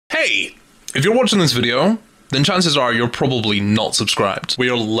Hey, if you're watching this video, then chances are you're probably not subscribed. We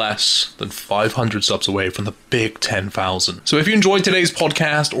are less than 500 subs away from the big 10,000. So if you enjoyed today's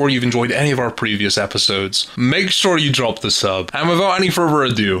podcast or you've enjoyed any of our previous episodes, make sure you drop the sub. And without any further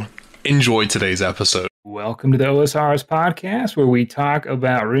ado, enjoy today's episode. Welcome to the OSRS podcast, where we talk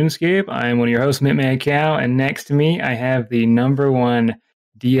about RuneScape. I am one of your hosts, Mitman Cow, and next to me, I have the #1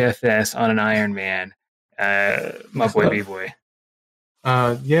 DFS on an Iron Man, my boy B-Boy.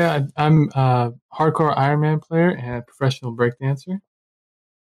 Yeah, I'm a hardcore Iron Man player and a professional breakdancer.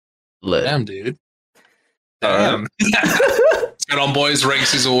 Damn, dude. What's going on, boys?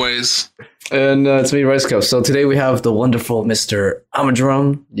 Race as always. And it's me, RuneScape. So today we have the wonderful Mr.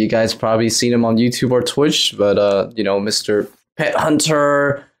 ImaDrum. You guys probably seen him on YouTube or Twitch, but you know, Mr. Pet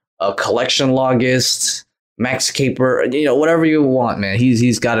Hunter, a collection logist, Max Caper, you know, whatever you want, man.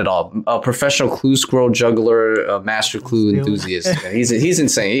 He's got it all. A professional clue scroll juggler, a master clue enthusiast. Yeah, he's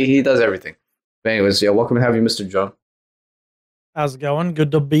insane. He does everything. But anyways, yeah, welcome to have you, Mr. Drum. How's it going?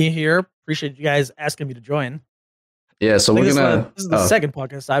 Good to be here. Appreciate you guys asking me to join. Yeah, so we're gonna. This is the second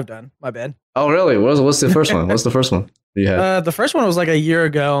podcast I've done. My bad. Oh, really? What's the first one? What's the first one you had? The first one was like a year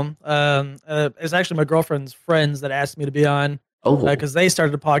ago. It's actually my girlfriend's friends that asked me to be on. Oh, because they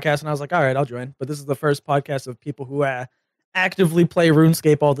started a podcast and I was like, all right, I'll join. But this is the first podcast of people who actively play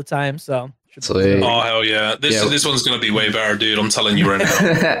RuneScape all the time. So. Oh hell yeah! This one's gonna be way better, dude. I'm telling you right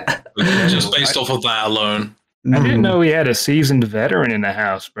now. Just based off of that alone. I didn't know we had a seasoned veteran in the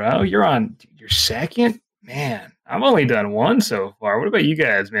house, bro. You're on your second, man. I've only done one so far. What about you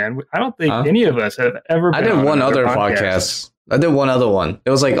guys, man? I don't think any of us have ever been I did on one other podcast. I did one other one.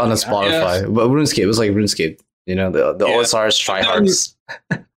 It was like on a Spotify, but RuneScape. It was like RuneScape. You know, the OSRS tryhards.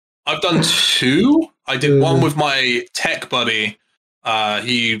 I've done two. I did one with my tech buddy.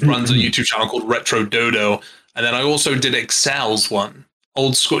 He runs a YouTube channel called Retro Dodo, and then I also did Excel's one.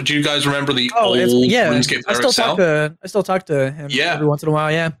 Old school. Do you guys remember the old RuneScape player Excel? I still talk to him every once in a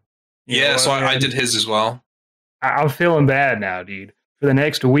while. Yeah. So I did his as well. I'm feeling bad now, dude. For the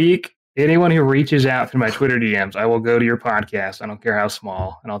next week, anyone who reaches out through my Twitter DMs, I will go to your podcast. I don't care how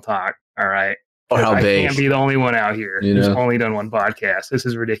small, and I'll talk. All right. Or how big. I can't be the only one out here who's only done one podcast. This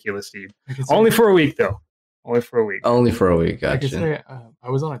is ridiculous, dude. Only for a week, though. Only for a week. Only for a week. Gotcha. I could say I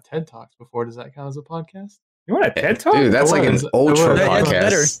was on a TED Talks before. Does that count as a podcast? You want a TED Talk? Dude, that's like an ultra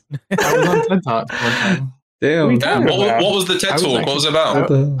podcast. I was on TED Talks one time. Damn. What was the TED Talk? What was it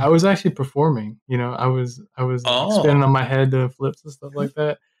about? I was actually performing. You know, I was spinning on my head doing flips and stuff like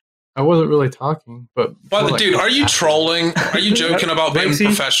that. I wasn't really talking, but dude, are you trolling? Are you joking about being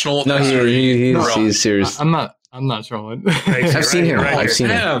professional? No, he's serious. I'm not trolling. I've seen him. I've seen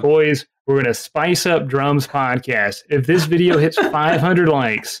him. Boys, we're gonna spice up Drum's podcast. If this video hits 500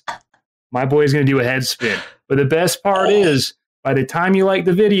 likes, my boy's gonna do a head spin. But the best part is, by the time you like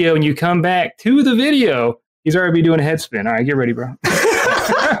the video and you come back to the video, he's already doing a head spin. All right, get ready, bro. We'll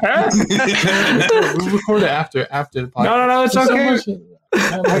record it after the podcast. No, it's okay.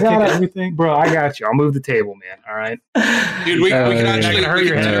 I got everything, bro. I got you. I'll move the table, man. All right, dude. We can actually hurt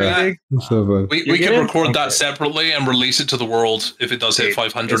your head. So fun. We can record that separately and release it to the world if it does hit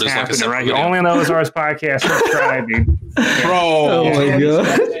 500. It's happening, right? You're only on the OSRS podcast. Subscribe, dude. Bro. Oh my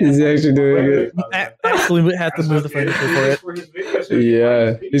god, he's actually doing it. Actually, we have to move the furniture for it.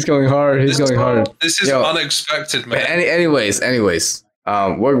 Yeah, he's going hard. He's going hard. This is unexpected, man. Anyways.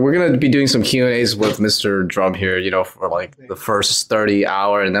 We're gonna be doing some Q&As with Mr. Drum here, you know, for like the first 30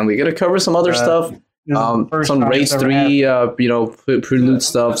 hour, and then we're gonna cover some other stuff, some Raids 3, you know, prelude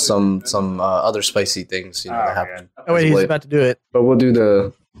stuff, some other spicy things, you know, that happen. Oh wait, he's about to do it. But we'll do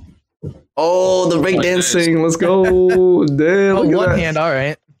the breakdancing. Let's go! Damn, look at one hand, all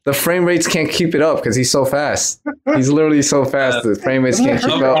right. The frame rates can't keep it up because he's so fast. He's literally so fast. The frame rates can't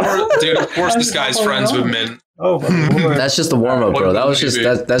keep up. Dude, of course this guy's friends with Mint. Oh, that's just the warm up, bro. That's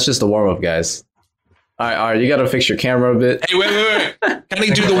just the warm up, guys. All right. You gotta fix your camera a bit. Hey, wait. Can he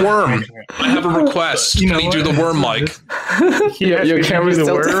do the worm? I have a request. Can he do the worm, Mike? Your camera's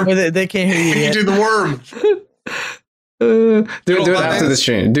tilted. They can't hear you. Can you do the worm? Do it after the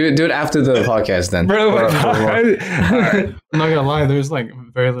stream. Do it after the podcast then. Bro, I'm not gonna lie. There's like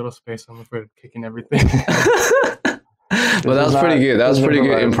very little space. I'm afraid of kicking everything. Well, that was pretty good. That was pretty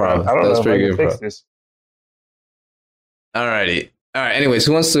good improv. That was pretty good improv. Alrighty. All right. Anyways,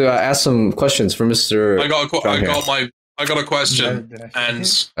 who wants to ask some questions for Mr. I got a question,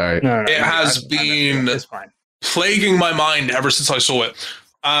 and all right. It has been plaguing my mind ever since I saw it.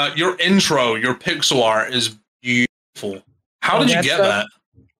 Your intro, your pixel art is beautiful. How did you get that?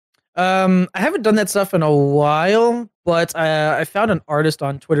 I haven't done that stuff in a while, but I found an artist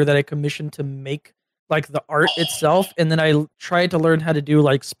on Twitter that I commissioned to make like the art itself, and then I tried to learn how to do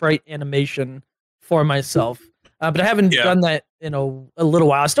like sprite animation for myself. But I haven't done that in a little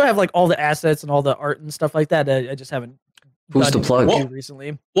while. I still have like all the assets and all the art and stuff like that. I just haven't. Who's the plug?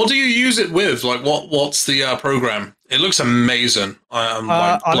 Recently? What do you use it with? Like, what's the program? It looks amazing. I'm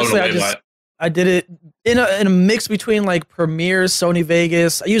like blown honestly, away by it. I did it in a mix between like Premiere, Sony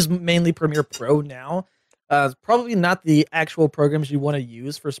Vegas. I use mainly Premiere Pro now. Probably not the actual programs you want to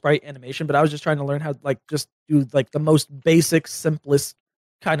use for sprite animation, but I was just trying to learn how to like just do like the most basic, simplest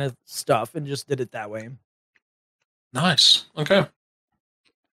kind of stuff, and just did it that way. Nice. Okay. All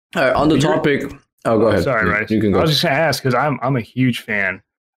right, on the topic. Oh, go ahead. Sorry, Rice. You can go. I was just going to ask because I'm a huge fan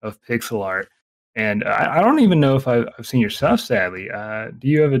of pixel art, and I don't even know if I've seen your stuff. Sadly, do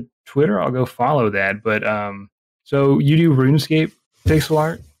you have a Twitter? I'll go follow that. But so you do RuneScape pixel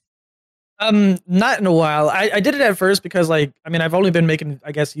art? Not in a while. I did it at first because like I've only been making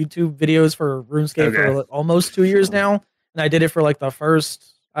YouTube videos for RuneScape for like, almost 2 years now, and I did it for like the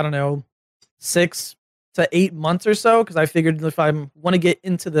first 6 to 8 months or so because I figured if I want to get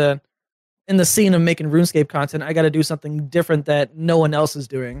into the scene of making RuneScape content, I got to do something different that no one else is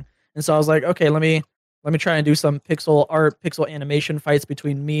doing. And so I was like, okay, let me try and do some pixel art, pixel animation fights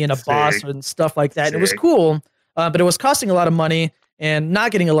between me and a boss and stuff like that. And it was cool, but it was costing a lot of money and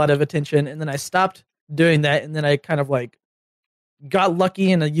not getting a lot of attention. And then I stopped doing that. And then I kind of like got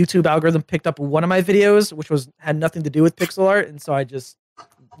lucky and a YouTube algorithm picked up one of my videos, which had nothing to do with pixel art. And so I just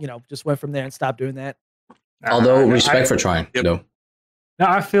went from there and stopped doing that. Although respect for trying. Yep. No,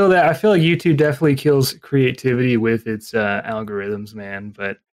 I feel that. I feel like YouTube definitely kills creativity with its algorithms, man.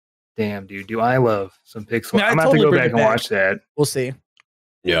 But damn, dude, do I love some pixel art. I'm going to have to go back and watch that. We'll see.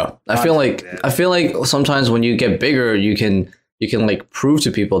 Yeah. I feel like sometimes when you get bigger, you can like prove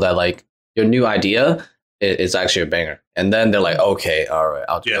to people that like your new idea is actually a banger. And then they're like, okay, all right,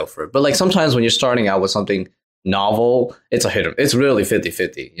 I'll just go for it. But like sometimes when you're starting out with something novel, it's a hit. It's really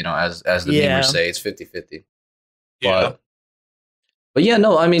 50-50, as the memers say, it's 50-50. Yeah. But yeah,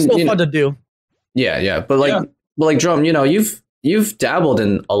 no, I mean, it's still fun to do. Yeah. But like Drum, you've dabbled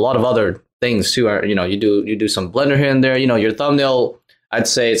in a lot of other things too. You do some Blender here and there. Your thumbnail, I'd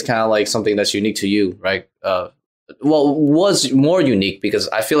say it's kind of like something that's unique to you, right? Was more unique because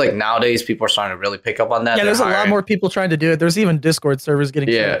I feel like nowadays people are starting to really pick up on that. Yeah, there's a lot more people trying to do it. There's even Discord servers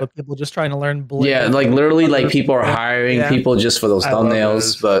getting set up with people just trying to learn Blender. Yeah, like literally, like people are hiring people just for those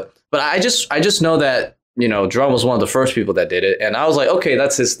thumbnails. But I just know that Drum was one of the first people that did it, and I was like, okay,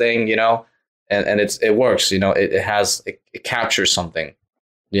 that's his thing, and it works. It captures something,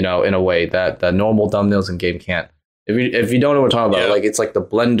 in a way that normal thumbnails in game can't. If you don't know what I'm talking about, like it's like the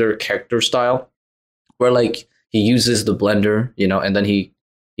Blender character style, where like he uses the blender, and then he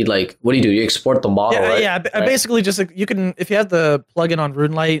like, what do? You export the model, right? Yeah, right? Basically just you can, if you have the plugin on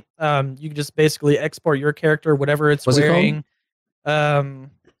RuneLite, you can just basically export your character, whatever it's wearing.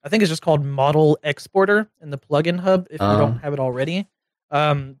 I think it's just called Model Exporter in the plugin hub if you don't have it already.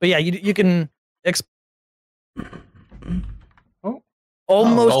 But yeah, you can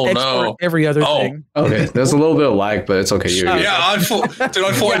almost export every other thing. Okay, there's a little bit of lag, but it's okay. I thought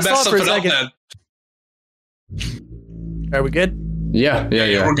I messed something up then. Are we good? Yeah.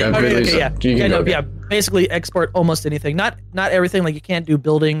 Basically export almost anything. Not everything. Like you can't do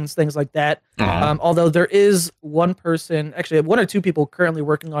buildings, things like that. Although there is one person, actually one or two people currently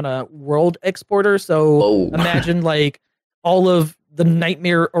working on a world exporter. So imagine like all of the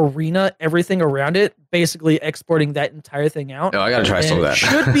Nightmare Arena, everything around it, basically exporting that entire thing out. Oh, I gotta try some of that.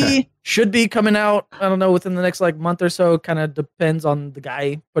 should be coming out, I don't know, within the next like month or so. Kind of depends on the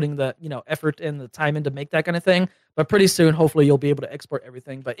guy putting the effort and the time in to make that kind of thing. But pretty soon, hopefully, you'll be able to export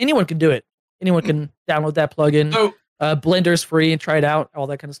everything. But anyone can do it. Anyone can download that plugin. Blender's free and try it out, all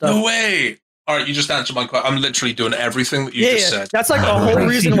that kind of stuff. No way. All right, you just answered my question. I'm literally doing everything that you just said. That's like the whole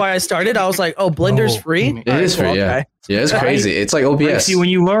reason why I started. I was like, oh, Blender's free? It is free, yeah. Yeah, it's crazy. It's like OBS. See, when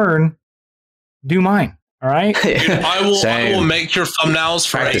you learn, do mine. All right? Dude, I will make your thumbnails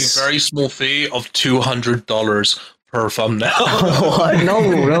for a very small fee of $200 per thumbnail. What? No.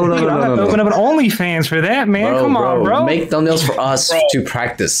 Open up an OnlyFans for that, man. Come on, bro. Make thumbnails for us to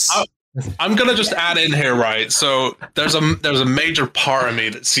practice. I'm gonna just add in here, right? So there's a major part of me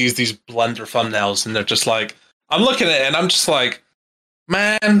that sees these Blender thumbnails, and they're just like, I'm looking at it, and I'm just like,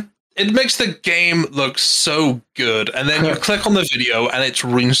 man, it makes the game look so good. And then you click on the video, and it's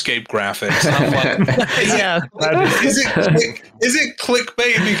RuneScape graphics. And I'm like, is it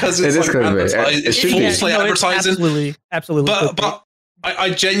clickbait because it's like clickbait. It should be advertising? Absolutely. But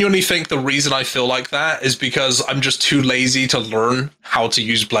I genuinely think the reason I feel like that is because I'm just too lazy to learn how to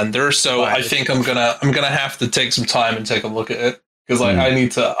use Blender. So I think I'm gonna have to take some time and take a look at it. because I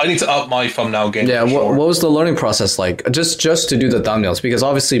need to up my thumbnail game. Yeah, what was the learning process like? Just to do the thumbnails, because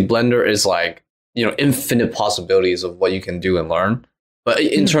obviously Blender is like, you know, infinite possibilities of what you can do and learn. But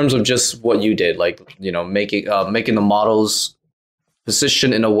in terms of just what you did, like, you know, making the models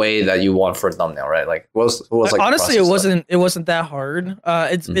position in a way that you want for a thumbnail, right? Like, what was like honestly, it wasn't that hard.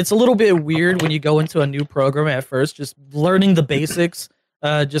 It's a little bit weird when you go into a new program at first, just learning the basics,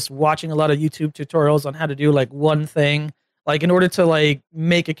 just watching a lot of YouTube tutorials on how to do like one thing. Like in order to like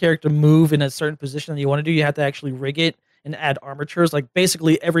make a character move in a certain position that you want to do, you have to actually rig it and add armatures, like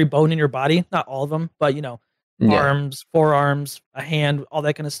basically every bone in your body, not all of them, but you know, arms, forearms, a hand, all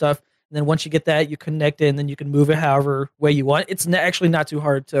that kind of stuff. And then once you get that, you connect it, and then you can move it however way you want. It's actually not too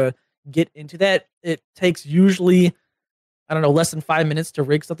hard to get into that. It takes usually, I don't know, less than 5 minutes to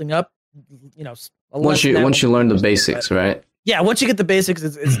rig something up. You know, once you learn the basics, right? Yeah, once you get the basics,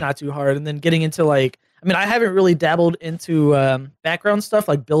 it's not too hard. And then getting into like, I mean, I haven't really dabbled into background stuff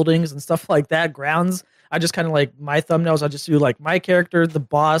like buildings and stuff like that, grounds. I just kind of like my thumbnails. I just do like my character, the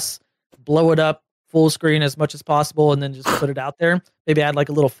boss, blow it up full screen as much as possible, and then just put it out there. Maybe add like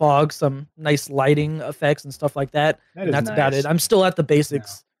a little fog, some nice lighting effects and stuff like that. And that's about it. I'm still at the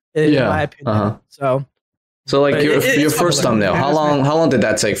basics, in my opinion. So like your first thumbnail, how long did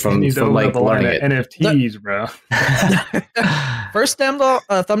that take from like learning it? NFTs, bro. First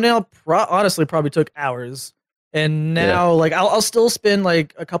thumbnail honestly probably took hours, and now like I'll still spend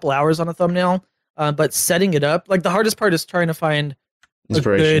like a couple hours on a thumbnail, but setting it up, like the hardest part is trying to find a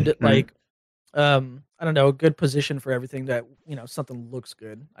good like I don't know, a good position for everything that, you know, something looks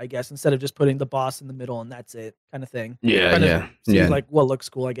good, I guess, instead of just putting the boss in the middle and that's it kind of thing. See like what looks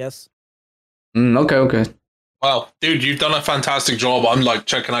cool, I guess. Okay. Wow, dude, you've done a fantastic job. I'm like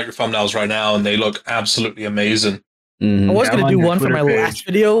checking out your thumbnails right now, and they look absolutely amazing. I was going to do one for my last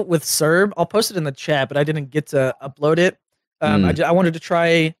video with Serb. I'll post it in the chat, but I didn't get to upload it. I wanted to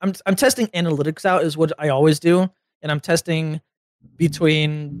try. I'm testing analytics out, is what I always do, and I'm testing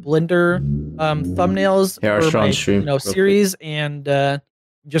between Blender thumbnails for my series and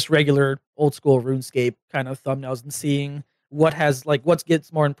just regular old school RuneScape kind of thumbnails, and seeing what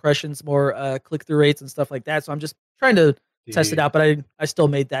gets more impressions, more click-through rates and stuff like that. So I'm just trying to test it out, but I still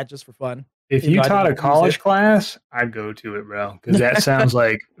made that just for fun. If you taught a college class, I'd go to it, bro, because that sounds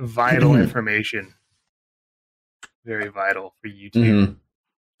like vital information. Very vital for YouTube.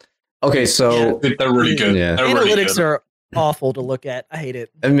 Okay, so they're really good. Yeah. Analytics are awful to look at. I hate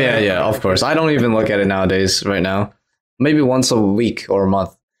it. Yeah, of course. I don't even look at it nowadays right now. Maybe once a week or a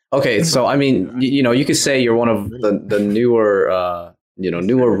month. Okay, so I mean, you know, you could say you're one of the newer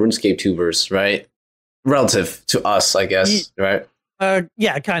newer RuneScape tubers, right? Relative to us, I guess, right?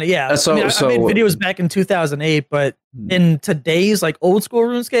 Yeah, kind of, yeah. I made videos back in 2008, but in today's like old school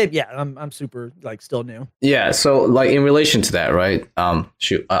RuneScape, yeah, I'm super like still new. Yeah, so like in relation to that, right?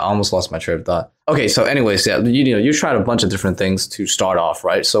 Shoot, I almost lost my train of thought. Okay, so anyways, yeah, you tried a bunch of different things to start off,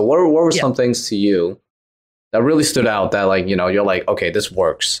 right? So what were some things to you that really stood out that like, you know, you're like, okay, this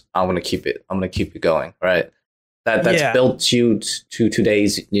works. I'm gonna keep it going, right? That's built you to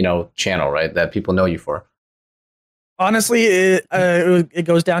today's, you know, channel, right? That people know you for. Honestly, it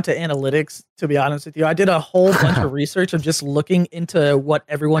goes down to analytics, to be honest with you. I did a whole bunch of research of just looking into what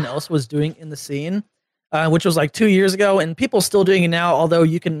everyone else was doing in the scene, which was like 2 years ago, and people still doing it now, although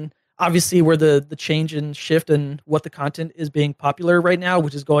you can obviously where the change and shift and what the content is being popular right now,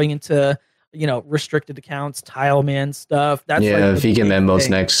 which is going into, you know, restricted accounts, tile man stuff. That's like vegan man mode's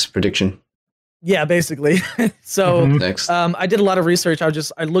next prediction. Yeah, basically. So next. I did a lot of research. I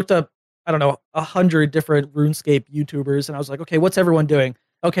looked up, I don't know, 100 different RuneScape YouTubers, and I was like, okay, what's everyone doing?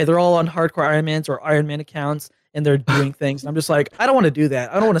 Okay, they're all on hardcore Ironmans or Iron Man accounts, and they're doing things. And I'm just like, I don't want to do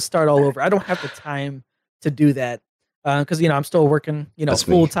that. I don't want to start all over. I don't have the time to do that because, you know, I'm still working, you know,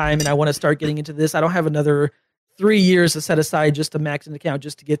 full time, and I want to start getting into this. I don't have another 3 years to set aside just to max an account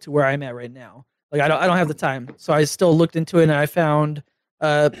just to get to where I'm at right now. Like, I don't have the time. So I still looked into it, and I found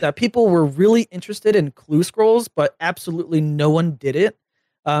that people were really interested in clue scrolls, but absolutely no one did it.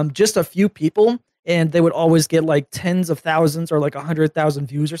 Just a few people, and they would always get like tens of thousands or like 100,000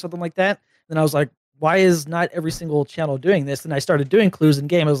 views or something like that. And I was like, why is not every single channel doing this? And I started doing clues in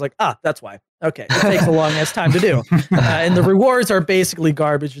game. I was like, that's why. Okay, it takes a long ass time to do. And the rewards are basically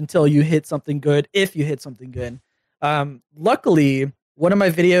garbage until you hit something good, if you hit something good. Luckily, one of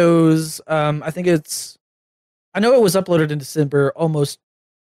my videos, I know it was uploaded in December, almost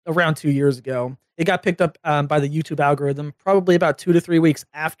around 2 years ago. It got picked up by the YouTube algorithm probably about 2 to 3 weeks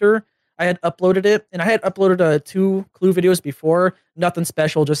after I had uploaded it. And I had uploaded 2 clue videos before, nothing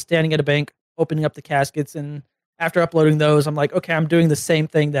special, just standing at a bank, opening up the caskets. And after uploading those, I'm like, okay, I'm doing the same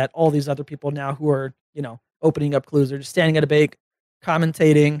thing that all these other people now who are, you know, opening up clues. They're just standing at a bank,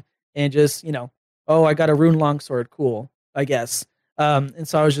 commentating and just, oh, I got a rune longsword, cool, I guess. And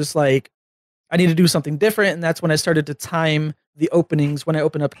so I was just like, I need to do something different, and that's when I started to time the openings when I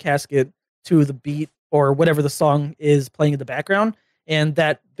open up a casket to the beat or whatever the song is playing in the background, and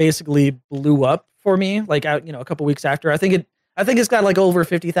that basically blew up for me. Like, a couple weeks after, I think it's got like over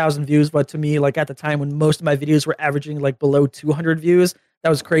 50,000 views, but to me, like at the time when most of my videos were averaging like below 200 views, that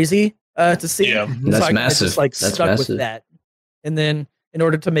was crazy to see. Yeah, that's I massive. just like That's stuck massive. with that, and then in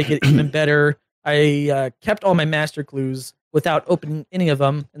order to make it even better, I kept all my master clues without opening any of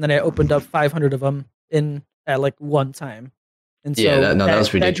them, and then I opened up 500 of them at like one time. And so that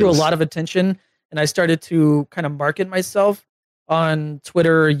was ridiculous. That drew a lot of attention, and I started to kind of market myself on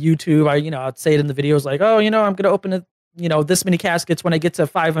Twitter, YouTube. I'd say it in the videos like, oh, I'm going to open it, this many caskets when I get to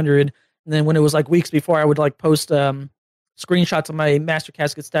 500. And then when it was like weeks before, I would like post screenshots of my master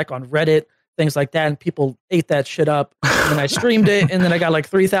casket stack on Reddit, things like that, and people ate that shit up. And then I streamed it, and then I got like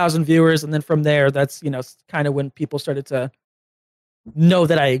 3,000 viewers, and then from there, that's kind of when people started to know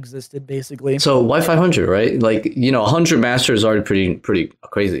that I existed, basically. So why 500, right? Like, 100 masters is already pretty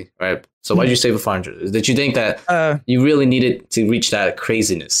crazy, right? So why'd you save 500? Did you think that you really needed to reach that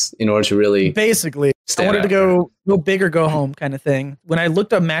craziness in order to really basically? I wanted to go big or go home kind of thing. When I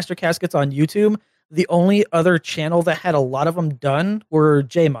looked up master caskets on YouTube, the only other channel that had a lot of them done were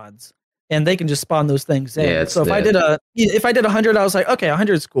JMods, and they can just spawn those things in. Yeah, so if I did 100, I was like, okay,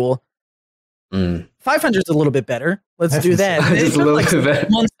 100 is cool. 500 is a little bit better. Let's do that. Just a little bit better.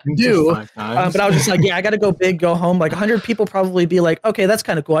 Months to do, but I was just like, yeah, I got to go big, go home. Like 100 people probably be like, okay, that's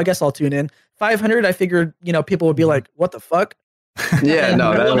kind of cool. I guess I'll tune in. 500, I figured, people would be like, what the fuck? Yeah,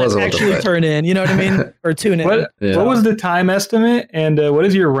 no, that wasn't actually turn in. You know what I mean? Or tune in. What was the time estimate, and what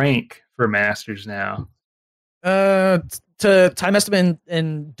is your rank for masters now? To time estimate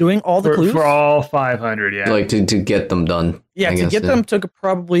and doing all the clues for all 500, yeah. Like to get them done. Yeah, to get them took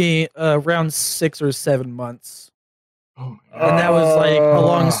probably around 6 or 7 months. Oh, and that was like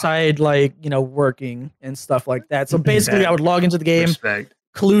alongside like working and stuff like that. So basically, I would log into the game,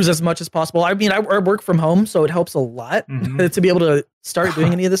 clues as much as possible. I mean, I work from home, so it helps a lot to be able to start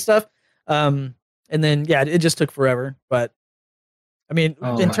doing any of this stuff. And then it just took forever. But I mean,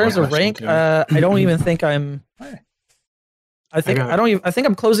 in terms of rank, I don't even think I'm. I think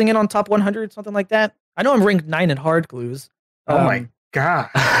I'm closing in on top 100, something like that. I know I'm ranked 9 in hard clues. Oh my god!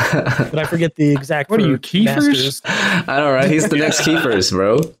 But I forget the exact. What are you, Keepers? I know, right? He's the next Keepers,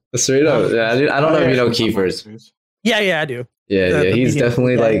 bro. Straight up. Yeah, I don't know if you know Keepers. Yeah, I do. Yeah, he's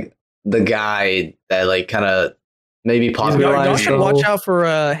definitely like the guy that like kind of maybe popularized. Y'all should watch out for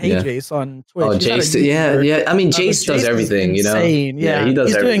Jace on Twitch. Oh, Jace, yeah. I mean, Jace does everything, insane. Yeah, he does.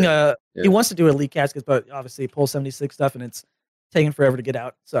 He's everything. doing he wants to do elite caskets, but obviously Pole 76 stuff, and it's taking forever to get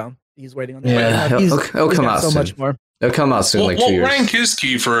out. So he's waiting on that. Yeah, it'll come out so soon. Much more. It'll come out soon. Like 2 years. What rank is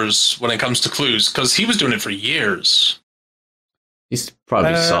Keepers when it comes to clues? Because he was doing it for years. He's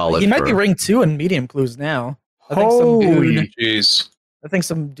probably solid. He might be rank 2 in medium clues now. I think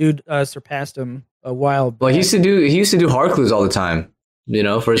some dude surpassed him a while back. Well, he used to do hard clues all the time.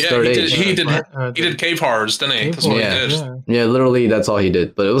 For his third age. He did cave horrors, didn't he? That's what he did. Yeah, literally, that's all he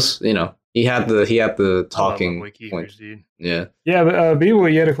did. But it was, he had the talking point. Dude. Yeah. Yeah, but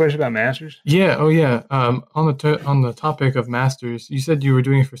Beeble, you had a question about masters? Yeah. Oh, yeah. On the topic of masters, you said you were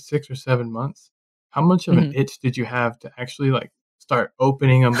doing it for 6 or 7 months. How much of an itch did you have to actually like start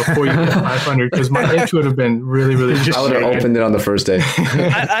opening them before you hit 500? Because my itch would have been really, really. I would have opened it on the first day.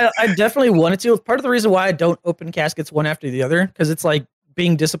 I definitely wanted to. Part of the reason why I don't open caskets one after the other, because it's like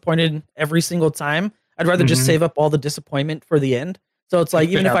being disappointed every single time. I'd rather just save up all the disappointment for the end. So it's like,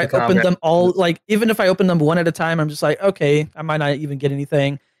 even if I open them all, like, even if I open them one at a time, I'm just like, okay, I might not even get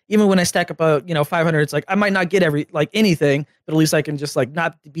anything. Even when I stack up 500, it's like, I might not get anything, but at least I can just like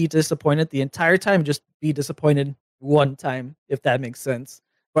not be disappointed the entire time, just be disappointed one time, if that makes sense.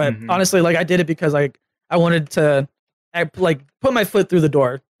 But honestly, like, I did it because I wanted to put my foot through the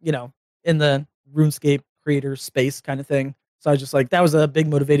door, in the RuneScape creator space kind of thing. So I was just like, that was a big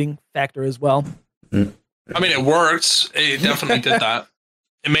motivating factor as well. I mean, it worked. It definitely did that.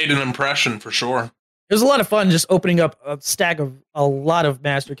 It made an impression for sure. It was a lot of fun just opening up a stack of a lot of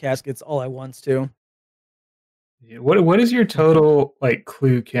master caskets all at once too. Yeah, what is your total like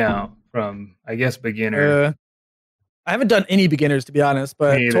clue count from, I guess, beginner? I haven't done any beginners, to be honest,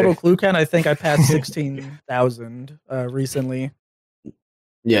 but total clue count, I think I passed 16,000 recently.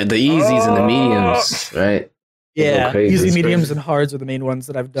 Yeah, the easies and the mediums, right? Yeah, easy, mediums, and hards are the main ones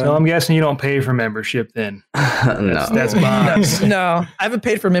that I've done. So I'm guessing you don't pay for membership then. No. That's box. No, I haven't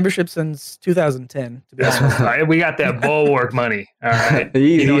paid for membership since 2010, to be honest. All right, we got that bulwark money. All right.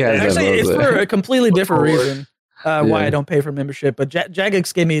 He has actually, it's for a completely different reason. why I don't pay for membership. But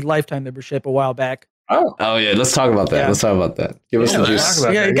Jagex gave me lifetime membership a while back. Oh yeah, let's talk about that. Yeah. Let's talk about that. Give us some juice.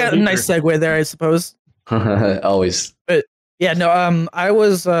 Yeah, you got a nice segue there, I suppose. Always. But yeah, no, I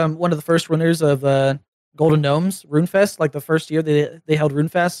was one of the first winners of Golden Gnomes RuneFest. Like the first year they held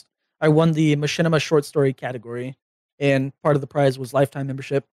RuneFest, I won the Machinima short story category, and part of the prize was lifetime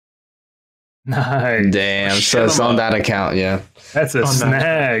membership. Nice. Damn. So it's on that account, yeah. That's a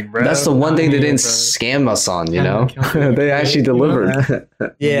snag, bro. That's the one thing they didn't scam us on, you know? They actually delivered.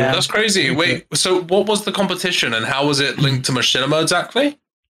 Yeah. That's crazy. Wait, so what was the competition and how was it linked to Machinima exactly?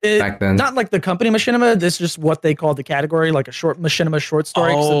 Back then. Not like the company Machinima, this is just what they called the category, like a short Machinima short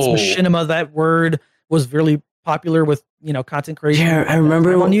story. Oh. Since Machinima, that word was really popular with, content creation. Yeah, I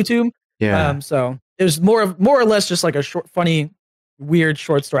remember on YouTube. Yeah. So it was more or less just like a short, funny, weird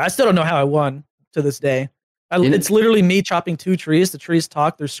short story. I still don't know how I won to this day. It's literally me chopping 2 trees. The trees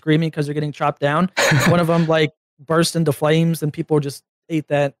talk. They're screaming because they're getting chopped down. One of them like burst into flames, and people just ate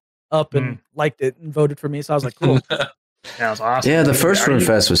that up and liked it and voted for me. So I was like, cool. Sounds awesome. Yeah, the first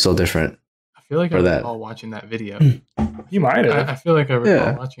RuneFest was so different. I feel like I For that. recall watching that video. You might have. I feel like I recall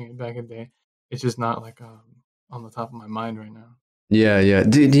Yeah. watching it back in the day. It's just not like on the top of my mind right now. Yeah.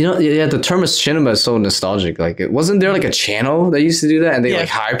 Do you know? Yeah, the term machinima is so nostalgic. Like, it wasn't there like a channel that used to do that, and they like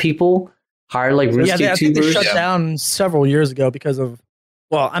hire like RuneScape I think they tubers? shut down several years ago because of.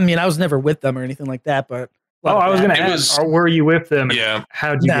 Well, I mean, I was never with them or anything like that, but. I was going to It ask, was- were you with them? Yeah.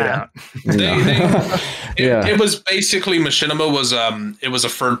 How'd you get out? It was basically Machinima was it was a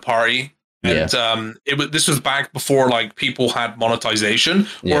third party. And this was back before like people had monetization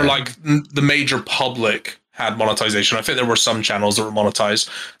or like the major public had monetization. I think there were some channels that were monetized.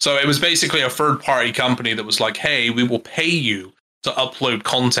 So it was basically a third party company that was like, hey, we will pay you to upload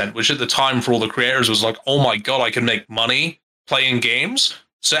content, which at the time for all the creators was like, oh my God, I can make money playing games.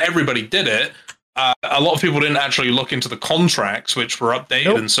 So everybody did it. A lot of people didn't actually look into the contracts, which were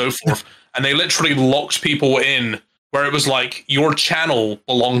updated and so forth. And they literally locked people in where it was like, your channel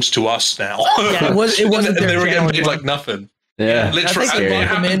belongs to us now. Yeah, it wasn't and their they were getting channel paid anymore. like nothing. Yeah. Literally. I think they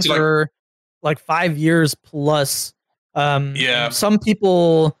locked them in for like 5 years plus. Some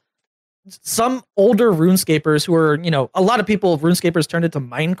people, some older RuneScapers who are, a lot of people, RuneScapers turned into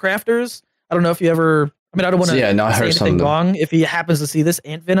Minecrafters. I don't know if you ever, I don't want to say anything wrong. If he happens to see this,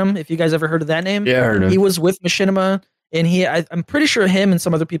 Ant Venom, if you guys ever heard of that name. Yeah, I heard him. He was with Machinima, and I'm pretty sure him and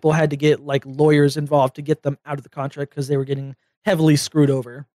some other people had to get like lawyers involved to get them out of the contract because they were getting heavily screwed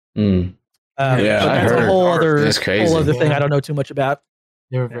over. Yeah, I heard. A whole other thing I don't know too much about.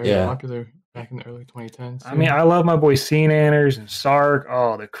 They were very popular back in the early 2010s. I mean, I love my boy Nanners and Sark.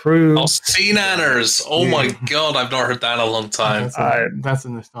 Oh, the crew. Oh, Nanners. Oh my God, I've not heard that in a long time. That's a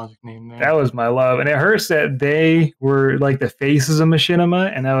nostalgic name there. That was my love. And it hurts that they were like the faces of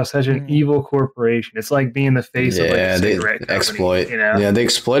Machinima, and that was such an evil corporation. It's like being the face of like a cigarette company, exploit. You know? Yeah, they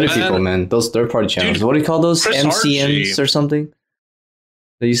exploited people, man. Those third-party channels. Dude, what do you call those? MCMs or something?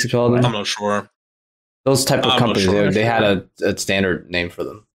 They used to call them? I'm not sure. Those type of companies, they had a standard name for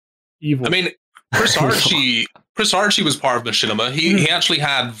them. Evil. I mean, Chris Archie was part of Machinima. He actually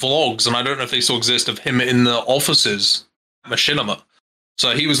had vlogs, and I don't know if they still exist, of him in the offices at Machinima.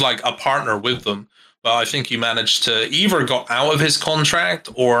 So he was like a partner with them. But I think he managed to either got out of his contract,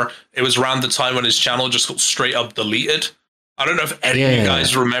 or it was around the time when his channel just got straight up deleted. I don't know if any of you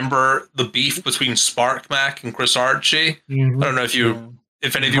guys remember the beef between SparkMac and Chris Archie. I don't know if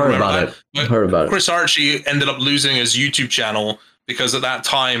any of you remember that. Heard about it. Chris Archie ended up losing his YouTube channel because at that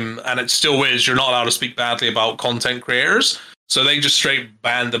time, and it still is, you're not allowed to speak badly about content creators. So they just straight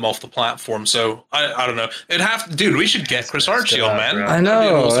banned them off the platform. So I don't know. Dude, we should get Chris Archie on, man. I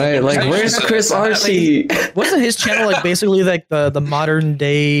know, right? Like, where's Chris Archie? Wasn't his channel like basically like the modern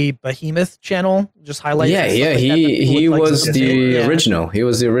day Behemoth channel? Just highlights. He was the original. He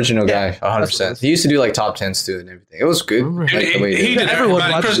was the original guy, 100%. He used to do like top 10s too and everything. It was good. He did. Everyone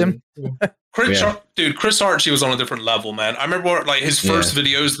watched him. Chris Archie was on a different level, man. I remember like his first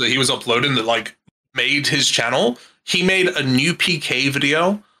videos that he was uploading that like made his channel. He made a new PK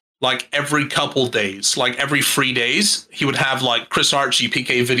video like every couple days, like every 3 days. He would have like Chris Archie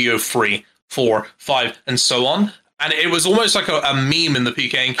PK video 3, 4, 5, and so on. And it was almost like a meme in the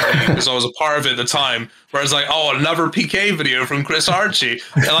PK community because I was a part of it at the time, where I was like, oh, another PK video from Chris Archie.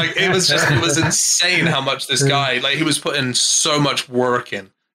 And like it was insane how much this guy, like, he was putting so much work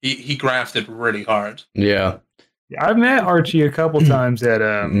in. He grafted really hard. Yeah. I've met Archie a couple times at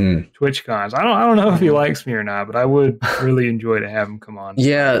Twitch cons. I don't know if he likes me or not, but I would really enjoy to have him come on.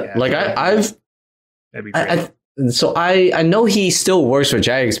 Yeah, like I've that'd be great. I know he still works for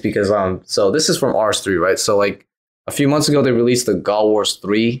Jagex because so this is from RS3, right? So like a few months ago they released the God Wars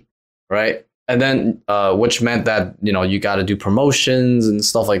 3, right? and then which meant that you got to do promotions and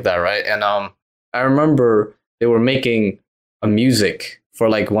stuff like that, right? And I remember they were making a music for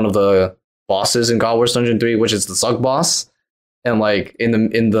like one of the bosses in God Wars Dungeon 3, which is the Zug boss, and like in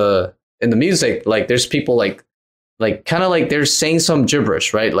the music, like there's people like kind of like they're saying some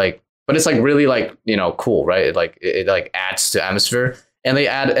gibberish, right? Like, but it's like really like cool, right? It like adds to atmosphere, and they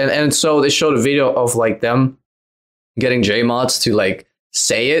add and so they showed a video of like them getting JMods to like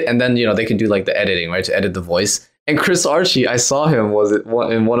say it, and then they can do like the editing, right, to edit the voice. And Chris Archie, I saw him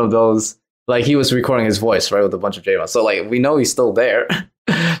in one of those, like he was recording his voice, right, with a bunch of JMods. So like we know he's still there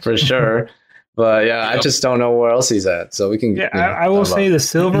for sure. But yeah, I just don't know where else he's at. So we can. Yeah, I will say the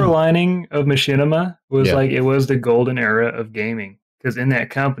silver lining of Machinima was like it was the golden era of gaming, because in that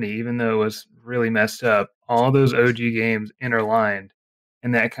company, even though it was really messed up, all those OG games interlined,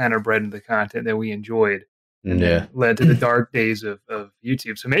 and that kind of bred into the content that we enjoyed, and then led to the dark days of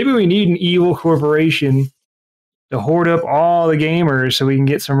YouTube. So maybe we need an evil corporation to hoard up all the gamers so we can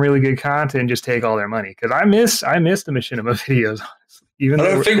get some really good content and just take all their money. Because I miss the Machinima videos. Even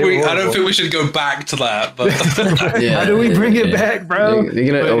I don't think we should go back to that. But how do we bring it back, bro?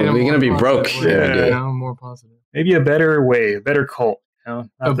 You're gonna be broke. I'm more positive. Maybe a better way, a better cult. A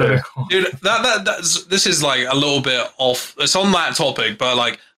better cult. Dude, this is like a little bit off. It's on that topic, but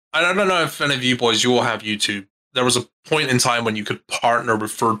like I don't know if any of you boys you all have YouTube. There was a point in time when you could partner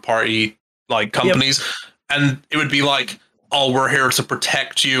with third party like companies, and it would be like, oh, we're here to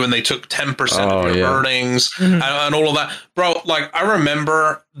protect you, and they took 10% of your earnings and all of that. Bro, like, I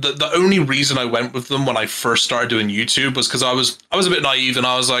remember the only reason I went with them when I first started doing YouTube was because I was a bit naive, and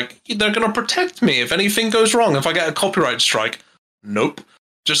I was like, they're going to protect me if anything goes wrong, if I get a copyright strike. Nope.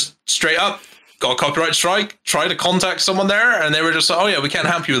 Just straight up, got a copyright strike, tried to contact someone there, and they were just like, oh yeah, we can't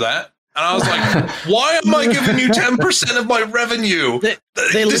help you with that. And I was like, why am I giving you 10% of my revenue?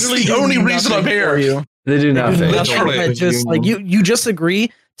 This is the only reason I'm here. They do nothing. Literally. Just like you just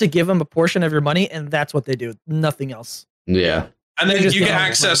agree to give them a portion of your money, and that's what they do. Nothing else. Yeah. And then you get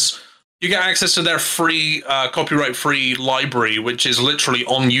access. You get access to their free, copyright-free library, which is literally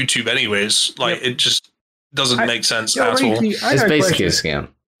on YouTube, anyways. Like it just doesn't make sense at all. It's basically a scam.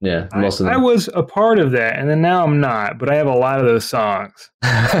 Yeah, most of them. I was a part of that, and then now I'm not, but I have a lot of those songs.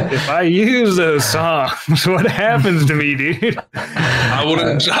 If I use those songs, what happens to me, dude? I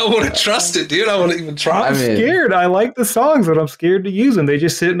wouldn't trust it, dude. I wouldn't even try. I'm scared. I like the songs, but I'm scared to use them. They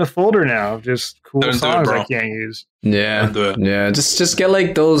just sit in a folder now of just cool songs I can't use. Yeah, yeah. Just get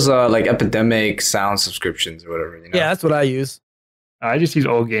like those like Epidemic sound subscriptions or whatever. Yeah, that's what I use. I just use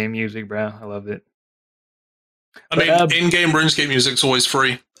old game music, bro. I love it. I mean, in-game RuneScape music's always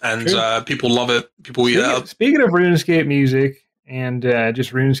free, and people love it. People eat it up. Speaking of RuneScape music and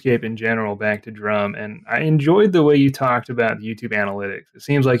just RuneScape in general, back to Drum, and I enjoyed the way you talked about the YouTube analytics. It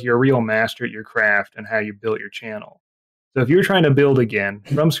seems like you're a real master at your craft and how you built your channel. So if you're trying to build again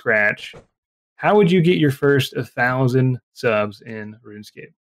from scratch, how would you get your first 1,000 subs in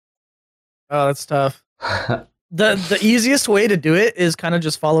RuneScape? Oh, that's tough. The easiest way to do it is kind of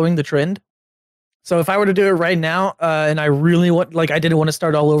just following the trend. So if I were to do it right now, and I really want, like, I didn't want to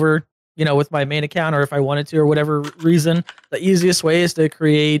start all over, with my main account, or if I wanted to, or whatever reason, the easiest way is to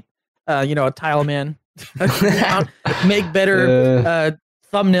create, a Tile Man account, make better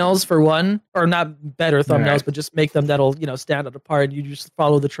thumbnails for one, or not better thumbnails, but just make them that'll, stand out apart. You just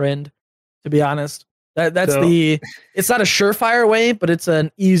follow the trend. To be honest, that's it's not a surefire way, but it's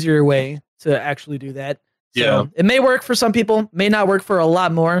an easier way to actually do that. So it may work for some people, may not work for a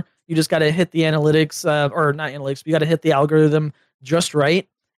lot more. You just got to hit the analytics, or not analytics, but you got to hit the algorithm just right,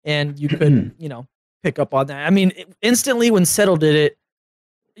 and you could, pick up on that. I mean, instantly when Settle did it,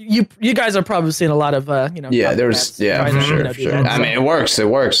 you guys are probably seeing a lot of, Yeah, there's, for sure. I mean, it works. It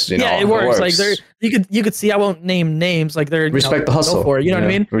works. Yeah, it works. Like there, you could see. I won't name names. Like they're respect the hustle for it. You know what I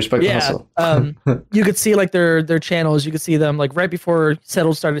mean? Respect the hustle. You could see like their channels. You could see them like right before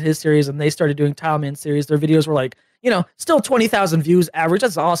Settle started his series, and they started doing Tile Man series. Their videos were like, still 20,000 views average.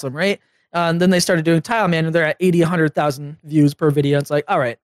 That's awesome, right? And then they started doing Tile Man, and they're at 80, 100,000 views per video. It's like, all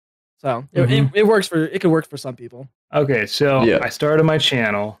right. So it works it could work for some people. Okay, so I started my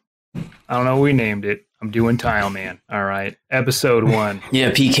channel. I don't know what we named it. I'm doing Tile Man. All right, episode 1. Yeah,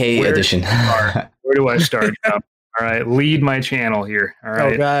 PK edition. Where do I start? All right, lead my channel here. All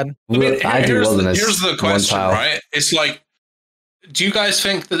right. Oh God. I mean, here's the question, right? It's like, do you guys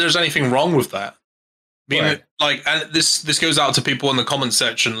think that there's anything wrong with that? I mean, like, and this goes out to people in the comment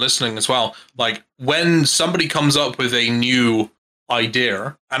section listening as well. Like, when somebody comes up with a new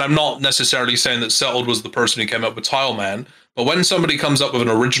idea, and I'm not necessarily saying that Settled was the person who came up with Tile Man, but when somebody comes up with an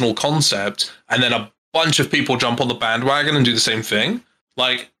original concept and then a bunch of people jump on the bandwagon and do the same thing,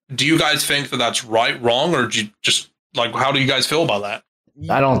 like, do you guys think that that's right, wrong, or do you just like how do you guys feel about that?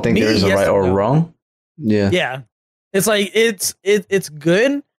 I don't think there's a yes right and or no. wrong. Yeah. It's like it's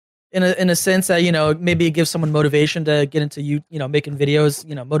good in a sense that, you know, maybe it gives someone motivation to get into making videos.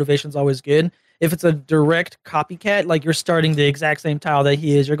 You know, motivation's always good. If it's a direct copycat, like you're starting the exact same tile that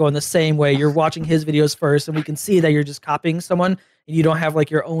he is, you're going the same way, you're watching his videos first, and we can see that you're just copying someone and you don't have like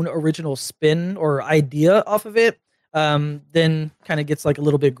your own original spin or idea off of it, then kind of gets like a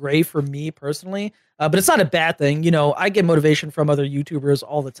little bit gray for me personally. But it's not a bad thing. You know, I get motivation from other YouTubers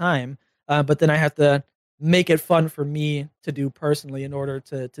all the time, but then I have to make it fun for me to do personally in order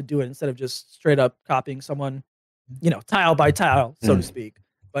to do it instead of just straight up copying someone, you know, tile by tile, so to speak.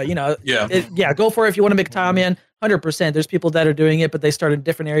 But, you know, go for it if you want to make a tile man, 100%. There's people that are doing it, but they start in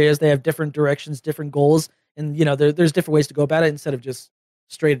different areas. They have different directions, different goals. And, you know, there's different ways to go about it instead of just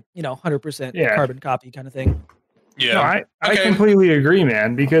straight, you know, 100% carbon copy kind of thing. Yeah. No, I completely agree,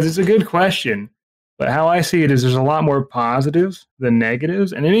 man, because it's a good question. But how I see it is there's a lot more positives than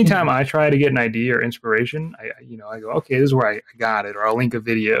negatives. And anytime I try to get an idea or inspiration, I go, okay, this is where I got it. Or I'll link a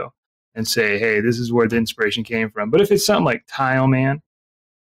video and say, hey, this is where the inspiration came from. But if it's something like Tile Man,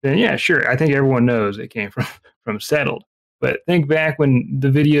 then yeah, sure. I think everyone knows it came from Settled. But think back when the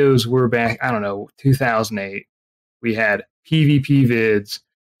videos were back, I don't know, 2008. We had PvP vids,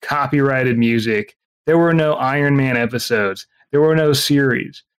 copyrighted music. There were no Iron Man episodes. There were no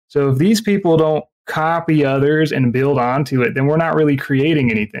series. So if these people don't copy others and build onto it, then we're not really creating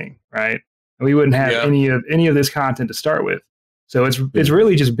anything, right? And we wouldn't have any of this content to start with. So it's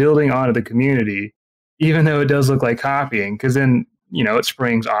really just building onto the community, even though it does look like copying, because then, you know, it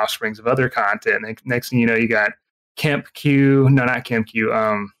springs offsprings of other content. And next thing you know, you got Karumja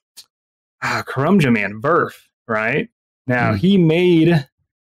Man, Verf, right? Now he made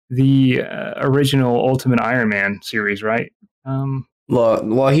the original Ultimate Iron Man series, right?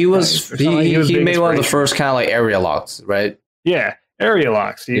 Well, he made one of the first kind of like area locks, right? Yeah, area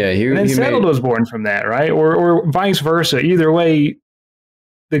locks. Dude. Yeah, and then Settled was born from that, right? Or vice versa. Either way,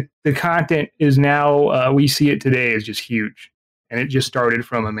 the content is now we see it today is just huge, and it just started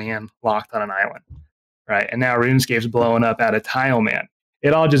from a man locked on an island, right? And now RuneScape's blowing up out of Tile Man.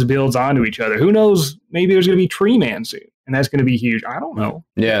 It all just builds onto each other. Who knows? Maybe there's going to be Tree Man soon, and that's going to be huge. I don't know.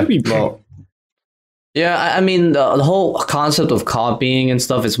 Yeah, yeah, I mean the whole concept of copying and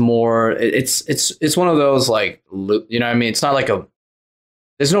stuff is more. It's one of those like, you know what I mean. It's not like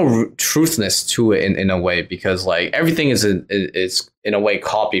there's no truthness to it in a way, because like everything is in a way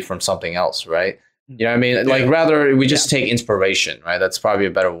copy from something else, right? You know what I mean? Like rather we just take inspiration, right? That's probably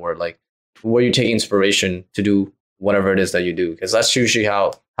a better word. Like where you take inspiration to do whatever it is that you do, because that's usually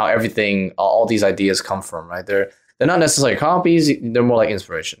how everything, all these ideas come from, right? They're not necessarily copies. They're more like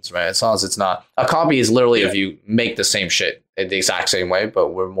inspirations, right? As long as it's not a copy, is literally if you make the same shit in the exact same way, but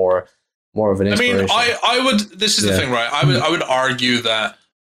we're more of an inspiration. I mean, I would. This is the thing, right? I would argue that,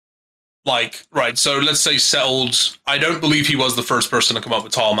 like, right. So let's say Settled. I don't believe he was the first person to come up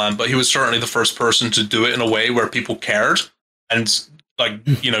with Tall Man, but he was certainly the first person to do it in a way where people cared and, like,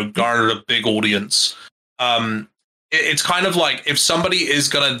 you know, garnered a big audience. It's kind of like if somebody is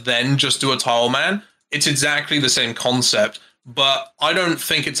gonna then just do a Tile Man. It's exactly the same concept, but I don't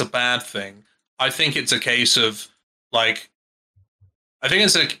think it's a bad thing. I think it's a case of, like, I think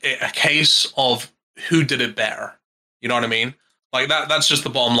it's a case of who did it better. You know what I mean? Like, that's just the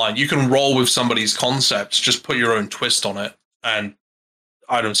bottom line. You can roll with somebody's concepts, just put your own twist on it, and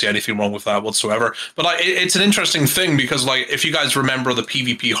I don't see anything wrong with that whatsoever. But like, it's an interesting thing because, like, if you guys remember the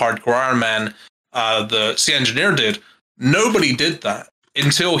PvP Hardcore Iron Man, the Sea Engineer did, nobody did that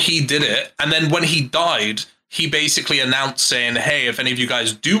until he did it. And then when he died, he basically announced saying, hey, if any of you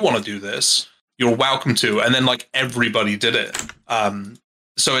guys do want to do this, you're welcome to. And then, like, everybody did it.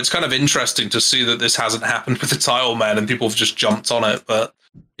 So it's kind of interesting to see that this hasn't happened with the Tile Man and people have just jumped on it. But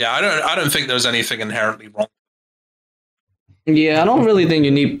yeah, I don't think there's anything inherently wrong. Yeah, I don't really think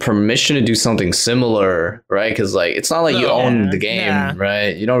you need permission to do something similar, right? Because, like, it's not like you own the game,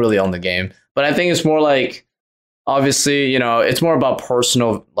 right? You don't really own the game. But I think it's more like, obviously, you know, it's more about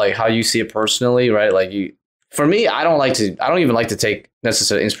personal, like how you see it personally, right? Like for me, I don't even like to take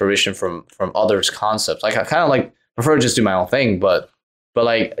necessary inspiration from others' concepts. Like I kind of like prefer to just do my own thing. But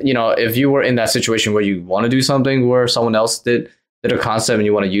like, you know, if you were in that situation where you want to do something where someone else did a concept and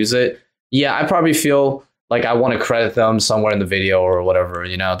you want to use it, yeah, I probably feel like I want to credit them somewhere in the video or whatever,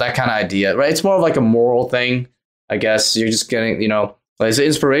 you know, that kind of idea, right? It's more of like a moral thing, I guess. You're just getting, you know, like, is it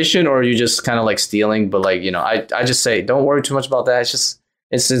inspiration or are you just kind of like stealing? But like, you know, I just say, don't worry too much about that.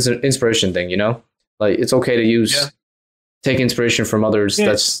 It's an inspiration thing, you know, like it's okay to take inspiration from others. Yeah.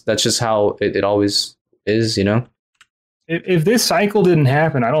 That's just how it always is, you know? if this cycle didn't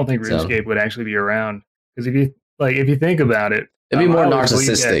happen, I don't think So- RuneScape would actually be around. Because if you think about it, It'd be more I always believe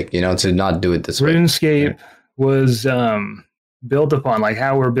that narcissistic, you know, to not do it this way. RuneScape was built upon like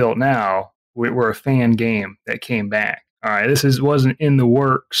how we're built now. We're a fan game that came back. All right, wasn't in the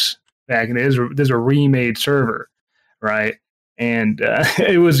works back in Israel. This is a remade server, right? And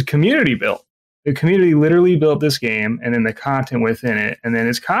it was community built. The community literally built this game, and then the content within it, and then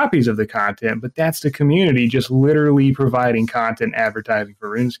it's copies of the content. But that's the community just literally providing content, advertising for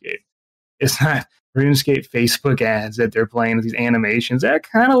RuneScape. It's not RuneScape Facebook ads that they're playing with these animations that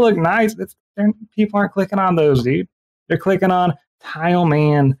kind of look nice. People aren't clicking on those, dude. They're clicking on Tile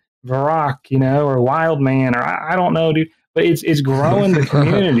Man, Varrock, you know, or Wild Man, or I don't know, dude. But it's growing the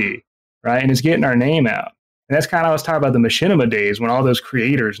community, right? And it's getting our name out. And that's kind of, I was talking about the machinima days when all those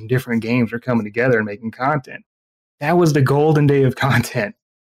creators and different games were coming together and making content. That was the golden day of content.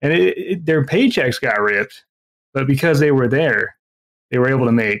 And their paychecks got ripped, but because they were there, they were able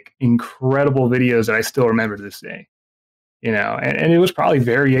to make incredible videos that I still remember to this day. You know, and it was probably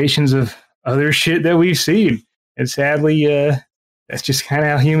variations of other shit that we've seen. And sadly, that's just kind of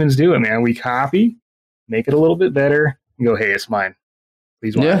how humans do it, man. We copy, make it a little bit better, and go, hey, it's mine.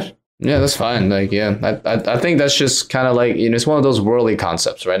 Please watch. Yeah, that's fine. Like, yeah, I think that's just kind of like, you know, it's one of those worldly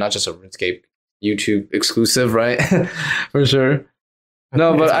concepts, right? Not just a RuneScape YouTube exclusive, right? For sure.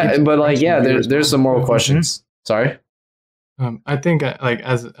 No, but like, yeah, there's some more questions. Mm-hmm. Sorry. I think like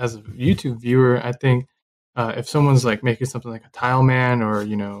as a YouTube viewer, I think if someone's like making something like a Tile Man or,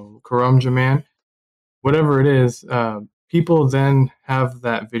 you know, Karumja Man, whatever it is, people then have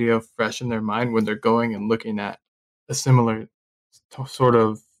that video fresh in their mind when they're going and looking at a similar sort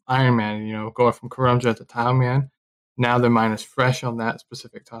of Iron Man, you know, going from Karumja to Tile Man. Now their mind is fresh on that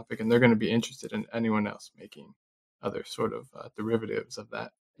specific topic, and they're going to be interested in anyone else making other sort of derivatives of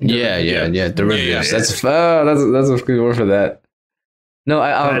that. Yeah, derivatives. That's a good word for that. No,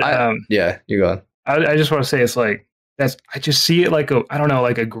 yeah, you go on. I just want to say it's like I just see it like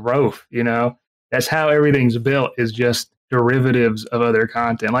a growth, you know. That's how everything's built, is just derivatives of other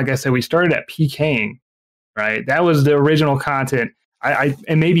content. Like I said, we started at PKing, right? That was the original content.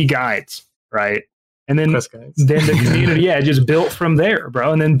 And maybe guides, right? And then the community, it just built from there,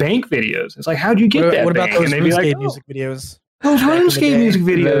 bro. And then bank videos. It's like, how'd you get that? What about bank? those and RuneScape music videos? Those RuneScape music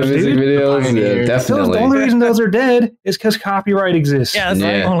videos, dude. Yeah, definitely. The only reason those are dead is because copyright exists. Yeah, that's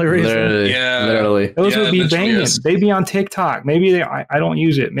the only reason. Literally. Those would be banging. They'd be on TikTok. Maybe I don't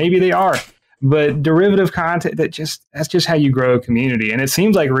use it. Maybe they are. But derivative content, that's just how you grow a community. And it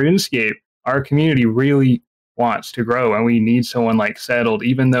seems like RuneScape, our community really wants to grow, and we need someone like Settled,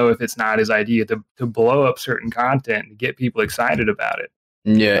 even though if it's not his idea, to blow up certain content and get people excited about it.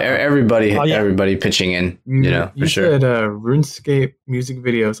 Yeah, everybody pitching in, you know, for sure. You said RuneScape music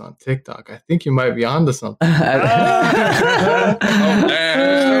videos on TikTok. I think you might be onto something. Now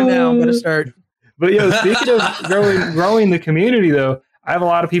I'm gonna start. But speaking of growing the community, though, I have a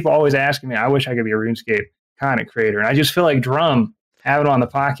lot of people always asking me, I wish I could be a RuneScape content creator, and I just feel like Drum having it on the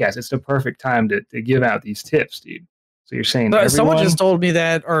podcast, it's the perfect time to give out these tips, dude. So you're saying someone just told me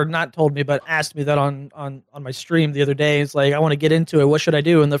that, or not told me, but asked me that on my stream the other day. It's like, I want to get into it. What should I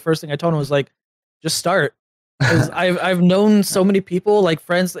do? And the first thing I told him was like, just start. Because I've known so many people, like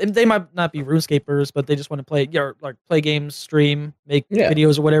friends. They might not be RuneScapers, but they just want to play, like play games, stream, make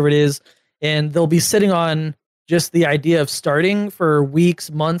videos or whatever it is, and they'll be sitting on just the idea of starting for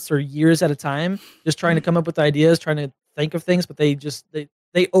weeks, months, or years at a time, just trying to come up with ideas, trying to think of things, but they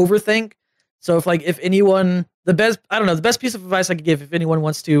overthink. So if anyone, the best piece of advice I could give if anyone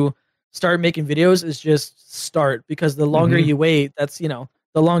wants to start making videos is just start, because the longer you wait, that's, the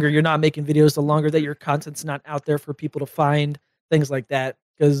longer you're not making videos, the longer that your content's not out there for people to find, things like that.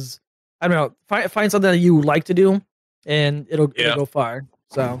 Because I don't know, find something that you like to do, and it'll go far.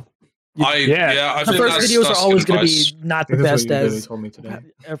 So I the first videos are always going to be not the best as told me today.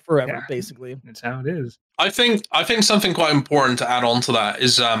 Forever, basically. That's how it is. I think something quite important to add on to that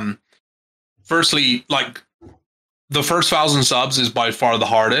is, firstly, like the first 1,000 subs is by far the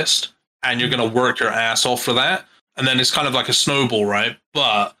hardest, and you're going to work your ass off for that. And then it's kind of like a snowball, right?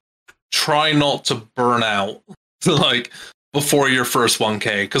 But try not to burn out like before your first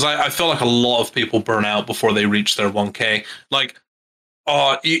 1K, because I feel like a lot of people burn out before they reach their 1K. Like,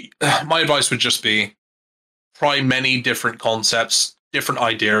 my advice would just be try many different concepts, different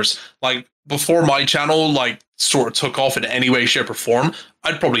ideas. Like before my channel like sort of took off in any way, shape, or form,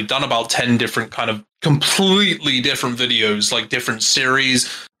 I'd probably done about 10 different kind of completely different videos, like different series,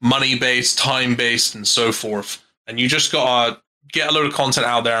 money-based, time-based, and so forth. And you just gotta get a load of content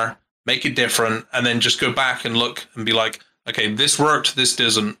out there, make it different, and then just go back and look and be like, okay, this worked, this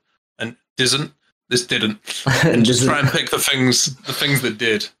doesn't, and This didn't. And Just try and pick the things that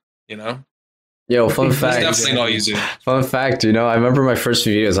did. You know. Yo, fun fact. It's definitely not easy. Fun fact, you know, I remember my first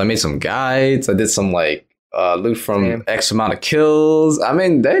few videos. I made some guides. I did some like loot from X amount of kills. I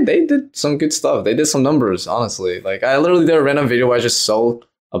mean, they did some good stuff. They did some numbers, honestly. Like I literally did a random video where I just sold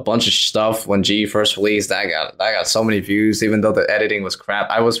a bunch of stuff when G first released. That got so many views, even though the editing was crap.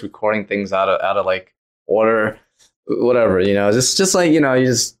 I was recording things out of like order, whatever, you know, just like, you know, you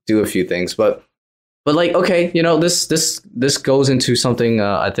just do a few things, but like, okay, you know, this goes into something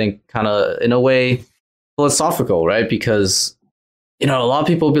I think kind of in a way philosophical, right? Because, you know, a lot of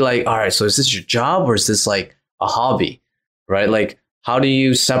people will be like, all right, so is this your job or is this like a hobby, right? Like, how do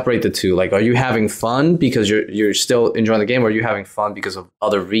you separate the two? Like, are you having fun because you're still enjoying the game, or are you having fun because of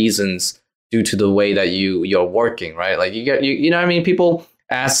other reasons due to the way that you're working, right? Like you know what I mean? People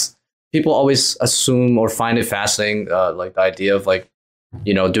always assume or find it fascinating, like the idea of like,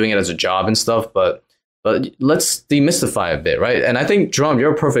 you know, doing it as a job and stuff, but let's demystify a bit, right? And I think Drum,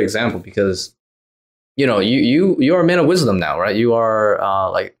 you're a perfect example because, you know, you are a man of wisdom now, right? You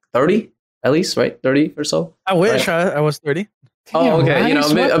are like 30 at least, right? 30 or so. I wish right? I was 30. Oh, okay. You know,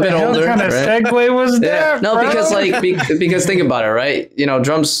 a bit older. What kind of right? segue was that? Yeah. No, bro? because like because think about it, right? You know,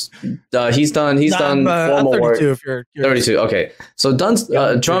 Drum's he's done formal I'm 32 work. if you're curious. 32. Okay, so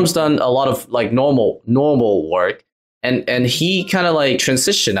Drum's done a lot of like normal work, and he kind of like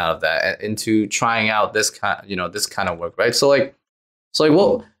transitioned out of that into trying out this kind of work, right? So like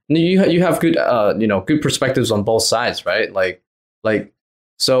well, you have good good perspectives on both sides, right? Like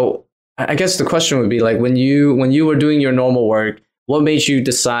so. I guess the question would be like when you were doing your normal work, what made you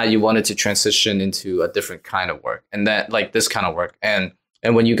decide you wanted to transition into a different kind of work, and that like this kind of work, and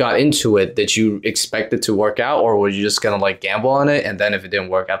when you got into it, did you expect it to work out, or were you just gonna like gamble on it, and then if it didn't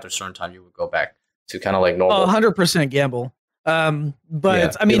work after a certain time, you would go back to kind of like normal? 100% gamble. But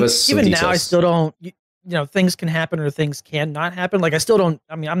yeah, I mean, even now, I still don't. You know, things can happen or things can not happen. Like I still don't.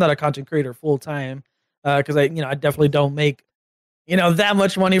 I mean, I'm not a content creator full time because I definitely don't make that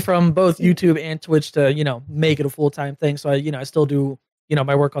much money from both YouTube and Twitch to, make it a full-time thing. So I still do,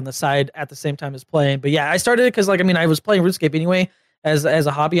 my work on the side at the same time as playing. But yeah, I started it because I was playing RuneScape anyway as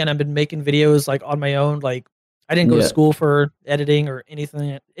a hobby, and I've been making videos like on my own. Like I didn't go to school for editing or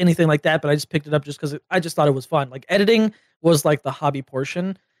anything like that, but I just picked it up just because I just thought it was fun. Like editing was like the hobby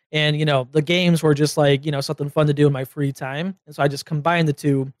portion, and the games were just like something fun to do in my free time. And so I just combined the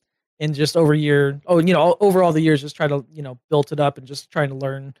two. And just over all the years, just try to, build it up and just trying to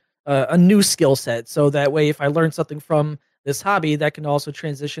learn a new skill set. So that way, if I learn something from this hobby, that can also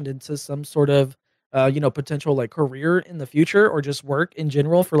transition into some sort of, potential like career in the future, or just work in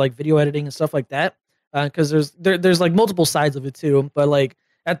general for like video editing and stuff like that. Because there's like multiple sides of it too. But like,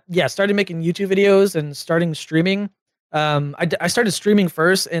 started making YouTube videos and starting streaming. I started streaming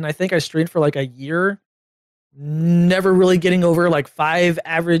first, and I think I streamed for like a year. Never really getting over like 5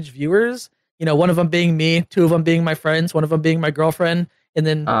 average viewers, one of them being me, 2 of them being my friends, 1 of them being my girlfriend, and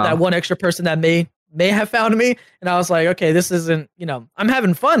then that one extra person that may have found me. And I was like, okay, this isn't, I'm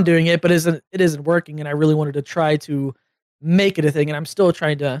having fun doing it, but it isn't working. And I really wanted to try to make it a thing, and I'm still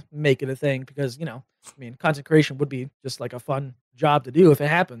trying to make it a thing because content creation would be just like a fun job to do if it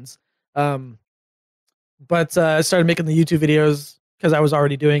happens. But I started making the YouTube videos because I was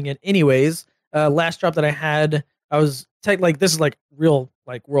already doing it anyways. Last job that I had, I was this is like real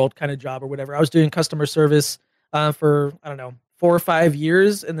like world kind of job or whatever. I was doing customer service for I don't know 4 or 5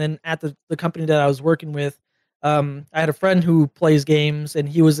 years, and then at the company that I was working with, I had a friend who plays games, and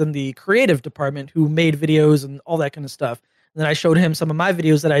he was in the creative department who made videos and all that kind of stuff. And then I showed him some of my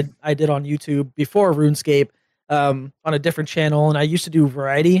videos that I did on YouTube before RuneScape on a different channel, and I used to do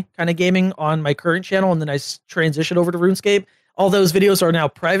variety kind of gaming on my current channel, and then I transitioned over to RuneScape. All those videos are now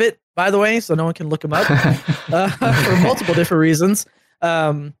private, by the way, so no one can look them up for multiple different reasons.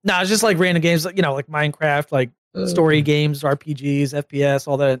 It's just like random games, like Minecraft, like story games, RPGs, FPS,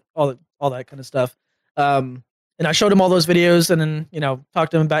 all that kind of stuff. And I showed him all those videos, and then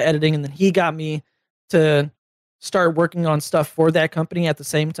talked to him about editing, and then he got me to start working on stuff for that company at the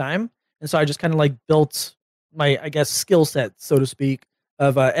same time. And so I just kind of like built my, I guess, skill set, so to speak,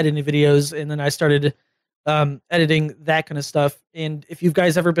 of editing videos, and then I started editing that kind of stuff. And if you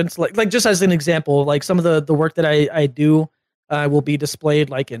guys ever been to like just as an example, like some of the work that I do will be displayed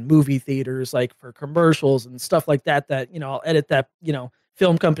like in movie theaters, like for commercials and stuff like that I'll edit that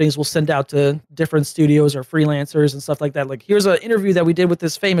film companies will send out to different studios or freelancers and stuff like that. Like, here's an interview that we did with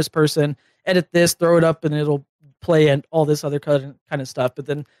this famous person, edit this, throw it up, and it'll play and all this other kind of stuff. But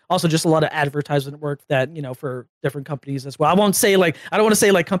then also just a lot of advertisement work that for different companies as well. I don't want to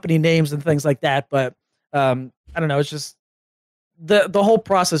say like company names and things like that, but I don't know. It's just the whole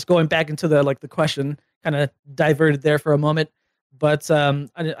process, going back into the question, kind of diverted there for a moment. But I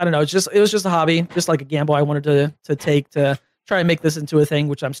don't know. It was just a hobby, just like a gamble I wanted to take to try and make this into a thing,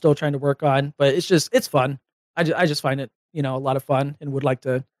 which I'm still trying to work on. But it's fun. I just find it, a lot of fun, and would like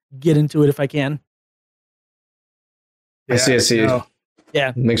to get into it if I can. I see. No.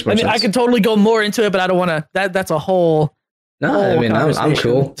 Yeah, makes more sense. I could totally go more into it, but I don't want to. That's a whole. No, I mean, I'm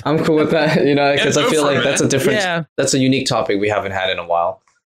cool. I'm cool with that, because I feel like that's a different, that's a unique topic we haven't had in a while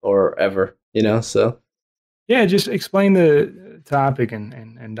or ever, so. Yeah, just explain the topic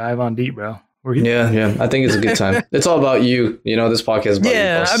and dive on deep, bro. Yeah. I think it's a good time. It's all about you, this podcast is about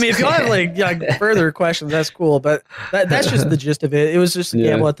you. I mean, if you have like further questions, that's cool. But that's just the gist of it. It was just a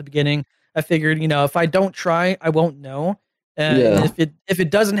gamble at the beginning. I figured, if I don't try, I won't know. And if it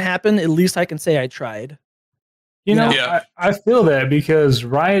doesn't happen, at least I can say I tried. I feel that, because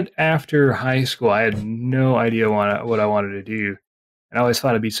right after high school, I had no idea what I wanted to do. And I always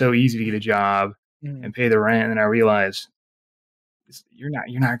thought it'd be so easy to get a job and pay the rent. And I realized you're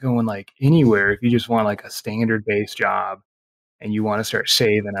not going like anywhere if you just want like a standard based job and you want to start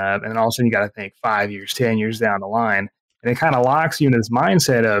saving up. And then all of a sudden you got to think 5 years, 10 years down the line. And it kind of locks you in this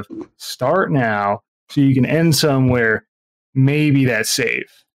mindset of start now so you can end somewhere maybe that's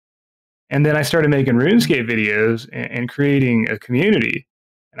safe. And then I started making RuneScape videos and creating a community.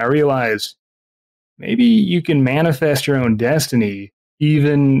 And I realized maybe you can manifest your own destiny,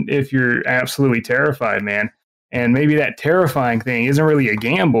 even if you're absolutely terrified, man. And maybe that terrifying thing isn't really a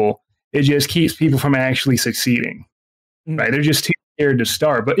gamble. It just keeps people from actually succeeding, right? They're just too scared to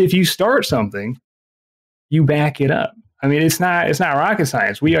start. But if you start something, you back it up. I mean, it's not rocket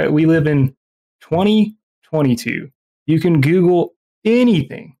science. We live in 2022. You can Google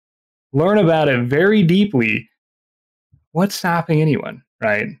anything. Learn about it very deeply. What's stopping anyone,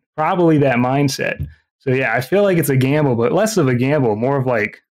 right? Probably that mindset. So yeah, I feel like it's a gamble, but less of a gamble, more of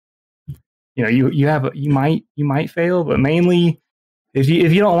like, you might fail, but mainly if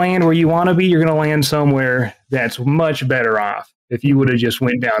you don't land where you want to be, you're going to land somewhere that's much better off if you would have just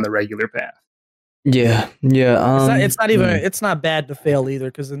went down the regular path. Yeah. It's not bad to fail either,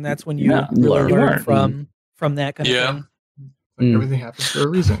 because then that's when you learn from that kind of thing. Like everything happens for a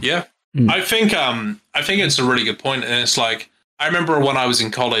reason. Yeah. I think it's a really good point, and it's like, I remember when I was in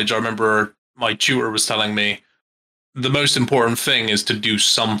college, I remember my tutor was telling me the most important thing is to do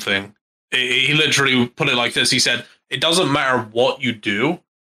something. He literally put it like this. He said, it doesn't matter what you do.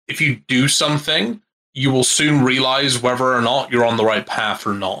 If you do something, you will soon realize whether or not you're on the right path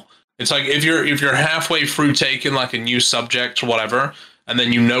or not. It's like if you're halfway through taking like a new subject or whatever, and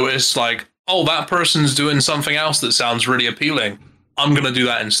then you notice like, oh, that person's doing something else that sounds really appealing, I'm going to do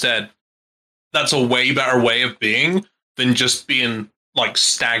that instead. That's a way better way of being than just being like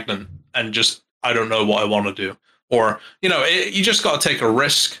stagnant and just, I don't know what I want to do. Or, you just got to take a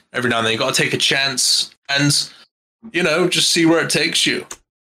risk every now and then. You got to take a chance and, just see where it takes you.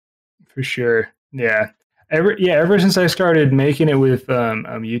 For sure. Yeah. Ever since I started making it with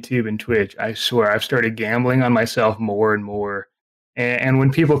YouTube and Twitch, I swear I've started gambling on myself more and more. And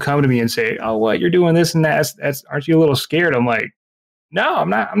when people come to me and say, "Oh, what, you're doing this and that? Aren't you a little scared?" I'm like, "No, I'm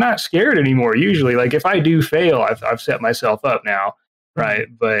not. I'm not scared anymore. Usually, like if I do fail, I've set myself up now, right?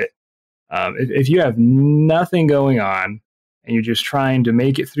 But if you have nothing going on and you're just trying to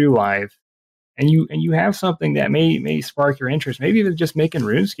make it through life, and you have something that may spark your interest, maybe even just making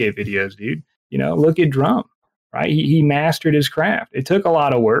RuneScape videos, dude. Look at Drum, right? He mastered his craft. It took a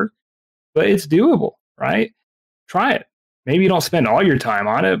lot of work, but it's doable, right? Try it. Maybe you don't spend all your time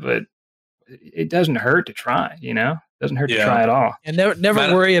on it, but it doesn't hurt to try, It doesn't hurt to try at all. And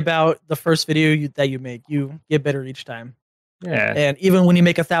never worry about the first video that you make. You get better each time. Yeah. And even when you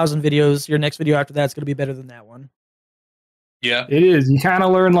make 1,000 videos, your next video after that's going to be better than that one. Yeah. It is. You kind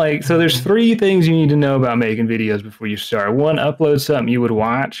of learn so there's 3 things you need to know about making videos before you start. 1, upload something you would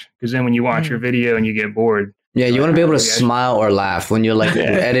watch, because then when you watch your video and you get bored. Yeah, you want to be able to smile or laugh when you're like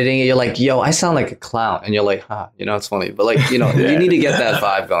editing it. You're like, yo, I sound like a clown. And you're like, it's funny. But you need to get that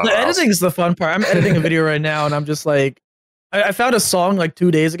vibe going. The editing is the fun part. I'm editing a video right now, and I'm just like, I found a song like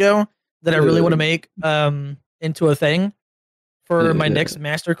 2 days ago that I really want to make into a thing for my next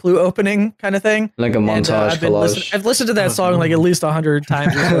Master Clue opening kind of thing. Like a montage. I've listened to that song like at least 100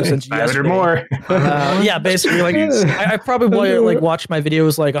 times or so since yesterday. More. Yeah, basically. Like I probably like watch my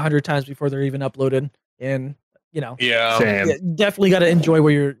videos like 100 times before they're even uploaded. And definitely got to enjoy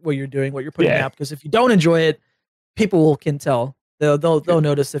what you're doing, what you're putting out, because if you don't enjoy it, people can tell. They'll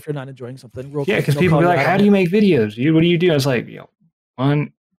notice if you're not enjoying something. Because people be like, "How do you make videos? What do you do?" I was like,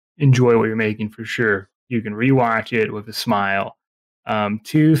 enjoy what you're making for sure. You can rewatch it with a smile.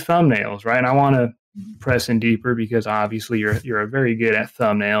 2, thumbnails, right? I want to pressing deeper because obviously you're very good at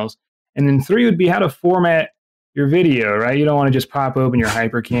thumbnails. And then 3 would be how to format your video, right? You don't want to just pop open your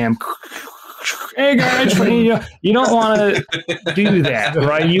hypercam. Hey guys, you don't want to do that,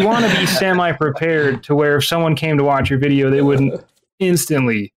 right? You want to be semi-prepared to where if someone came to watch your video, they wouldn't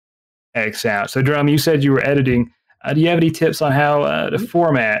instantly X out. So Drum, you said you were editing. Do you have any tips on how to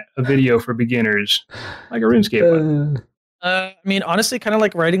format a video for beginners, like a RuneScape one? I mean, honestly, kind of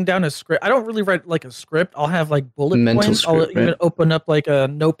like writing down a script. I don't really write like a script. I'll have like bullet Mental points. script, I'll right? even open up like a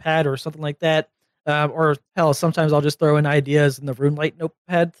notepad or something like that. Or hell, sometimes I'll just throw in ideas in the RuneLite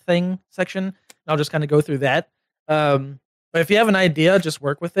notepad thing section. And I'll just kind of go through that. But if you have an idea, just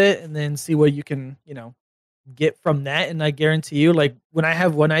work with it and then see what you can, get from that. And I guarantee you, like when I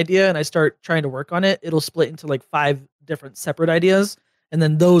have one idea and I start trying to work on it, it'll split into like 5 different separate ideas. And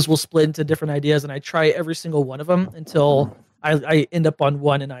then those will split into different ideas. And I try every single one of them until I end up on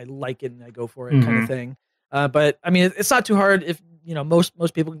one and I like it and I go for it kind of thing. But I mean, it's not too hard if,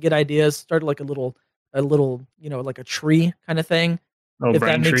 most people can get ideas, start like a little, like a tree kind of thing. Oh, If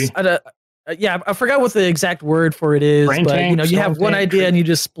brain that makes, tree. yeah, I forgot what the exact word for it is, Brain but tank, you have one tank, idea tree. and you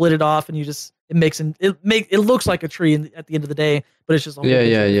just split it off and it looks like a tree at the end of the day, but it's just a whole bunch of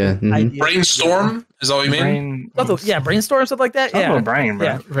different ideas. Brainstorm is all you mean? Brainstorm, stuff like that. Yeah, brain,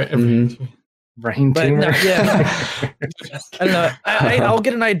 bro. Yeah. Brain But tumor. no, I don't know. I'll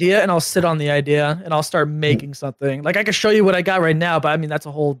get an idea and I'll sit on the idea and I'll start making something. Like I can show you what I got right now, but I mean that's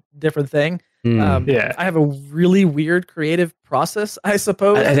a whole different thing. Yeah. I have a really weird creative process, I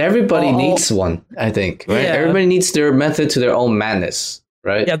suppose. And everybody needs one, I think, right? Yeah. Everybody needs their method to their own madness,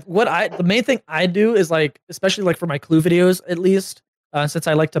 right? Yeah, the main thing I do is like, especially like for my clue videos, at least, since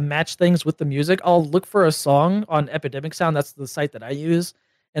I like to match things with the music, I'll look for a song on Epidemic Sound. That's the site that I use.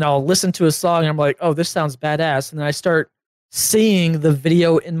 And I'll listen to a song and I'm like, oh, this sounds badass. And then I start seeing the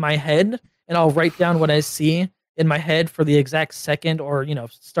video in my head and I'll write down what I see in my head for the exact second or,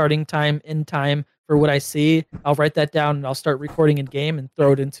 starting time, end time for what I see. I'll write that down and I'll start recording in game and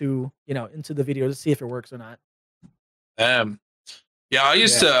throw it into the video to see if it works or not. Yeah, I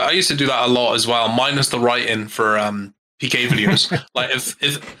used to do that a lot as well, minus the writing for PK videos. Like if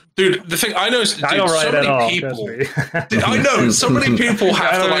dude, the thing I know is, dude, I don't write so at many all. people. Dude, I know so many people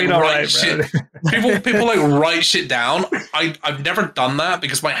have to like don't write write, shit. People like write shit down. I've never done that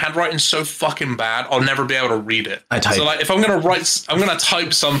because my handwriting's so fucking bad. I'll never be able to read it. I type. So like if I'm gonna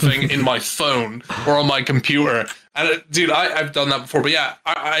type something in my phone or on my computer. And dude, I've done that before. But yeah,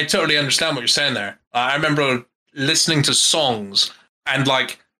 I totally understand what you're saying there. I remember listening to songs and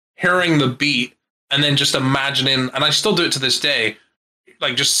like hearing the beat and then just imagining, and I still do it to this day,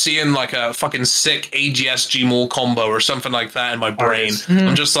 like just seeing like a fucking sick AGS Gmol combo or something like that in my brain.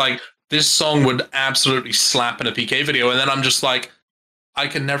 I'm just like, this song would absolutely slap in a PK video, and then I'm just like, I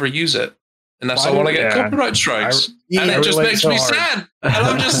can never use it unless I want to get copyright strikes. And it just makes me sad. And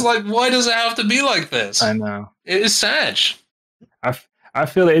I'm just like, why does it have to be like this? I know. It is sad. I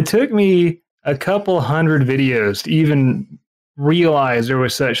feel it took me a couple hundred videos to even realize there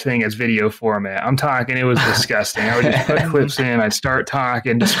was such thing as video format. I'm talking, it was disgusting. I would just put clips in, I'd start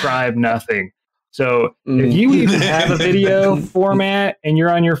talking, describe nothing. So if you even have a video format and you're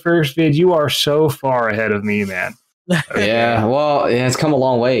on your first vid, you are so far ahead of me, man. Yeah, well, it's come a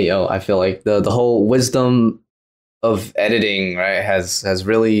long way, yo. I feel like the whole wisdom of editing, right, has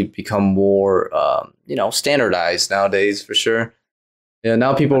really become more standardized nowadays for sure. Yeah,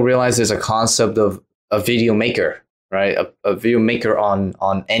 now people realize there's a concept of a video maker, right? A video maker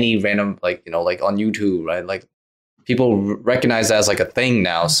on any random like on YouTube, right? Like people recognize that as like a thing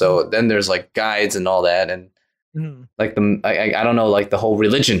now. So then there's like guides and all that, and like I don't know, like the whole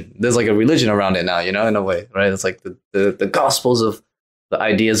religion. There's like a religion around it now, in a way, right? It's like the gospels of the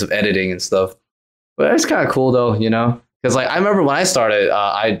ideas of editing and stuff. But it's kind of cool though, because like I remember when I started,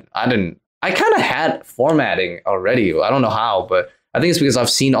 I kind of had formatting already. I don't know how, but I think it's because I've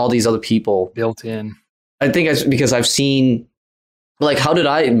seen all these other people built in. I think it's because I've seen, like, how did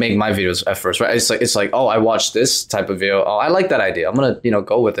I make my videos at first, right? It's like, oh, I watched this type of video. Oh, I like that idea. I'm gonna,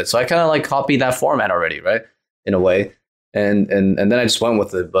 go with it. So I kind of like copied that format already, right? In a way, and then I just went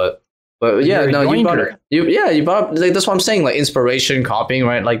with it. But yeah, no, you brought up, you brought up, like, that's what I'm saying, like inspiration, copying,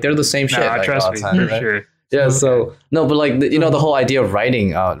 right? Like they're the same shit. Like, trust me, time, for sure. Yeah, so no, but like the whole idea of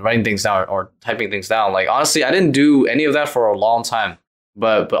writing things down or typing things down. Like honestly, I didn't do any of that for a long time.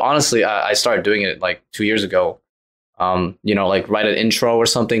 But honestly, I started doing it like 2 years ago. Like write an intro or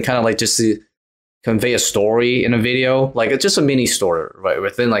something, kind of like just to convey a story in a video. Like it's just a mini story, right,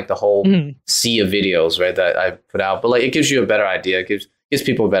 within like the whole sea of videos, right, that I put out. But like it gives you a better idea. It gives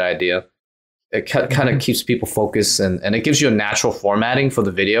people a better idea. It kind of keeps people focused, and it gives you a natural formatting for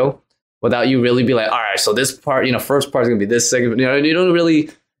the video. without you really be like, all right, so this part, first part is gonna be this second. You don't really,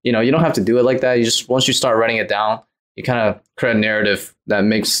 you don't have to do it like that. You just once you start writing it down, you kind of create a narrative that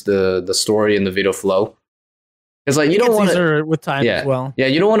makes the story and the video flow. It's like you don't want to with time as well. Yeah,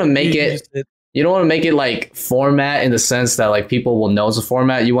 you don't want to make it. You don't want to make it like format in the sense that like people will know it's a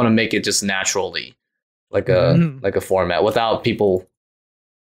format. You want to make it just naturally, like a format without people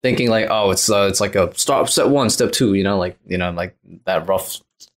thinking like, oh, it's like a step 1, step 2. Like that rough.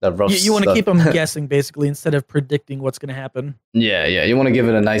 You want to keep them guessing basically instead of predicting what's going to happen. Yeah. You want to give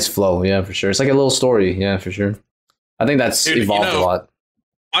it a nice flow. Yeah, for sure. It's like a little story. Yeah, for sure. I think that's evolved a lot.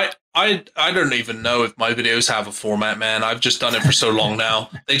 I don't even know if my videos have a format, man. I've just done it for so long now.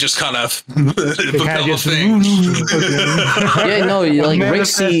 They just kind of become a thing. Yeah, no, like Rick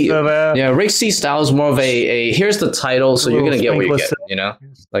C. Rick C. style is more of a here's the title, so you're gonna get what you get.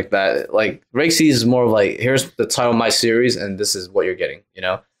 Like that. Like Rick C. is more of like here's the title of my series, and this is what you're getting.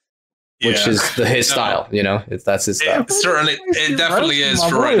 Which is his style, that's his style. It definitely is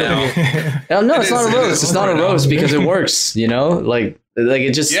for right now. No, it's not a roast. It's not a roast because it works, like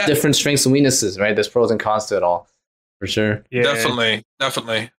it's just different strengths and weaknesses, right? There's pros and cons to it all, for sure. Yeah. Definitely.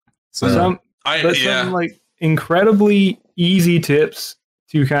 So some like incredibly easy tips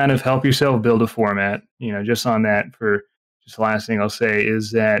to kind of help yourself build a format. Just on that, for just the last thing I'll say is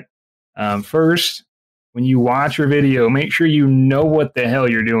that first, when you watch your video, make sure you know what the hell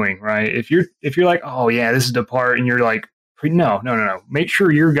you're doing, right? If you're like, oh yeah, this is the part, and you're like, no. Make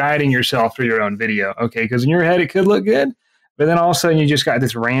sure you're guiding yourself through your own video, okay? Because in your head it could look good, but then all of a sudden you just got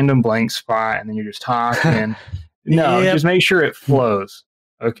this random blank spot, and then you're just talking. Just make sure it flows,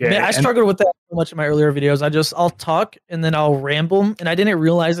 okay? Man, I struggled with that so much in my earlier videos. I'll talk and then I'll ramble, and I didn't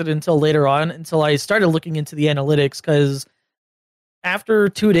realize it until later on, until I started looking into the analytics, because after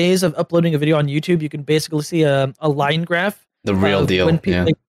 2 days of uploading a video on YouTube, you can basically see a line graph. The real deal. When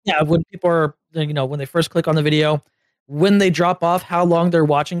people, when people are, when they first click on the video, when they drop off, how long they're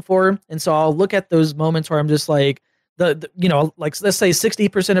watching for. And so I'll look at those moments where I'm just like, like let's say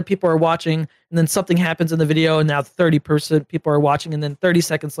 60% of people are watching, and then something happens in the video, and now 30% people are watching, and then 30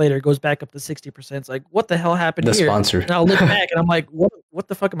 seconds later it goes back up to 60%. It's like, what the hell happened here? Sponsor. And I'll look back and I'm like, what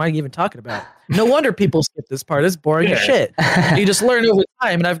the fuck am I even talking about? No wonder people skip this part. It's boring as shit. You just learn over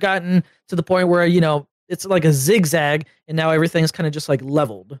time, and I've gotten to the point where it's like a zigzag, and now everything's kind of just like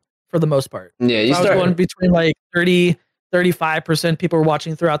leveled for the most part. Yeah, I was going between like 35% people are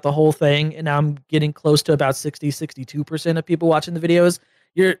watching throughout the whole thing, and now I'm getting close to about 62% of people watching the videos.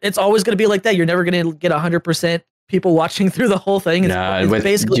 It's always going to be like that. You're never going to get 100% people watching through the whole thing. It's with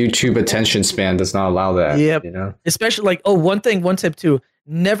basically YouTube attention span does not allow that. Yep. Especially like, one tip too,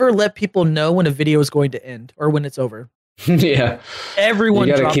 never let people know when a video is going to end or when it's over. Yeah. Everyone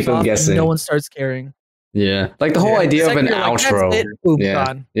you gotta drops keep them off guessing. And no one starts caring. Yeah, like the whole idea of an outro. The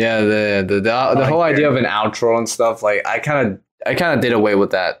whole idea of an outro and stuff. Like I kind of did away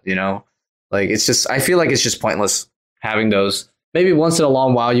with that. Like it's just, I feel like it's just pointless having those. Maybe once in a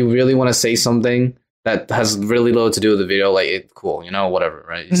long while, you really want to say something that has really little to do with the video. Like cool, whatever,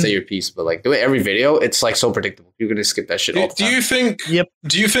 right? You say your piece, but like do it every video. It's like so predictable. You're gonna skip that shit all the time. Do you think? Yep.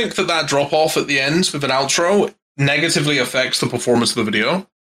 Do you think that drop off at the end with an outro negatively affects the performance of the video?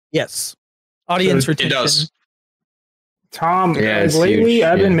 Yes. Audience retention. It does. Tom, lately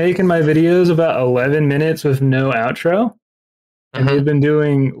I've been making my videos about 11 minutes with no outro, and they've been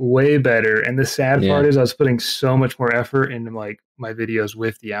doing way better. And the sad part is I was putting so much more effort into like my videos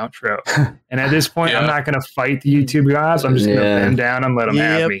with the outro. And at this point, I'm not going to fight the YouTube guys. I'm just going to bend down and let them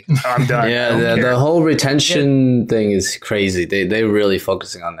have me. I'm done. Yeah, the whole retention thing is crazy. They're really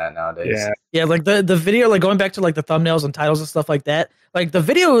focusing on that nowadays. Yeah, like the video, like going back to like the thumbnails and titles and stuff like that. Like the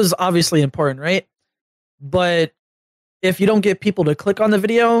video is obviously important, right? But if you don't get people to click on the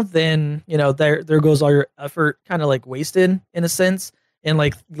video, then there goes all your effort kind of like wasted in a sense. And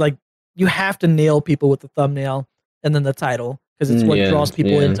like you have to nail people with the thumbnail and then the title, because it's what draws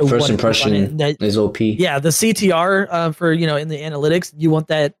people into first impression is OP. Yeah, the CTR for in the analytics, you want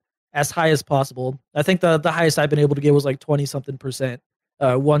that as high as possible. I think the highest I've been able to get was like 20-something%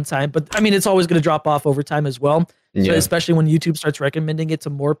 one time, but I mean it's always going to drop off over time as well. So especially when YouTube starts recommending it to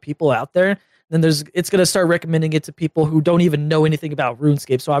more people out there, then it's going to start recommending it to people who don't even know anything about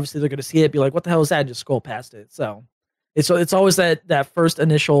RuneScape. So obviously they're going to see it, be like, what the hell is that? And just scroll past it. So it's always that first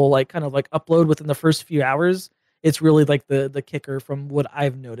initial like kind of like upload within the first few hours. It's really like the kicker from what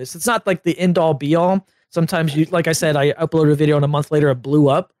I've noticed. It's not like the end all be all. Sometimes like I said, I uploaded a video and a month later it blew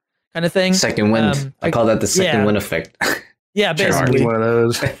up kind of thing. Second wind. I call that the second wind effect. Yeah, basically one of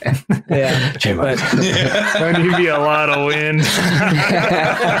those. Yeah, but there need to be a lot of wind.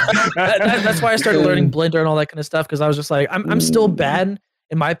 That's why I started learning Blender and all that kind of stuff, because I was just like, I'm still bad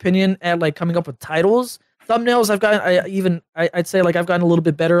in my opinion, at like coming up with titles. Thumbnails, I'd say like I've gotten a little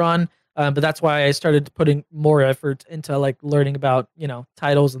bit better on, but that's why I started putting more effort into like learning about,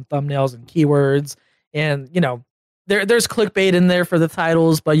 titles and thumbnails and keywords. And, there's clickbait in there for the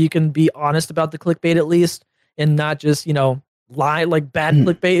titles, but you can be honest about the clickbait at least and not just, lie. Like bad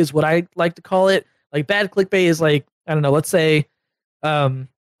clickbait is what I like to call it. Like bad clickbait is like, I don't know, let's say, I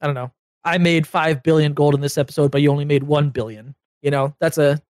don't know, I made 5 billion gold in this episode, but you only made 1 billion. That's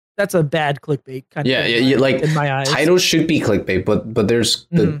a bad clickbait kind of thing. Yeah, like in my eyes. Titles should be clickbait, but there's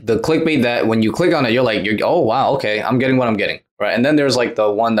the clickbait that when you click on it, you're oh wow, okay, I'm getting what I'm getting, right? And then there's like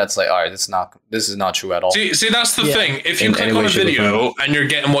the one that's like, all right, this is not true at all. See, that's the thing. If you click on a video and you're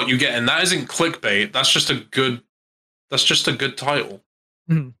getting what you get, and that isn't clickbait, that's just a good title.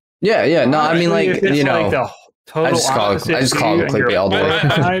 Mm-hmm. Yeah. No, I mean like I just call it clickbait all the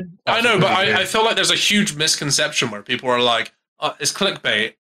way. I know, but I feel like there's a huge misconception where people are like, it's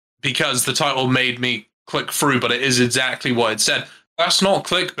clickbait because the title made me click through, but it is exactly what it said. That's not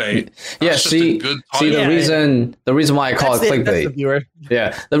clickbait. That's the reason why I call it clickbait.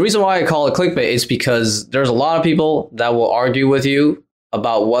 The reason why I call it clickbait is because there's a lot of people that will argue with you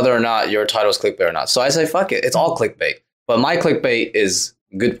about whether or not your title is clickbait or not. So I say, fuck it, it's all clickbait. But my clickbait is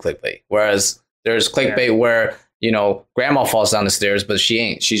good clickbait. Whereas there's clickbait where, grandma falls down the stairs, but she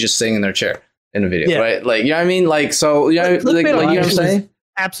ain't. She's just sitting in her chair in the video, right? Like, you know what I mean? Like, so, you know what I'm saying?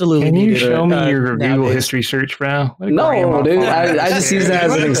 Absolutely. Can you show me your Google history search, bro? No, dude. I just use that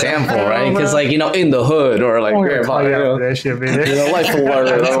as an example, right? Because, like, in the hood or like, grandpa, life for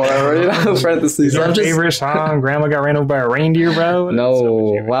water or whatever, parentheses. Your favorite song, Grandma Got Ran Over by a Reindeer, bro?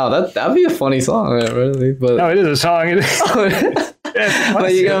 No, wow, that'd be a funny song, really. But no, it is a song.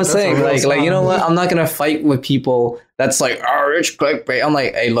 But you know what I'm saying? Like, you know what? I'm not gonna fight with people that's like, oh, it's clickbait. I'm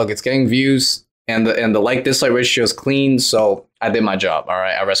like, hey, look, it's getting views. And the like dislike ratio is clean, so I did my job. All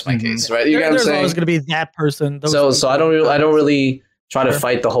right, I rest my case. Right, you know what I'm saying? There's always going to be that person. So I don't really try to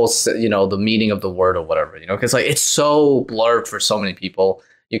fight the whole the meaning of the word or whatever, because like it's so blurred for so many people.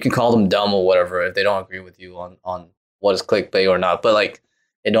 You can call them dumb or whatever if they don't agree with you on what is clickbait or not, but like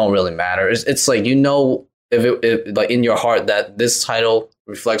it don't really matter. It's like if like in your heart that this title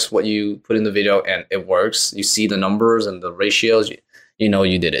reflects what you put in the video and it works. You see the numbers and the ratios. You know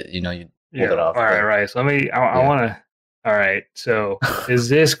you did it. You pulled it off. All right. So I want to. All right. So is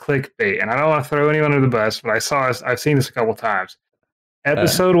this clickbait? And I don't want to throw anyone under the bus, but I've seen this a couple times.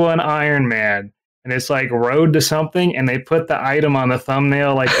 Episode 1 Iron Man, and it's like road to something, and they put the item on the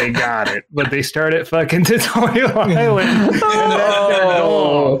thumbnail like they got it, but they start at fucking Tutorial Island. And that's their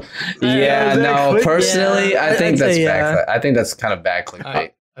goal. Yeah, no. Personally, I think that's bad. I think that's kind of bad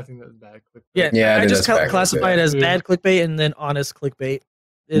clickbait. I think that's bad clickbait. Yeah, I just classify it as bad clickbait and then honest clickbait.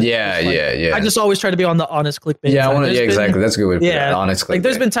 Yeah. I just always try to be on the honest clickbait. Yeah, exactly. That's a good way to put it. Honest clickbait. Like,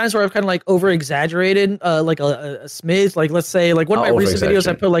 there's been times where I've kind of like over exaggerated, like a smidge. Like, let's say, like one of my recent videos,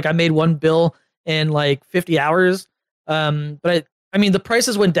 I put like I made 1 bill in like 50 hours. But I mean, the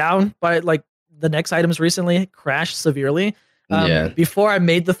prices went down, but like the next items recently crashed severely. Before I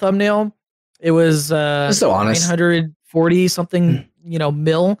made the thumbnail, it was so honest 940 something,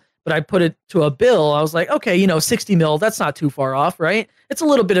 mil. But I put it to a bill. I was like, okay, 60 mil, that's not too far off, right? It's a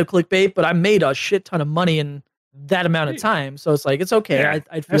little bit of clickbait, but I made a shit ton of money in that amount of time. So it's like, it's okay. Yeah,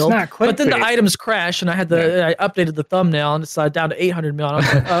 I feel. not but then the items crash, and I updated the thumbnail, and it's down to 800 mil. And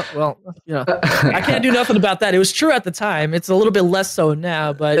I was like, I can't do nothing about that. It was true at the time. It's a little bit less so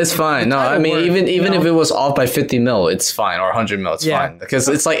now, but it's fine. No, I mean, even if it was off by 50 mil, it's fine, or 100 mil, it's fine, because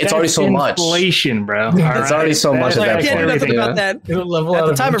it's like it's already so much inflation, bro. It's already so much at that point. I can't do nothing about that. At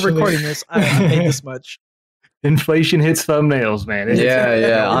the time of recording this, I made this much. Inflation hits thumbnails, man.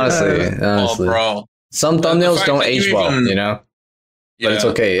 Honestly. Oh, bro. Some thumbnails don't age well, but it's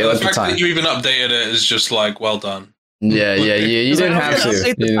okay. The fact that you even updated it is just like, well done. Yeah. You didn't have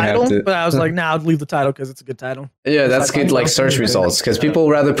to. But I was like, I'll leave the title because it's a good title. Yeah, that's good, like search results, because people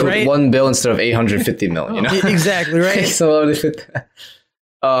rather put 1 bill instead of 850 mil. Exactly right. So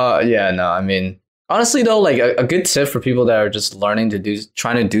I mean, honestly though, like a good tip for people that are just trying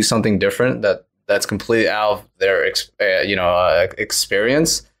to do something different that's completely out of their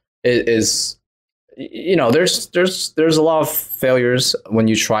experience is there's a lot of failures when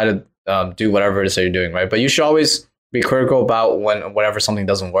you try to do whatever it is that you're doing, right? But you should always be critical about whenever something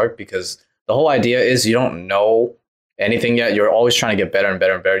doesn't work, because the whole idea is you don't know anything yet. You're always trying to get better and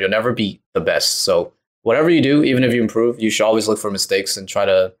better and better. You'll never be the best. So whatever you do, even if you improve, you should always look for mistakes and try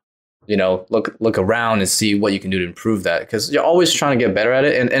to look around and see what you can do to improve that, because you're always trying to get better at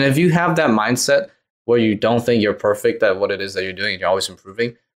it. And if you have that mindset where you don't think you're perfect at what it is that you're doing and you're always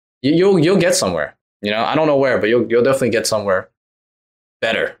improving, you'll get somewhere. I don't know where, but you'll definitely get somewhere.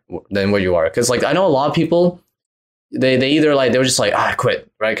 better than where you are. Because like I know a lot of people, they either like they were just like I quit,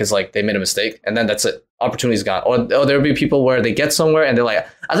 right? Because like they made a mistake and then that's it, opportunity's gone. Or there'll be people where they get somewhere and they're like,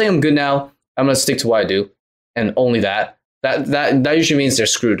 I think I'm good now. I'm gonna stick to what I do, and only that. That usually means they're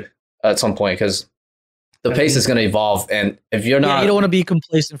screwed at some point because the pace is gonna evolve, and if you're not, you don't want to be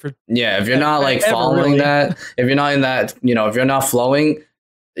complacent for. If you're not like following really. That, if you're not in that, if you're not flowing,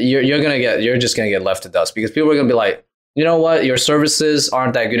 you're just gonna get left to dust because people are gonna be like, you know what, your services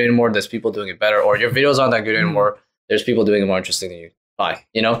aren't that good anymore. There's people doing it better, or your videos aren't that good anymore. There's people doing it more interesting than you. Bye.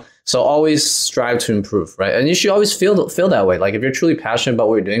 So always strive to improve, right? And you should always feel that way. Like if you're truly passionate about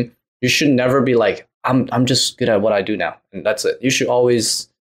what you're doing, you should never be like, I'm just good at what I do now, and that's it. You should always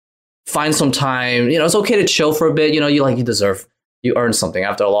find some time. It's okay to chill for a bit. You earned something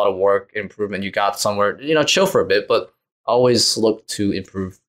after a lot of work, improvement. You got somewhere. Chill for a bit, but always look to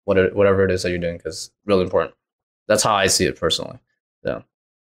improve whatever it is that you're doing because it's really important. That's how I see it personally. So.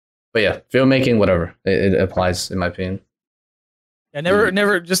 But yeah, filmmaking, whatever, it applies in my opinion. Yeah,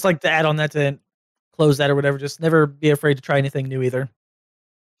 never just like to add on that to close that or whatever. Just never be afraid to try anything new either.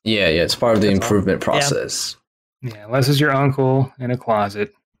 Yeah, it's part of the improvement process. Yeah, unless it's your uncle in a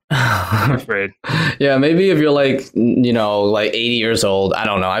closet. I'm afraid. Yeah, maybe if you're like 80 years old, I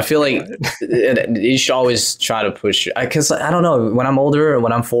don't know. I feel like you should always try to push. Because I don't know, when I'm older,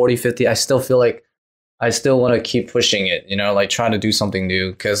 when I'm 40, 50, I still feel like I still want to keep pushing it, like trying to do something new.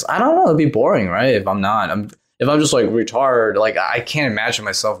 Because I don't know, it'd be boring, right? If I'm just like retired, like I can't imagine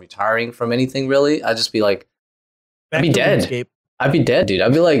myself retiring from anything really. I'd just be like, I'd be dead. RuneScape. I'd be dead, dude.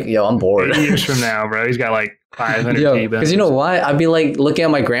 I'd be like, yo, I'm bored. 8 years from now, bro. He's got like 500 because you know why? I'd be like looking at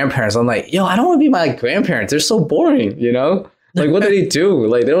my grandparents. I'm like, yo, I don't want to be my grandparents. They're so boring, Like, what do they do?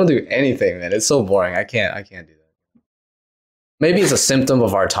 Like, they don't do anything, man. It's so boring. I can't do that. Maybe it's a symptom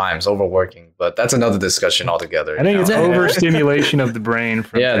of our times, overworking, but that's another discussion altogether. I think it's overstimulation of the brain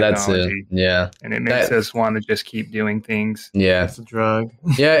from technology. That's it. Yeah. And it makes us want to just keep doing things. Yeah. It's a drug.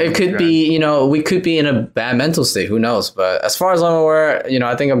 Yeah, it could be, we could be in a bad mental state. Who knows? But as far as I'm aware,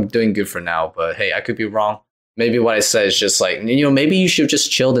 I think I'm doing good for now. But hey, I could be wrong. Maybe what I said is just like, maybe you should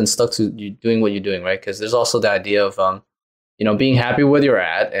just chilled and stuck to you doing what you're doing, right? Because there's also the idea of, being happy where you're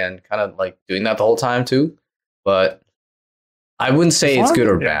at and kind of like doing that the whole time too. But I wouldn't say it's good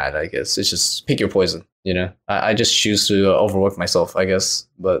or bad, I guess. It's just pick your poison, I just choose to overwork myself, I guess.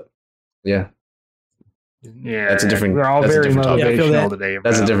 But yeah. Yeah. That's a different We're all very motivational today.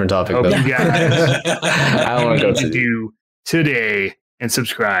 That's a different topic, though. You guys I don't want to do today and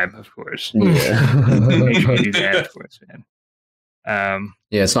subscribe, of course. Yeah. Make sure you do that, of course, man.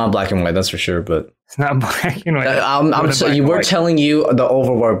 Yeah, it's not black and white, that's for sure, but it's not black and white. We're telling you the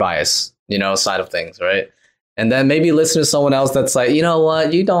overwork bias, side of things, right? And then maybe listen to someone else that's like, you know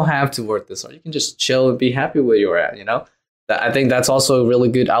what, you don't have to work this hard. You can just chill and be happy where you're at, I think that's also a really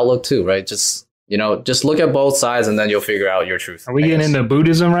good outlook too, right? Just look at both sides and then you'll figure out your truth. Are we getting into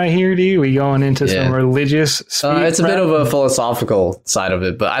Buddhism right here, dude? Are we going into some religious it's a bit of a philosophical side of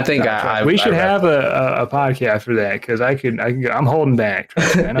it, but I think we should have a podcast for that because I'm holding back.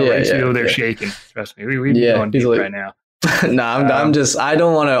 I know Racey over there shaking. Trust me. We're going deep right now. No, I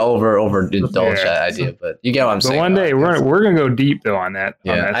don't want to overindulge that idea, but you get what I'm saying. But one day we're gonna go deep though on that.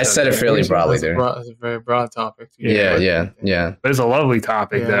 Yeah, I said it fairly broadly there. It's a very broad topic. Yeah. But it's a lovely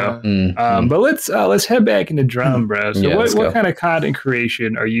topic though. Mm-hmm. But let's head back into drum, bro. So what kind of content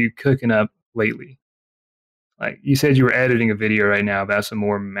creation are you cooking up lately? Like you said, you were editing a video right now about some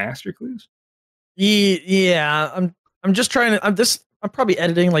more master clues. Yeah, I'm just trying to. I'm probably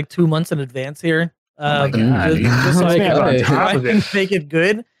editing like 2 months in advance here. Oh my God, just so I can make it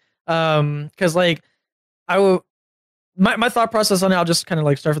good. Because like I will, my thought process on it, I'll just kind of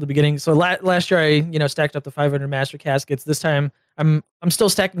like start from the beginning. So last year I stacked up the 500 master caskets. This time I'm still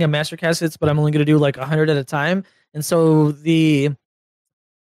stacking up master caskets, but I'm only going to do like 100 at a time. And so the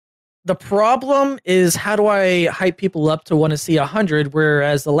problem is, how do I hype people up to want to see 100,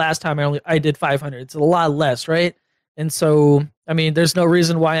 whereas the last time I did 500? It's a lot less, right? And so I mean, there's no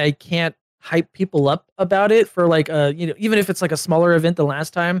reason why I can't hype people up about it for like even if it's like a smaller event than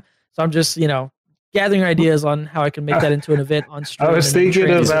last time. So I'm just gathering ideas on how I can make that into an event on stream. I was thinking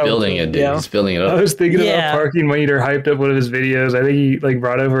about building it, dude. He's building it up. I was thinking about Parking Waiter hyped up one of his videos. I think he like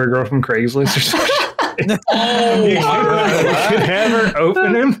brought over a girl from Craigslist or something. You should have her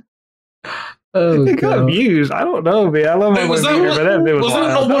open him. Oh, it got views. I don't know, man. I love my was that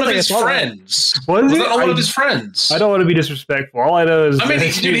not one of his friends? Was that not one of his friends? I don't want to be disrespectful. All I know is, I mean,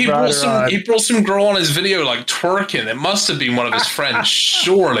 he brought some girl on his video like twerking. It must have been one of his friends,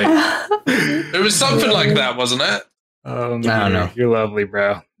 surely. It was something like that, wasn't it? Oh man, I don't know. You're lovely,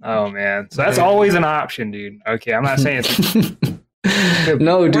 bro. Oh man, so that's always an option, dude. Okay, I'm not saying it's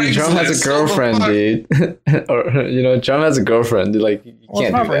No, dude, Brings Drum has this a girlfriend, over. dude. Or Drum has a girlfriend. Dude, like you Well, can't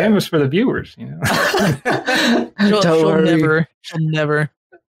it's not do for that. him; it's for the viewers. You know. Don't She'll worry. never. She'll never.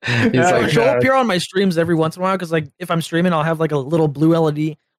 He's Yeah, like, She'll no. appear on my streams every once in a while because, like, if I'm streaming, I'll have like a little blue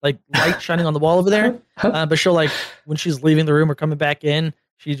LED like light shining on the wall over there. But she'll like when she's leaving the room or coming back in,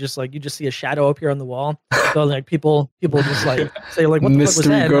 she just like you just see a shadow appear on the wall. So like people just like say like, what the fuck was Mystery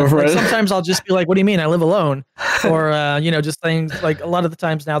that? And, girlfriend. like, sometimes I'll just be like, what do you mean? I live alone, or just things like a lot of the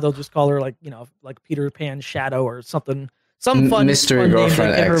times now they'll just call her like like Peter Pan Shadow or something, some fun Mystery fun name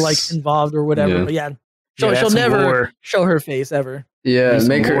girlfriend to get her X. like involved or whatever. Yeah. But yeah, Yeah, she'll that's never more. show her face ever. yeah, Need some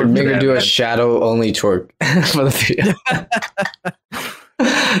make her more for do a that. shadow only twerk for the video.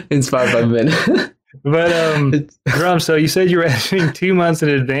 Inspired by men. But Drum, so you said you were editing 2 months in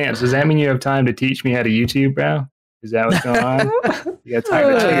advance. Does that mean you have time to teach me how to YouTube, bro? Is that what's going on? You got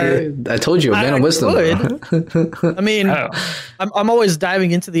time to tutor? I told you, a man of wisdom. I mean, Oh, I'm always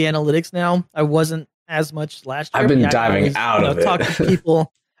diving into the analytics now. I wasn't as much last year. I've been but yeah, I can diving always, out of it. Talk to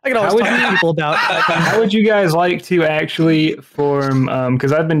people. I can always How would talk to people about. how would you guys like to actually form?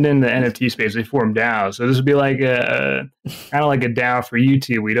 Because I've been in the NFT space. They form DAOs, so this would be like a kind of like a DAO for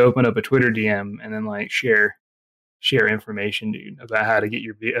YouTube. We'd open up a Twitter DM and then like share information, dude, about how to get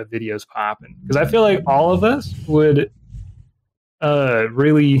your videos popping. Because I feel like all of us would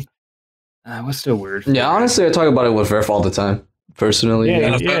really what's the word? Yeah, honestly, I talk about it with Verf all the time, personally.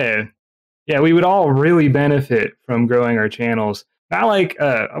 Yeah. We would all really benefit from growing our channels. Not like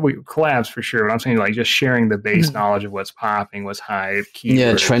we collabs for sure, but I'm saying like just sharing the base knowledge of what's popping, what's hype, keywords,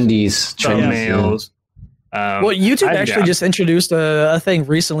 Yeah, trendies. thumbnails. Well, YouTube I'd actually doubt- just introduced a thing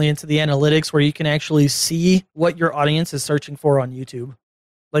recently into the analytics where you can actually see what your audience is searching for on YouTube,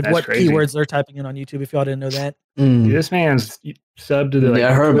 like That's what crazy. keywords they're typing in on YouTube. If y'all didn't know that, Mm. Dude, this man's subbed to the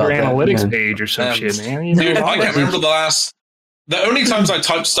Yeah, I heard Twitter about that, analytics man. page or some Um, shit, man. You know, Dude, all I can't that- remember the only times I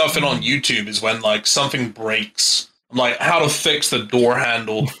type stuff in on YouTube is when like something breaks. Like how to fix the door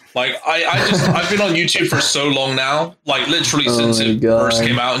handle. Like I've been on YouTube for so long now, like literally Oh since my it God. first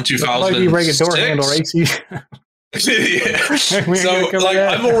came out in Like you break a 2006. door handle, right? See? Yeah. We ain't So gonna cover like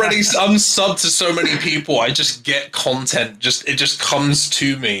that. I'm subbed to so many people. I just get content. It just comes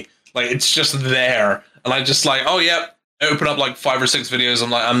to me. Like it's just there, and I just like, oh yeah, I open up like 5 or 6 videos. I'm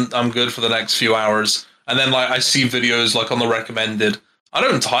like, I'm good for the next few hours, and then like I see videos like on the recommended. I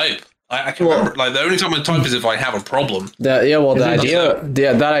don't type. I can remember like the only time I type is if I have a problem. That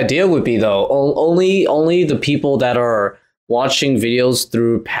idea would be though only the people that are watching videos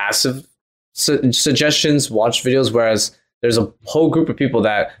through passive suggestions watch videos, whereas there's a whole group of people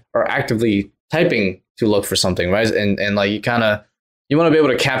that are actively typing to look for something, right? And like you want to be able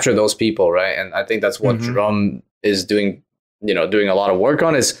to capture those people, right? And I think that's what Drum is doing. Doing a lot of work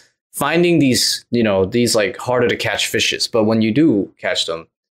on is finding these like harder to catch fishes. But when you do catch them,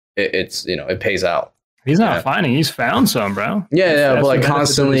 it pays out. He's not finding. He's found some, bro. Yeah, That's but like the benefit of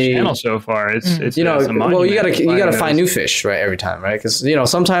this constantly. channel so far. It's You it's a well, you monument gotta finding find new those. fish, right, every time, right? Because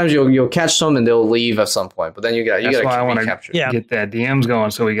sometimes you'll catch some and they'll leave at some point, but then you That's gotta why I keep want being to captured. Yeah. get that DMs going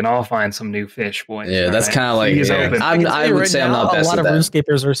so we can all find some new fish, boys. Yeah, that's Alright? kind of like League is open. I would say I'm not best a lot at of that.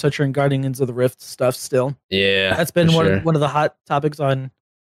 RuneScapers are searching Guardians of the Rift stuff still. Yeah, That's been for sure. one of the hot topics on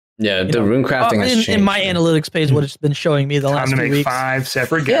Yeah, the rune crafting has changed. in my analytics page. What it's been showing me the Time last to few make weeks. 5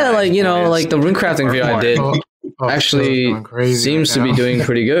 separate guys. Yeah, like boys. like the rune crafting video I did actually going crazy seems right to be now. doing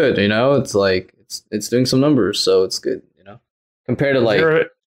pretty good. It's like it's doing some numbers, so it's good. Compared to like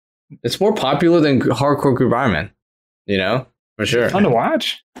it's more popular than hardcore group Ironman. For sure. fun to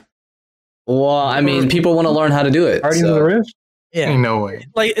watch. Well, I mean, people want to learn how to do it. Guardians so- of the Rift. Yeah, Ain't no way.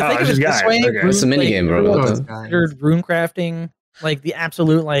 like Oh, think of it's it just this way. guys. Okay. It's a minigame, bro. Rune- What Those the- guys. considered rune crafting like the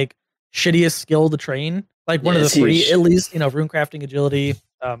absolute like shittiest skill to train, like one Yeah, of the it's 3 huge. at least, rune crafting, agility,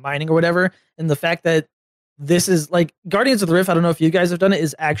 mining or whatever. And the fact that this is like Guardians of the Rift, I don't know if you guys have done it,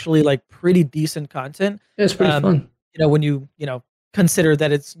 is actually like pretty decent content. Yeah, it's pretty fun. When you consider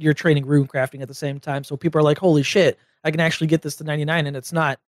that you're training rune crafting at the same time. So people are like, holy shit, I can actually get this to 99 and it's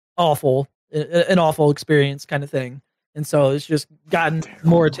not awful, an awful experience kind of thing. And so it's just gotten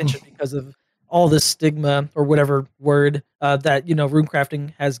more attention because of all this stigma or whatever word that rune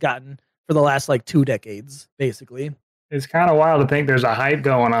crafting has gotten for the last like 2 decades, basically. It's kind of wild to think there's a hype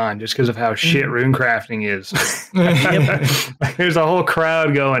going on just because of how shit rune crafting is. Like, there's a whole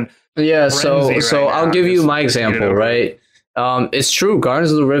crowd going. Yeah, so frenzy right I'll now, give you just- my just get it example, over right? It's true.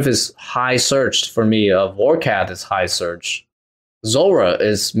 Guardians of the Rift is high searched for me. Warcath is high search. Zora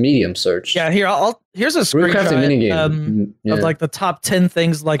is medium search. Yeah, here's a Rune crafting screenshot minigame. Yeah. of like the top 10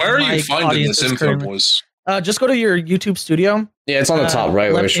 things like Where are my you finding audience this is info, currently- boys? Just go to your YouTube studio. Yeah, it's on the top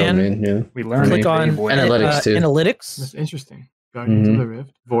right where it left showed hand. me. Yeah. We learn Click on boy. Analytics, too. analytics. That's interesting. Guardians of the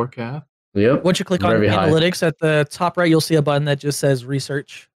Rift, Vorkath. Yep. Once you click on Very high. analytics at the top right, you'll see a button that just says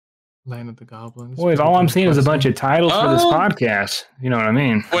research. Land of the Goblins. Boys, all I'm seeing is a bunch of titles for this podcast. You know what I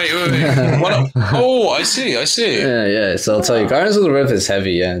mean? Wait. Oh, I see. Yeah. So I'll tell you, Guardians of the Rift is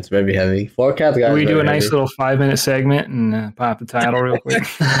heavy. Yeah, it's very heavy. Forecast guys. Can we do a nice little 5-minute segment and pop the title real quick?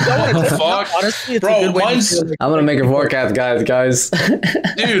 Fuck. Honestly, it's Bro, a good way mine's- to I'm gonna make a forecast, guys.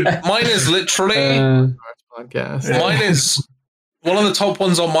 Dude, mine is literally. Podcast. Mine is one of the top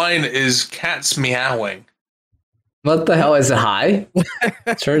ones on mine is cats meowing. What the hell is it? High?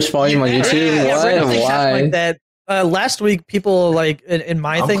 Search volume on YouTube. Why? like that. Last week, people like in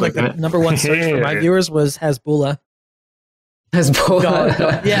my I'm thing, like the clicking it. number one search for my viewers was Hasbulla.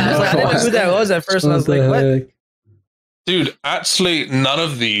 Hezbollah. Yeah, I was like, I didn't know who that was at first. And I was like, what? Dude, actually, none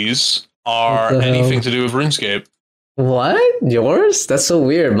of these are What the anything hell? to do with RuneScape. What? Yours? That's so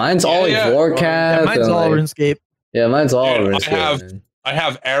weird. Mine's all like Yeah. Forecast. Yeah, mine's and, all like, RuneScape. Yeah, mine's all Dude, I RuneScape. have- man. I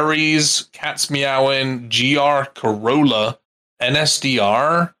have Aries, Cats Meowing, GR, Corolla,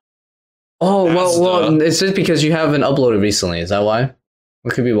 NSDR. Oh well, Mazda. it's just because you haven't uploaded recently. Is that why?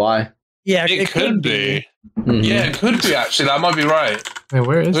 It could be why. Yeah, It could be. Mhm. Yeah, it could be actually. That might be right. Man,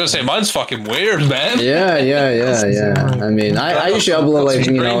 where I was is gonna say mine's fucking weird, man. Yeah. I mean, I usually upload like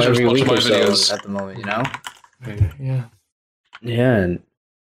Strangers every watching week my or so videos. at the moment, you know. it? Yeah. Yeah. And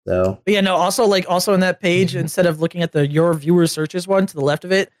so But yeah, no, also in that page, instead of looking at the your viewer searches one to the left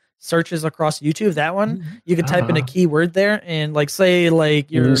of it, searches across YouTube, that one, you can type in a keyword there and like say like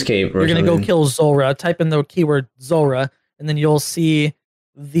you're RuneScape. you're gonna go kill Zora, type in the keyword Zora, and then you'll see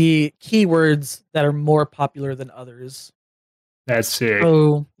the keywords that are more popular than others. That's sick.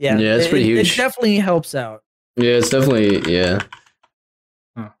 So yeah, Yeah, it's pretty huge. It definitely helps out. Yeah, it's definitely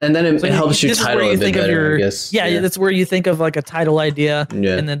Huh. And then it So helps you this is where title you a bit think of better, your- I guess. Yeah, that's where you think of like a title idea,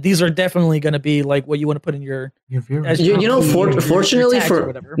 Yeah. and then these are definitely going to be like what you want to put in your. Your viewers. As You know, your fortunately tags or for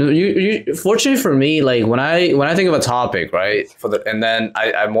whatever. fortunately for me, like when I think of a topic, right, and then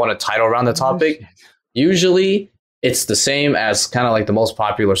I want a title around the topic. Usually, it's the same as kind of like the most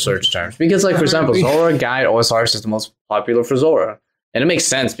popular search terms because, like for example, Zora Guide OSRS is the most popular for Zora, and it makes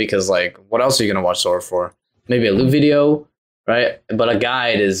sense because like what else are you gonna watch Zora for? Maybe a loot video, right? But a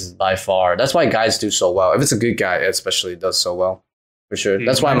guide is by far that's why guides do so well. If it's a good guide, it especially does so well for sure. Dude,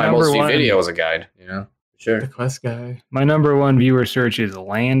 That's why my my most number viewed one- video is a guide. You know, for sure. The quest guy. My number one viewer search is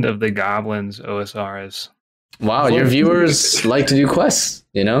Land of the Goblins OSRS. Wow, your viewers like to do quests,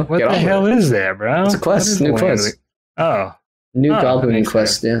 you know? What Get the on with hell it. is that, bro? It's a quest, What is new Land of quest. the- Oh, New Oh, that goblin makes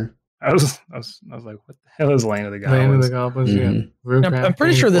quest, yeah. I was like, what the hell is Land of the Land of the Goblins? Goblins. Mhm. Yeah. I'm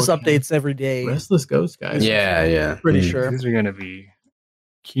pretty sure this Vorkath. updates every day. Restless Ghost guys. Yeah. Pretty Mm. sure. These are gonna be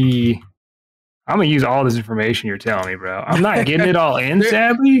key. I'm gonna use all this information you're telling me, bro. I'm not getting it all in,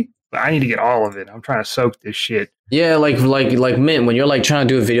 sadly, but I need to get all of it. I'm trying to soak this shit. Yeah, like Mint, when you're like trying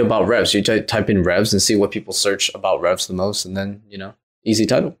to do a video about revs, you type in revs and see what people search about revs the most, and then, you know, easy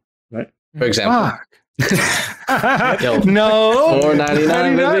title, right? For example. Fuck. Yo, No, $4.99, I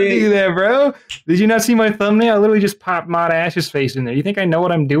did not baby. do that, bro. Did you not see my thumbnail? I literally just popped Mod Ash's face in there. You think I know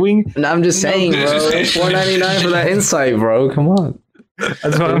what I'm doing? And I'm just saying, bro, $4.99 for that insight, bro. Come on. That's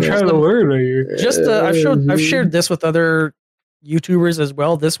what I'm trying to learn right here. Just I've shared this with other YouTubers as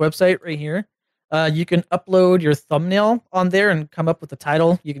well. This website right here. You can upload your thumbnail on there and come up with a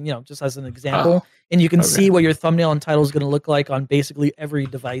title. You can, just as an example, and you can see what your thumbnail and title is going to look like on basically every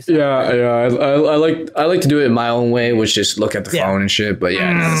device. Yeah. I like to do it in my own way, which just look at the Yeah. phone and shit. But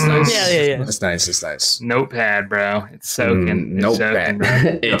yeah, that's nice. Yeah. That's nice. It's nice. Notepad, bro. It's soaking. It's soaking, bro.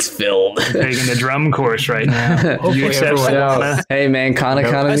 Notepad. It's filled. I'm taking the drum course right now. You Hopefully accept everyone Solana? Hey man, Khan I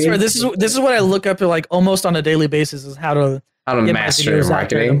Economy. swear this is what I look up to like almost on a daily basis is how to How to get my master videos out there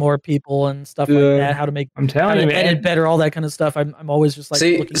to marketing. more people and stuff like Yeah. that. How to make I'm how telling to you, man. edit better, all that kind of stuff. I'm always just like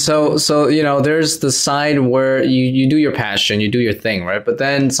See, looking. so you know, there's the side where you do your passion, you do your thing, right? But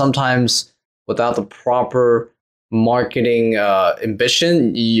then sometimes without the proper marketing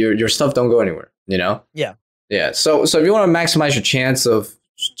ambition, your stuff don't go anywhere. You know? Yeah. Yeah. So if you want to maximize your chance of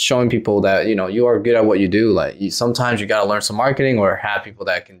showing people that you are good at what you do, like sometimes you got to learn some marketing or have people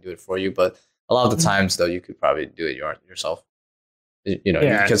that can do it for you. But a lot of the times, though, you could probably do it yourself.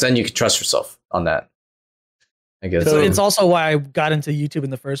 Yeah. Because then you can trust yourself on that. I guess. So it's also why I got into YouTube in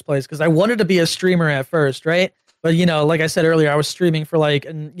the first place because I wanted to be a streamer at first, right? But like I said earlier, I was streaming for like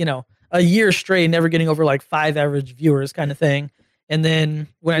a year straight, never getting over like 5 average viewers, kind of thing. And then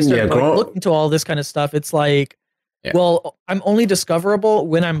when I started looking into all this kind of stuff, it's like, well, I'm only discoverable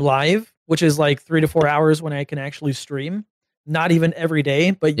when I'm live, which is like 3 to 4 hours when I can actually stream. Not even every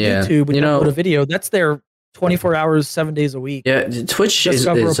day, but YouTube when you upload a video, that's there 24 hours, 7 days a week. Yeah, Twitch is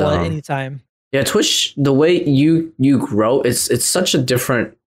discoverable at any time. Yeah, Twitch, the way you grow, it's such a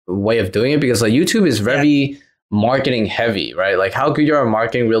different way of doing it because like YouTube is very marketing heavy, right? Like how good you are at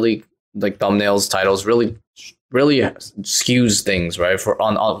marketing really like thumbnails, titles really skews things, right? For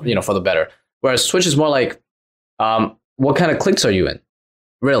on you know, for the better. Whereas Twitch is more like what kind of clicks are you in?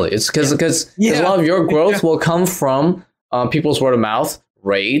 Really? It's because a lot of your growth will come from people's word of mouth,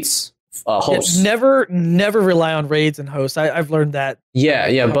 raids, hosts. Never rely on raids and hosts. I've learned that.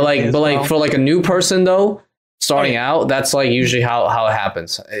 Yeah, but like for like a new person though, starting out, that's like usually how it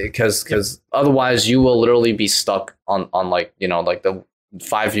happens. Because otherwise you will literally be stuck on like, you know, like the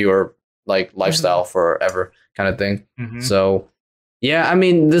 5-viewer like lifestyle forever kind of thing. So yeah, I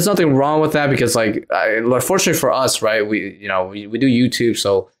mean, there's nothing wrong with that because like fortunately for us, right? We do YouTube,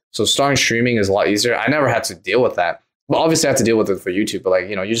 so starting streaming is a lot easier. I never had to deal with that. Well, obviously I have to deal with it for YouTube, but like,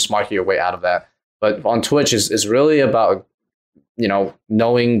 you know, you just market your way out of that. But on Twitch is really about, you know,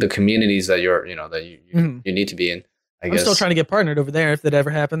 knowing the communities that you need to be in. I'm still trying to get partnered over there if that ever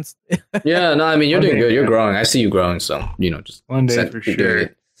happens. Yeah, no, I mean, you're doing good. You're growing. I see you growing. So, you know, just one day for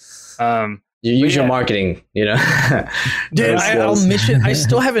sure. You use your marketing, you know. Dude, I'll mention. I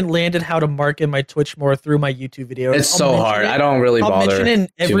still haven't landed how to market my Twitch more through my YouTube videos. It's so hard. I don't really bother. I'll mention in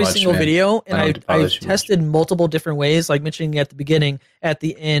every single video, and I've tested multiple different ways, like mentioning at the beginning, at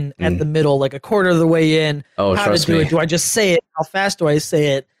the end, at the middle, like a quarter of the way in. Oh, how to do it? Do I just say it? How fast do I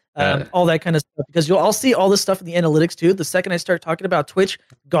say it? All that kind of stuff. Because I'll see all this stuff in the analytics too. The second I start talking about Twitch,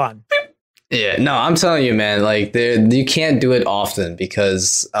 gone. Yeah, no, I'm telling you, man, like you can't do it often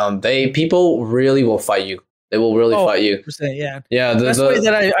because people really will fight you. They will really fight you. Yeah. The best way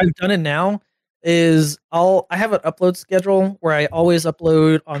that I've done it now is I have an upload schedule where I always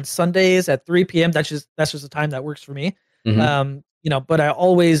upload on Sundays at 3 p.m. That's just the time that works for me. You know, but I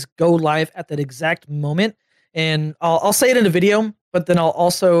always go live at that exact moment, and I'll say it in a video. But then I'll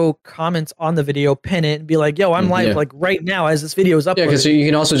also comment on the video, pin it, and be like, "Yo, I'm live like right now as this video is uploaded." Yeah, because you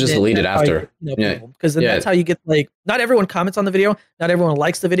can also just delete it after. Because then that's how you get like not everyone comments on the video, not everyone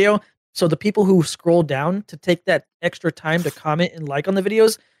likes the video. So the people who scroll down to take that extra time to comment and like on the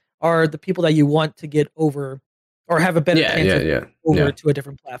videos are the people that you want to get over or have a better chance over to a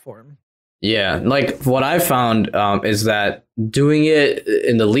different platform. Yeah, like what I found is that doing it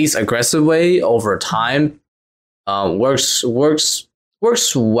in the least aggressive way over time works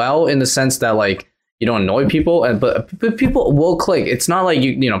well in the sense that like you don't annoy people but people will click. It's not like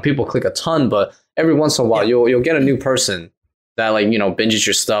you know people click a ton, but every once in a while you'll get a new person that like, you know, binges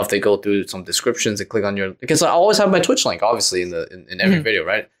your stuff. They go through some descriptions, they click on your, because I always have my Twitch link obviously in every video,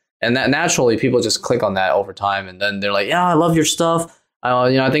 right? And that naturally people just click on that over time, and then they're like, yeah, I love your stuff. You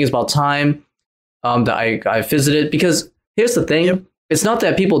know, I think it's about time that I visited, because here's the thing, it's not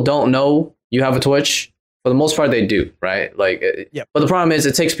that people don't know you have a Twitch. For the most part, they do, right? Like, but the problem is,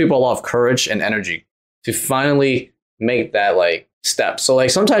 it takes people a lot of courage and energy to finally make that like step. So like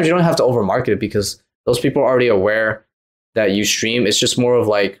sometimes you don't have to overmarket it because those people are already aware that you stream. It's just more of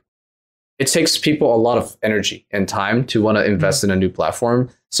like, it takes people a lot of energy and time to want to invest in a new platform.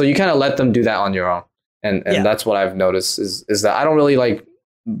 So you kind of let them do that on your own, and that's what I've noticed is that I don't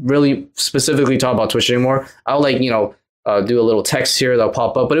really specifically talk about Twitch anymore. I'll like, you know, do a little text here that'll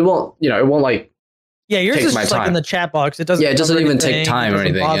pop up, but it won't like. Yeah, yours is just like in the chat box. It doesn't. Yeah, it doesn't even take time or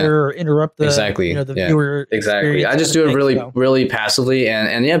anything. Bother or interrupt the the viewer. Exactly. I just do it really passively,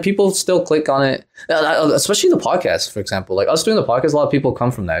 and yeah, people still click on it. Especially the podcast, for example. Like us doing the podcast, a lot of people come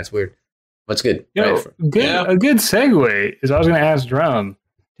from that. It's weird, but it's good. A good segue is I was going to ask Drum.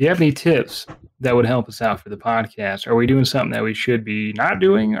 Do you have any tips that would help us out for the podcast? Are we doing something that we should be not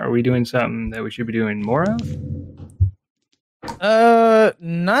doing? Are we doing something that we should be doing more of?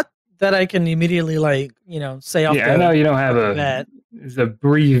 Not that I can immediately say off. Yeah, I know you don't have it's a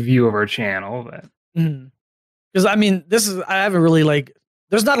brief view of our channel, but because I mean, I haven't really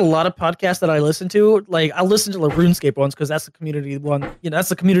there's not a lot of podcasts that I listen to. Like I listen to the RuneScape ones because that's the community one. You know, that's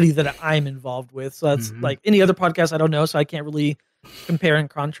the community that I'm involved with. So that's like any other podcast I don't know. So I can't really compare and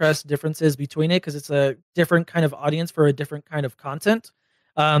contrast differences between it because it's a different kind of audience for a different kind of content.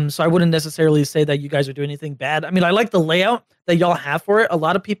 So I wouldn't necessarily say that you guys are doing anything bad. I mean, I like the layout that y'all have for it. A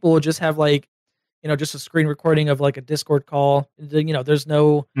lot of people will just have just a screen recording of like a Discord call. You know, there's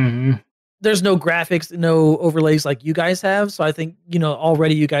no graphics, no overlays like you guys have. So I think,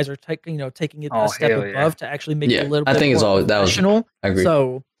 already you guys are taking it a step above to actually make it a little bit more professional. I agree.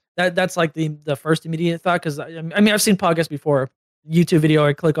 So that's like the first immediate thought. Cause I mean, I've seen podcasts before. YouTube video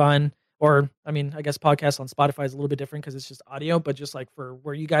I click on, or I mean, I guess podcasts on Spotify is a little bit different because it's just audio, but just like for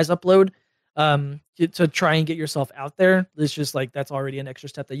where you guys upload, to try and get yourself out there, it's just like that's already an extra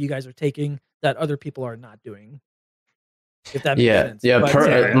step that you guys are taking that other people are not doing. If that makes sense. Yeah.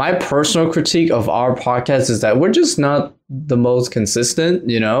 But, My personal critique of our podcast is that we're just not the most consistent.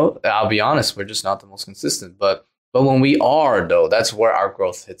 You know, I'll be honest, we're just not the most consistent. But when we are, though, that's where our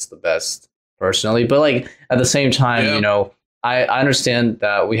growth hits the best, personally. But like at the same time, you know, I understand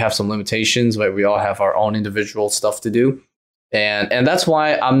that we have some limitations, but we all have our own individual stuff to do. And that's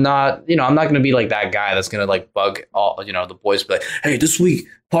why I'm not going to be like that guy that's going to like bug all, you know, the boys, be like, hey, this week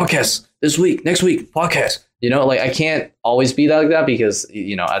podcast, this week, next week podcast, you know, like I can't always be like that because,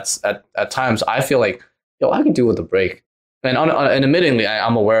 you know, at times I feel like, yo, I can do with a break. And and admittingly,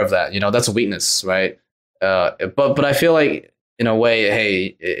 I'm aware of that, you know, that's a weakness, right? But I feel like in a way,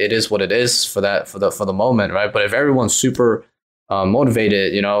 hey, it is what it is for the moment, right? But if everyone's super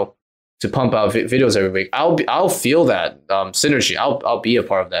motivated, you know, to pump out videos every week, I'll feel that synergy. I'll be a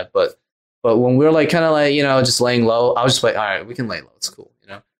part of that. But when we're like kind of like, you know, just laying low, I was just like, all right, we can lay low. It's cool. You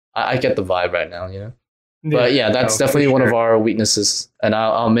know, I get the vibe right now. You know, but yeah, that's definitely one of our weaknesses, and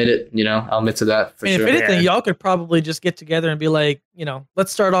I'll admit it. You know, I'll admit to that for sure. If anything, y'all could probably just get together and be like, you know,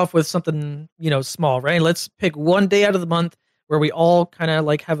 let's start off with something, you know, small, right? Let's pick one day out of the month where we all kind of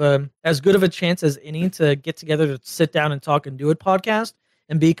like have as good of a chance as any to get together to sit down and talk and do a podcast.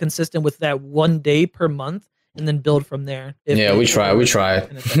 And be consistent with that one day per month, and then build from there. We try. we try.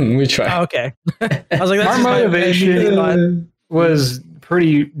 Oh, okay. I was like, that's our motivation was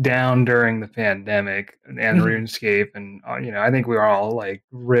pretty down during the pandemic and RuneScape, and you know, I think we were all like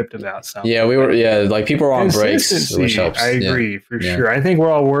ripped about something. Yeah, we were. Yeah, like people were on breaks, which helps. I agree for sure. I think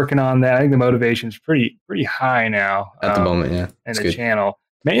we're all working on that. I think the motivation's pretty high now at the moment. Yeah, and the channel.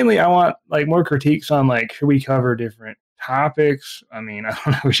 Mainly, I want like more critiques on like should we cover different topics. I mean, I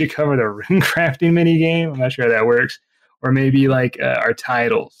don't know. We should cover the rune crafting mini game. I'm not sure how that works. Or maybe like our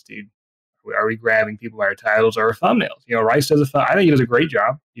titles, dude. Are we grabbing people by our titles or our thumbnails? You know, Rice does I think he does a great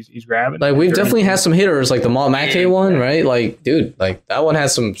job. He's grabbing. Like we've definitely had some hitters, like the Mackay one, right? Like, dude, like that one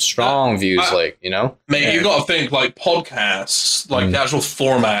has some strong views. Like, you know, mate, you got to think like podcasts, like the actual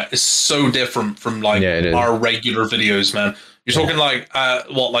format is so different from like our regular videos, man. You're talking like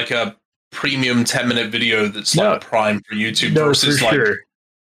like a premium 10-minute video that's like prime for YouTube versus like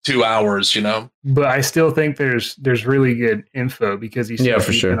 2 hours, you know. But I still think there's really good info because he's so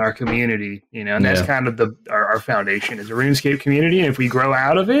deep in our community, you know, and that's kind of our foundation is a RuneScape community. And if we grow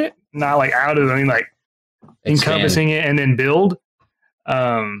out of it, not like out of, I mean, like encompassing it and then build,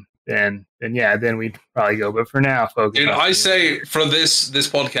 then we'd probably go. But for now, focus. Dude, I say for this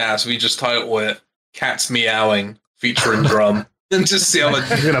podcast, we just title it "Cats Meowing" featuring Drum. And just see how it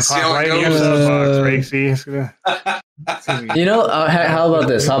goes. You know, how about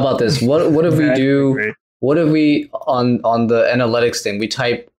this? What if we do? What if we on the analytics thing? We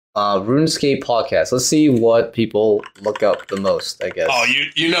type RuneScape podcast. Let's see what people look up the most. I guess. Oh,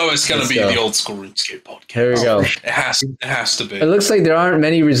 you know it's gonna be the old school RuneScape podcast. Here we go. It has to be. It looks like there aren't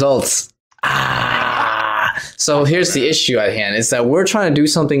many results. So here's the issue at hand: is that we're trying to do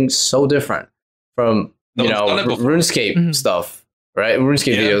something so different from RuneScape stuff. Right,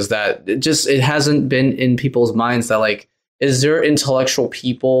 RuneScape videos that it hasn't been in people's minds that like, is there intellectual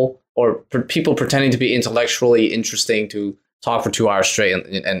people or people pretending to be intellectually interesting to talk for 2 hours straight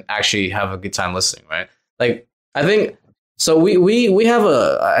and actually have a good time listening, right? Like, I think so. We have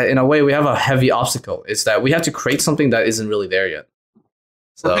in a way we have a heavy obstacle. It's that we have to create something that isn't really there yet.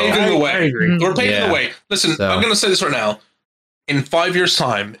 So, we're paving the way. We're paving the way. Listen, I'm going to say this right now. In 5 years'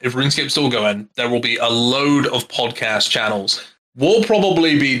 time, if RuneScape's still going, there will be a load of podcast channels. We'll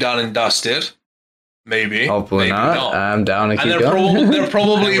probably be done and dusted. Maybe. Hopefully maybe not. I'm down to keep going. There'll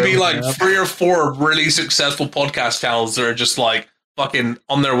probably be like 3 or 4 really successful podcast channels that are just like fucking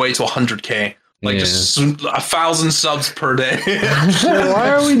on their way to 100K. Like just 1,000 subs per day.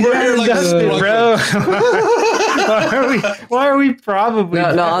 Why are we done and dusted, bro? Why are we probably?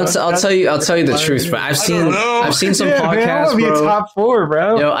 No. I'll tell you the truth, bro. I've seen some podcasts, man, I want to be a top 4,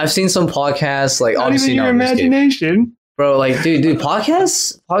 bro. Yo, I've seen some podcasts like not obviously even your imagination. Bro, like, dude,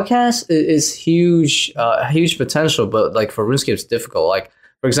 podcast is huge, huge potential, but like for RuneScape, it's difficult. Like,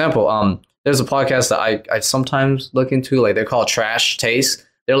 for example, there's a podcast that I sometimes look into, like they're called Trash Taste.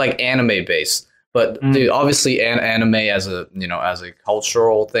 They're like anime based, but dude, obviously anime as a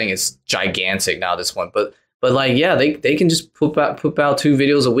cultural thing is gigantic now. This one, but like, yeah, they can just poop out 2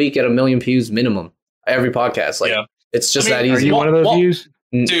 videos a week at 1 million views minimum every podcast. Like, it's just that easy. Are you one of those views?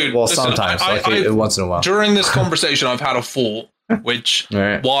 Dude, well, sometimes, once in a while. During this conversation, I've had a thought, which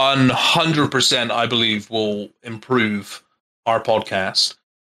 100% I believe will improve our podcast.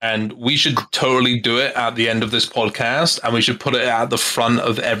 And we should totally do it at the end of this podcast, and we should put it at the front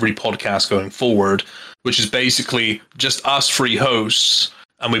of every podcast going forward, which is basically just us free hosts.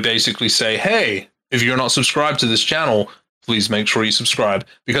 And we basically say, hey, if you're not subscribed to this channel, please make sure you subscribe.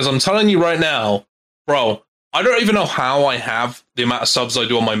 Because I'm telling you right now, bro, I don't even know how I have the amount of subs I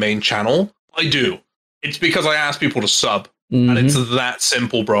do on my main channel. I do. It's because I ask people to sub. And it's that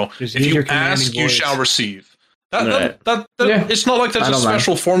simple, bro. Just if use you your commanding ask, you voice. shall receive. Yeah. It's not like there's a don't mind.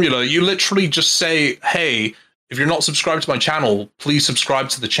 special formula. You literally just say, hey, if you're not subscribed to my channel, please subscribe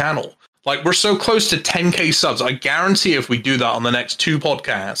to the channel. Like, we're so close to 10k subs. I guarantee if we do that on the next 2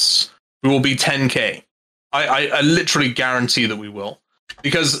 podcasts, we will be 10k. I literally guarantee that we will.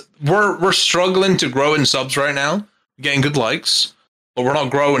 Because we're struggling to grow in subs right now. We're getting good likes, but we're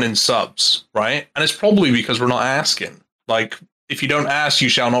not growing in subs, right? And it's probably because we're not asking. Like, if you don't ask, you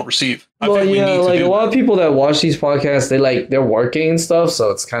shall not receive. Well, yeah, like a lot of people that watch these podcasts, they're working and stuff, so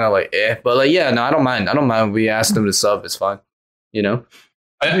it's kind of like, But like, yeah, no, I don't mind. I don't mind. We ask them to sub. It's fine. You know?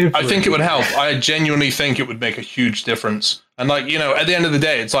 I think it would help. I genuinely think it would make a huge difference. And like, you know, at the end of the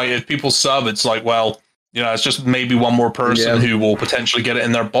day, it's like if people sub, it's like, well, you know, it's just maybe one more person who will potentially get it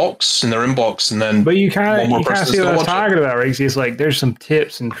in their inbox, and then. But you kind of see what I was watch talking about, right? It's like there's some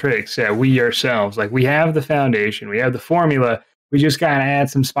tips and tricks that we ourselves, like we have the foundation, we have the formula. We just gotta add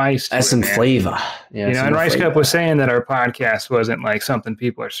some spice to Add it, some man. flavor. Yeah, You know, and Rice Cup was saying that our podcast wasn't like something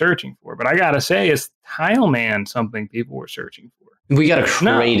people are searching for, but I gotta say, it's Tile Man something people were searching for. We gotta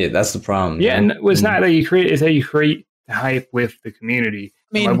create it. That's the problem. Yeah, and it's not that you create; it's that you create the hype with the community.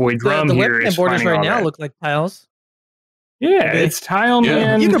 I mean, my boy Drum the here webcam is borders finding right all now that. look like tiles. Yeah, it's Tile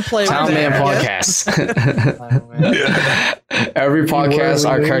Man. You can play Tile with Man that, I guess. podcast. Every podcast,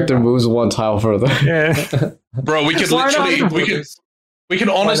 our character moves one tile further. Yeah, Bro, we could Why not? literally, we can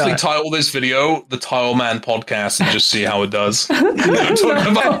honestly not? title this video the Tile Man Podcast and just see how it does. You know,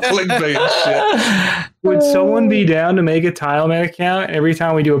 talking about clickbait and shit. would someone be down to make a Tile Man account? Every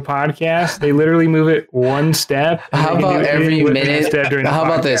time we do a podcast, they literally move it one step. and How they can about do every anything with that minute? step during the How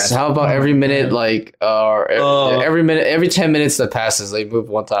about this? podcast. How about every minute, like, every minute, every 10 minutes that passes, they move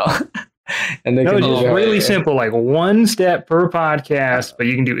one tile, and they No, can it's do just that. really simple, like one step per podcast, but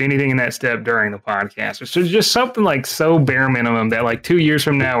you can do anything in that step during the podcast. So it's just something like so bare minimum that like 2 years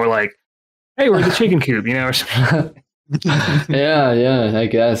from now, we're like, hey, we're the chicken coop, you know, or something. Yeah, I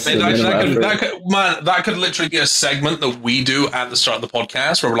guess. Man, The minimum effort. that could literally be a segment that we do at the start of the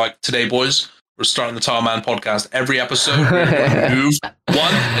podcast where we're like, today, boys, we're starting the Tile Man Podcast. Every episode, we're going to move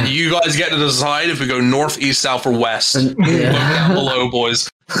one, and you guys get to decide if we go north, east, south, or west. Look down below, boys.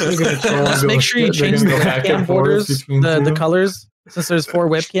 Just make sure you change the webcam borders, the colors. Since there's 4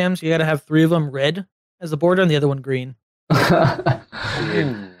 webcams, you got to have 3 of them red as the border and the other one green.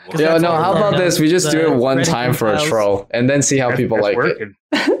 Yeah, no, how about this? We just do it one red time for a tiles. troll and then see how people like it. working.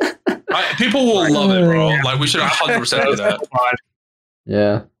 People will love it, bro. Like, we should 100% do that.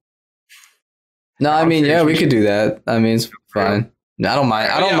 Yeah. No, I mean, yeah, we could do that. I mean, it's fine. No, I don't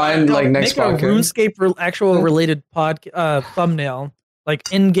mind. I don't mind, like, next make a podcast. RuneScape actual related thumbnail,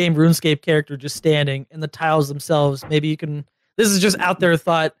 like in-game RuneScape character just standing, and the tiles themselves. Maybe you can. This is just out there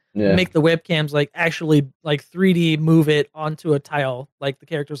thought. Yeah. Make the webcams like actually like 3D move it onto a tile, like the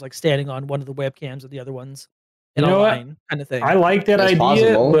character's like standing on one of the webcams and the other ones in You know a what? line, kind of thing. I like that It's idea,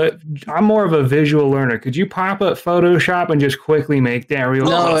 possible. but I'm more of a visual learner. Could you pop up Photoshop and just quickly make that real?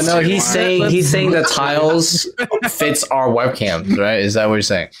 No, Let's no, see he's why. saying the tiles fits our webcams, right? Is that what you're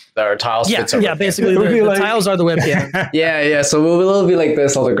saying? That our tiles yeah, fits our yeah. webcams. Basically, It would be the like- tiles are the webcam. Yeah, so we'll be like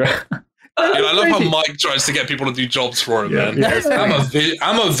this on the ground. Dude, I love how Mike tries to get people to do jobs for him, man. Yeah.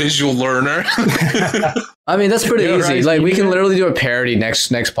 I'm a visual learner. I mean, that's pretty Yeah, easy. right. Like, we can literally do a parody next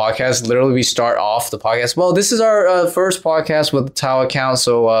podcast. Literally, we start off the podcast. Well, this is our first podcast with the Tile account,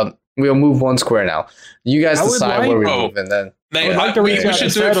 so we'll move one square now. You guys I would decide like- where we Oh. move, and then Mate, would like to we reach out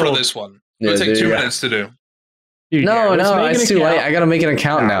should to do it for settle. this one. Yeah, It'll take 2 yeah. minutes to do. Dude, no, let's make it's an too late. account. I gotta make an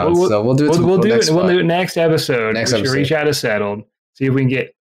account now. We'll- So we'll do it. We'll do next it. We'll one. do it next episode. Next we should episode. reach out to Settled. See if we can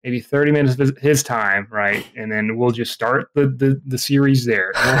get maybe 30 minutes of his time, right? And then we'll just start the series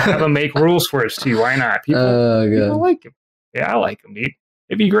there. And we'll have him make rules for us too. Why not? People God. like him. Yeah, I like him, dude.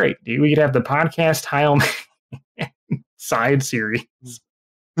 It'd be great, dude. We could have the podcast Tile Man side series.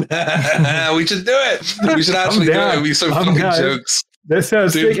 We should do it. We should actually do down. it. We so I'm fucking down. jokes. That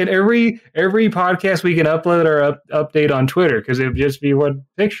sounds Dude. sick. And every podcast we can upload or update on Twitter because it would just be one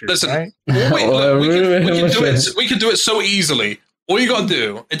picture, Listen, right? Wait, Oh, look, we can do really? it. We can do it so easily. All you gotta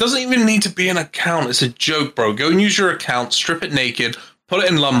do, it doesn't even need to be an account. It's a joke, bro. Go and use your account, strip it naked, put it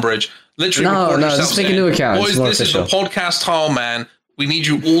in Lumbridge. Literally, No, record no, yourself just make a saying, new account. It's Boys, more this is the official. podcast Tile Man. We need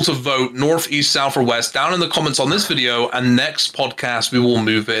you all to vote north, east, south, or west down in the comments on this video, and next podcast we will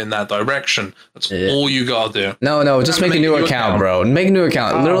move it in that direction. That's all you gotta do. No, just make a new account, bro. Make a new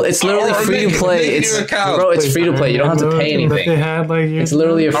account. It's literally free to play. It's free to play. You don't have to pay anything. It's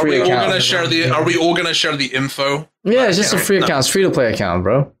literally a free account. Are we all gonna share the info? Yeah, it's just a free account. It's free to play account,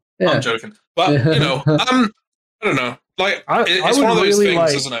 bro. Yeah. I'm joking, but you know, I don't know. Like, it's one of those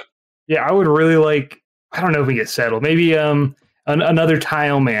things, isn't it? Yeah, I would really like. I don't know if we get settled. Maybe another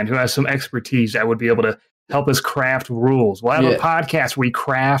tile man who has some expertise that would be able to help us craft rules. We'll have a podcast where we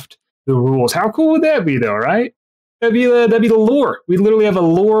craft the rules. How cool would that be, though? Right? That'd be the lore. We literally have a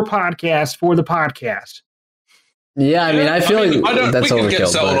lore podcast for the podcast. Yeah, I mean, I feel like that's overkill. We can get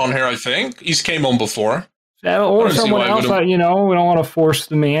settled on here. I think he's came on before, or someone else. You know, we don't want to force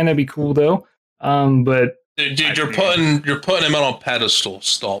the man. That'd be cool, though. But dude, you're putting him on a pedestal.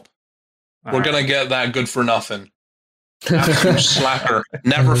 Stop. We're gonna get that good for nothing. Absolute slacker.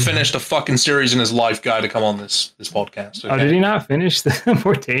 Never finished a fucking series in his life. Guy to come on this podcast. Okay? Oh, did he not finish the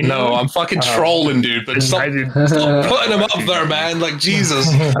Mortania? No, I'm fucking trolling, dude. But stop putting him up there, man. Like,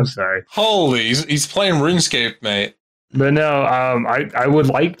 Jesus. I'm sorry. Holy, he's playing RuneScape, mate. But no, I would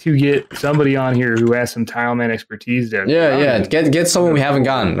like to get somebody on here who has some tileman expertise there. Yeah. Get someone we haven't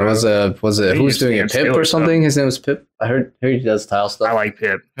gotten. Was it who's doing it? Pip or something? His name was Pip. I heard he does tile stuff. I like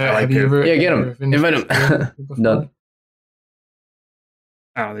Pip. Yeah, get him. Invite him. Done.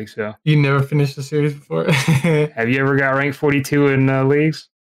 I don't think so. You never finished the series before? Have you ever got ranked 42 in leagues?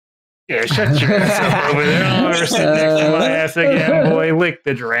 Yeah, shut your ass up over there. I'll never sit next to my ass again, boy. Lick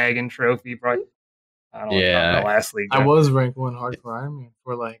the dragon trophy, bro. I don't know the last league. I was ranked 1 hardcore Iron Man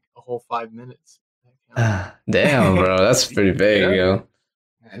for like a whole 5 minutes. Damn, bro. That's pretty big, yo.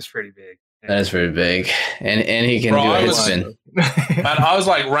 That's pretty big. That is pretty big. And he can do a hit spin. Man, I was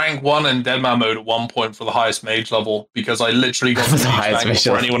like rank 1 in Deadman mode at one point for the highest mage level because I literally got the highest mage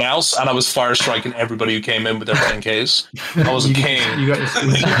before anyone else, and I was fire striking everybody who came in with their 10Ks. I was a king. You got your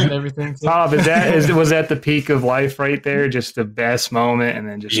screenshot and everything. Bob, was that the peak of life right there? Just the best moment, and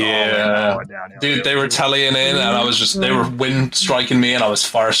then just all went downhill. Dude, they were tallying in, and I was just they were wind striking me, and I was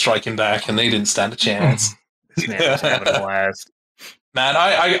fire striking back, and they didn't stand a chance. This man was having a blast. Man,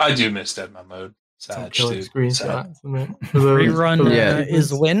 I do miss Deadman mode. Sad, dude. Screenshots. Rerun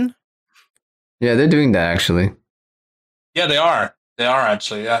is win. Yeah, they're doing that actually. Yeah, they are. They are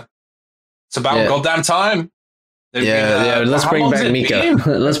actually. Yeah, it's about goddamn time. Let's bring back Mika.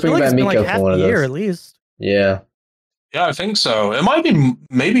 Let's bring back Mika for one of those. At least. Yeah. Yeah, I think so. It might be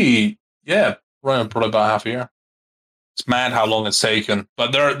maybe running probably about half a year. It's mad how long it's taken.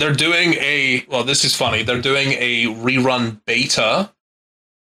 But they're doing this is funny. They're doing a rerun beta.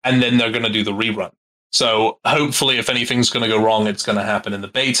 And then they're going to do the rerun. So hopefully, if anything's going to go wrong, it's going to happen in the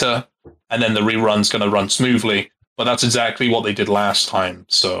beta, and then the rerun's going to run smoothly. But that's exactly what they did last time.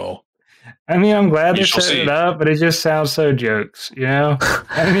 So, I mean, I'm glad they set it up, but it just sounds so jokes, you know?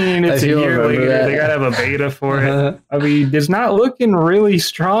 I mean, it's a year later. They got to have a beta for it. I mean, it's not looking really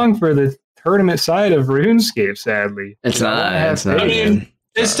strong for the tournament side of RuneScape, sadly. It's not. I mean,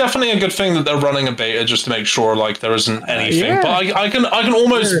 it's definitely a good thing that they're running a beta just to make sure like there isn't anything. But I can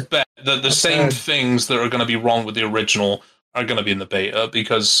almost bet that the same things that are going to be wrong with the original are going to be in the beta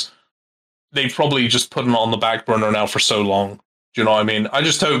because they've probably just put it on the back burner now for so long. Do you know what I mean? I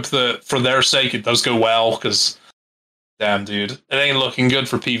just hope that for their sake it does go well because, damn, dude, it ain't looking good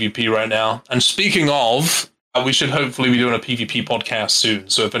for PvP right now. And speaking of, we should hopefully be doing a PvP podcast soon.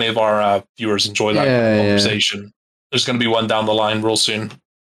 So if any of our viewers enjoy that conversation, there's going to be one down the line real soon.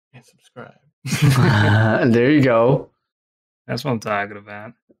 And subscribe. There you go. That's what I'm talking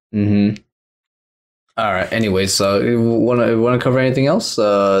about. Mm-hmm. All right. Anyway, so you want to cover anything else?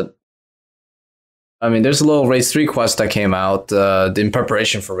 I mean, there's a little Race 3 quest that came out in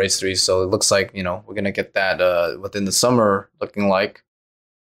preparation for Race 3, so it looks like we're gonna get that within the summer. Looking like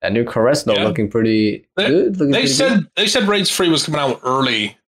that new Caress though, looking pretty good. They said Race 3 was coming out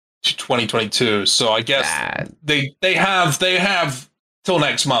early to 2022, so I guess they have till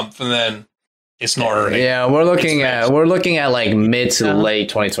next month, and then it's not early. Yeah, we're looking at like mid to late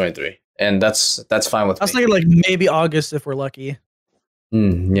 2023, and that's fine with me. I was thinking like maybe August if we're lucky.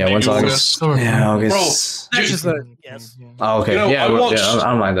 When's August? Yeah, August. Bro, that's just yes. Oh, okay. I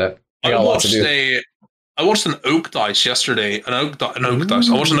don't mind that. I watched an Oak Dice yesterday. I watched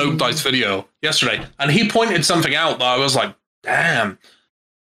an Oak Dice video yesterday, and he pointed something out that I was like, damn.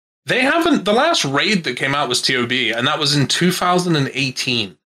 They haven't. The last raid that came out was TOB, and that was in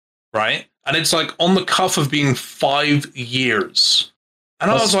 2018, right? And it's like on the cuff of being 5 years.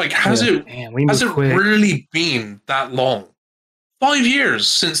 And I was like, has it really been that long? 5 years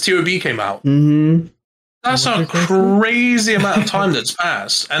since TOB came out. Mm-hmm. That's a crazy amount of time that's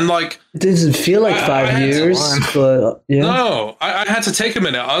passed. And like, It doesn't feel like I 5 had years, but yeah. no, I had to take a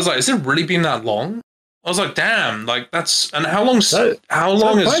minute. I was like, is it really been that long? I was like, damn, like that's, and how long has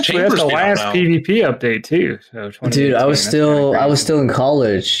That's Chambers the been out last now? PvP update too. So Dude, I was 2018, still in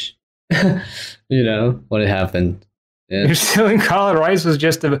college. You know, when it happened. Yeah. You're still in college. Rice was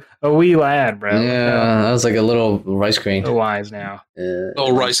just a wee lad, bro. Yeah, I was like a little rice grain. So wise now. Yeah.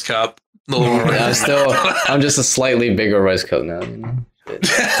 Little rice cup. Little I'm just a slightly bigger rice cup now. You know?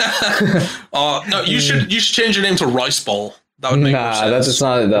 No, you should change your name to Rice Ball. That would make more sense. That's just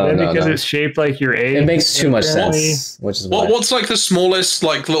not. No, Because it's shaped like your age. It makes too much sense. Which is why. What's like the smallest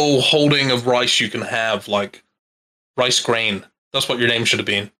like little holding of rice you can have? Like rice grain. That's what your name should have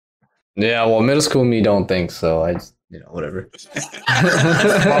been. Yeah, well, middle school me don't think so. I just, whatever.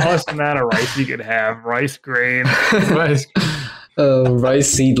 Smallest amount of rice you could have. Rice grain. Rice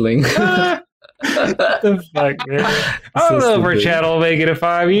seedling. What the fuck, man? I don't know if our channel will make it to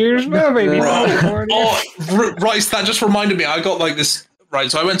 5 years. No, maybe not. Rice, that just reminded me. I got like this.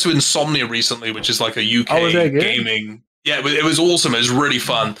 Right, so I went to Insomnia recently, which is like a UK gaming. Yeah, it was awesome. It was really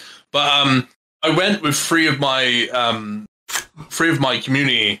fun. But I went with three of my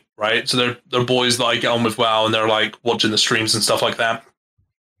community, right? So they're boys that I get on with well, and they're like watching the streams and stuff like that.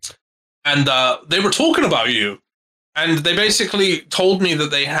 And they were talking about you, and they basically told me that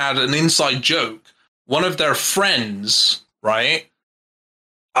they had an inside joke. One of their friends, right?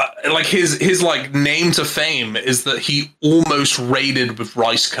 Like his like name to fame is that he almost raided with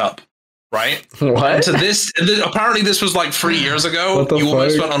Rice Cup, right? What? And apparently this was like 3 years ago. You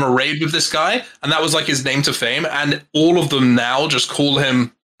almost went on a raid with this guy, and that was like his name to fame. And all of them now just call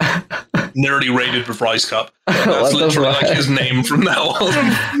him nearly raided with Rice Cup. That's literally like his name from now on.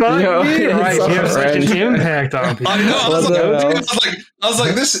 You have such an impact on people. I know. I was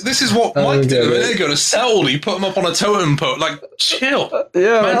like, this is what Mike did a minute ago to settle. He put him up on a totem pole. Like, chill.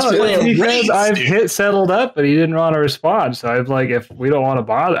 Because I've hit settled up, but he didn't want to respond. So I've like, if we don't want to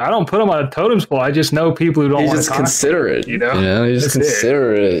bother, I don't put him on a totem pole. I just know people who don't want to talk. Consider it. You know, you just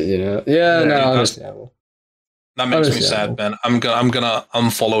consider it. You know, understandable. That makes me sad, man. I'm gonna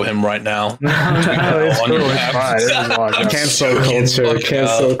unfollow him right now.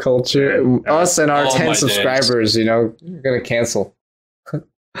 Cancel culture. Us and our 10 subscribers, we're gonna cancel.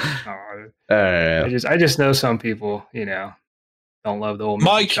 I just know some people, don't love the old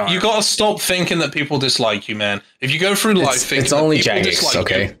Mike. You gotta stop thinking that people dislike you, man. If you go through life thinking it's only that people Jagex, dislike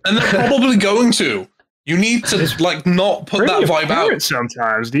okay? you, and they're probably going to. You need to like not put that vibe out.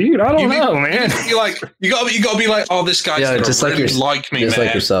 Sometimes, dude. I don't know, man. You gotta be like, oh, this guy's gonna just really like me, just man.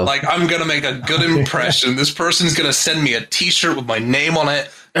 like yourself. Like I'm gonna make a good impression. This person's gonna send me a T-shirt with my name on it.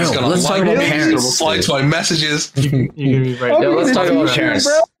 He's gonna like me. He's gonna reply to my messages. You can be right. Let's talk about parents.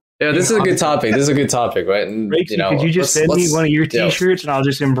 Yeah, this is a good topic. Right? And, could you just send me one of your T-shirts and I'll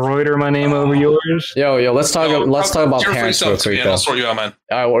just embroider my name over yours? Yo, let's talk about parents real quick. I'll sort you out, man.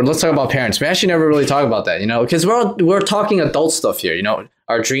 All right, well, let's talk about parents. We actually never really talk about that, because we're talking adult stuff here.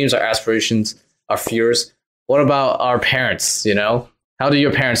 Our dreams, our aspirations, our fears. What about our parents? How do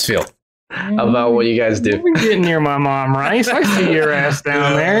your parents feel about what you guys do? You've been getting near my mom, Rice. I see your ass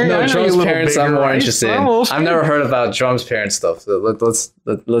down there. No, Drum's parents I'm more interested in. I've never heard about Drum's parents stuff. So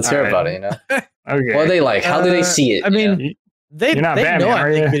let's hear about it, Okay. What are they like? How do they see it? I mean, they know I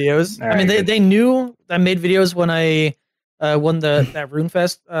make videos. I mean, they knew I made videos when I won that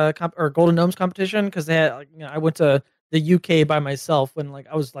RuneFest or Golden Gnomes competition, because they had I went to the UK by myself when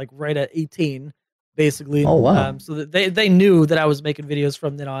I was right at 18, basically. Oh wow! So they knew that I was making videos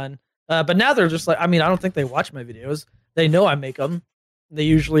from then on. But now they're just I don't think they watch my videos. They know I make them. They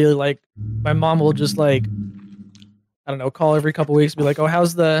usually my mom will just I don't know, call every couple weeks, be like, "Oh,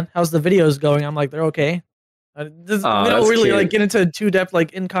 how's the videos going?" I'm like, "They're okay." We don't really get into too depth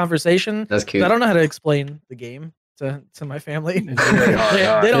in conversation. That's cute. I don't know how to explain the game to my family. They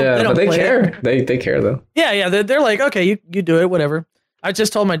don't. But they care. They care though. Yeah. They're like, "Okay, you do it, whatever." I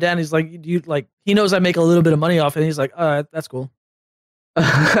just told my dad. He's like, he knows I make a little bit of money off it. And he's like, "That's cool." Okay,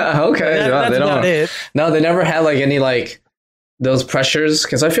 that's about it. No, they never had any those pressures,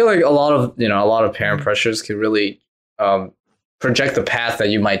 because I feel like a lot of parent pressures can really project the path that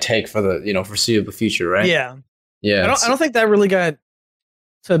you might take for the foreseeable future, right? Yeah. I don't think that really got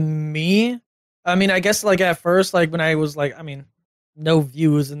to me. I mean, I guess at first, when I was no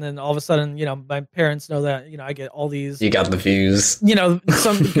views, and then all of a sudden, my parents know that I get all these. You got the views.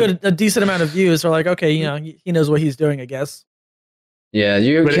 A decent amount of views. Are okay, he knows what he's doing, I guess. Yeah,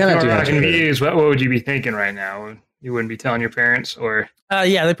 you cannot do that. Views, what would you be thinking right now? You wouldn't be telling your parents, or?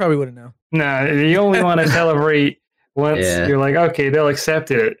 Yeah, they probably wouldn't know. No, you only want to celebrate once Yeah. you're like, okay, they'll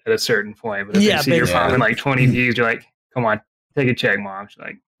accept it at a certain point. But if Yeah, they see you're basically. popping like 20 views, you're like, come on, take a check, mom. She's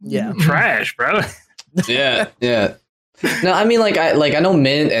like, Yeah. trash, bro. Yeah, yeah. No, I mean, I know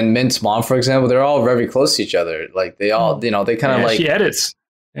Mint and Mint's mom, for example, they're all very close to each other. Like they all, they kind of Yeah, like, she edits.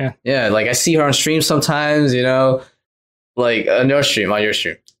 yeah, like I see her on stream sometimes, like on your stream.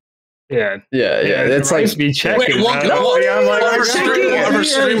 Yeah. Yeah. It's like, be checking. Wait, what- bro. what- Yeah, I'm like, what stream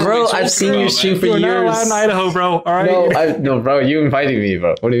are we bro, talking I've seen you about, stream man? for you're not years. allowed in Idaho, bro. All right. No, bro, you invited me,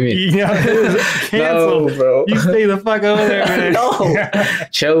 bro. What do you mean? Yeah, canceled. No, bro. You stay the fuck over there, man. No.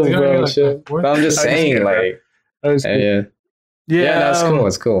 Chill, You gotta bro. get, like, Chill. that fourth- But I'm just I just saying, get it, bro. like, That was cool. yeah, that's cool.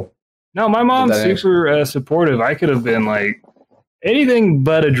 It's cool. No, my mom's Did that super supportive. I could have been like anything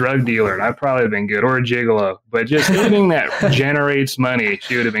but a drug dealer, and I'd probably have been good, or a gigolo. But just anything that generates money,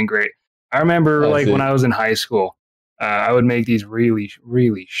 she would have been great. I remember, I see. when I was in high school, I would make these really,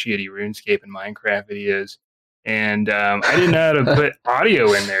 really shitty RuneScape and Minecraft videos, and I didn't know how to put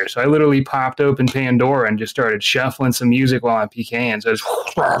audio in there, so I literally popped open Pandora and just started shuffling some music while I'm PKing. So it's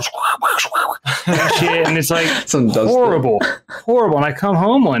shit, and it's like Some dust horrible. And I come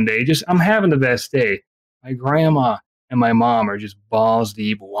home one day, I'm having the best day. My grandma and my mom are just balls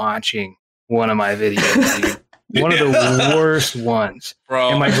deep watching one of my videos, dude. One of the worst ones.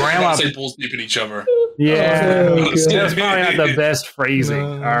 Bro, And my grandma- say balls deep in each other. Yeah, Oh, that's probably not the best phrasing.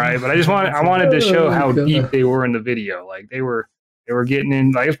 All right, but I wanted to show how God. deep they were in the video. Like they were getting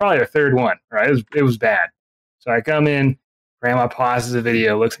in. Like it's probably their third one. Right, it was bad. So I come in, grandma pauses the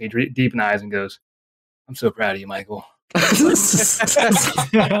video, looks at me deep in the eyes, and goes, "I'm so proud of you, Michael." I'm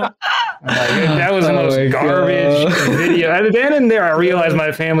like, that was the Oh most my garbage God. video. At the end of there, I realized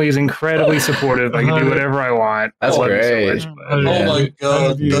my family is incredibly supportive. I can do whatever I want. That's I love you great. so much, but Oh Yeah. my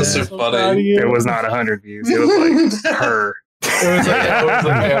god, that's so So proud of funny. you. it was not 100 views. It was like her.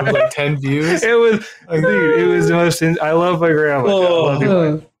 It was like 10 views. It was, dude. It was the most. I love my grandma. I love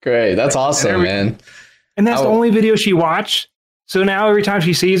you. Great. That's awesome, man. And that's the Oh. only video she watched. So now every time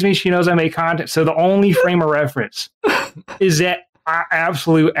she sees me, she knows I make content. So the only frame of reference is that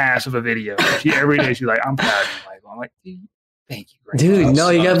absolute ass of a video. Every day she's like, "I'm proud of you, Michael." I'm like, "Thank you, Grandma." Dude, no,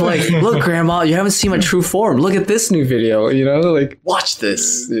 you gotta be like, look, grandma, you haven't seen my true form. Look at this new video, like, watch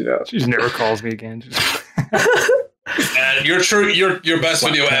this, She just never calls me again. And your best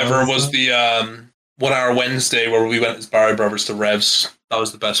video ever was the 1 Hour Wednesday where we went as Barry Brothers to Revs. That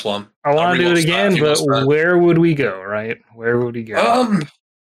was the best one. I want to do it again, but where would we go? Right? Where would we go?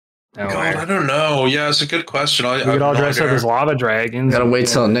 God, I don't know. Yeah, it's a good question. We could all dress up as lava dragons. Gotta wait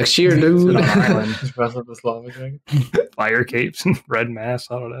till next year, Sit dude. on an island, Just dress up as lava dragon. fire capes and red masks.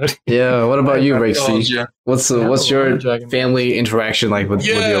 I don't know. Yeah, what about you, Oh, Rexy? yeah. What's your family interaction like with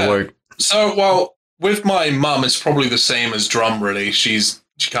your work? So, well, with my mum, it's probably the same as Drum, really. She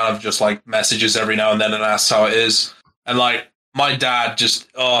kind of just like messages every now and then and asks how it is. And like my dad just,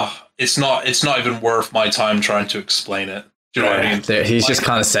 it's not even worth my time trying to explain it. Do you know what I mean? He's just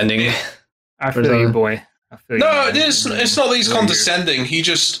condescending. I feel you, boy. I feel you. No, man. it's not that he's Weird. condescending.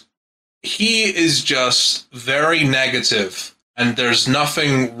 He is just very negative, and there's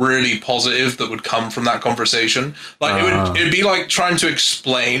nothing really positive that would come from that conversation. Like it'd be like trying to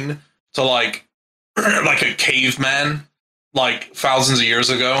explain to like a caveman like thousands of years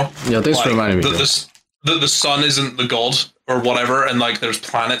ago. Yeah, thanks like, for reminding me. that the sun isn't the god or whatever, and like there's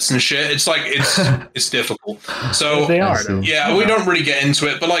planets and shit. It's like it's difficult. So They are, though. yeah, we don't really get into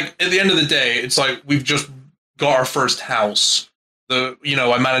it, but like at the end of the day, it's like we've just got our first house. I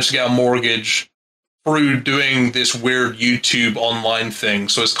managed to get a mortgage through doing this weird YouTube online thing.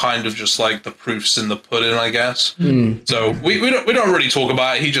 So it's kind of just like the proofs in the pudding, I guess. Mm. So we don't really talk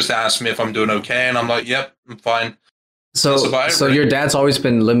about it. He just asked me if I'm doing okay, and I'm like, yep, I'm fine. So right? your dad's always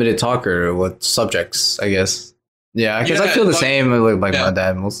been limited talker with subjects, I guess. Yeah, because I Yeah, feel the like- same with my yeah.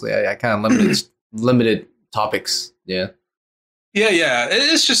 dad mostly. I kind of limited topics. Yeah. Yeah.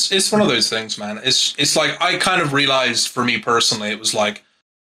 It's one of those things, man. It's like I kind of realized for me personally, it was like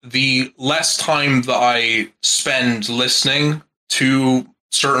the less time that I spend listening to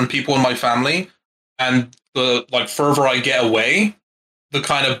certain people in my family, and the like further I get away, the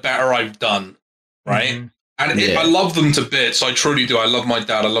kind of better I've done, right? Mhm. And I love them to bits. I truly do. I love my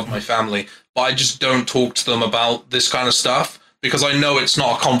dad. I love my family. But I just don't talk to them about this kind of stuff because I know it's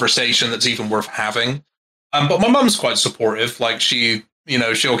not a conversation that's even worth having. But my mum's quite supportive. Like she'll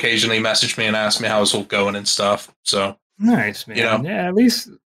occasionally message me and ask me how it's all going and stuff. So Nice, man. Yeah, at least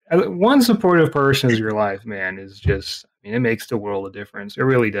one supportive person in your life, man, is just, it makes the world a difference. It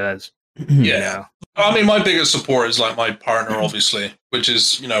really does. yeah. I mean, my biggest support is like my partner, obviously, which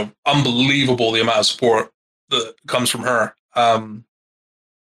is, unbelievable the amount of support that comes from her.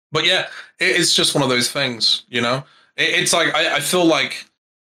 But yeah, it's just one of those things, It's like I feel like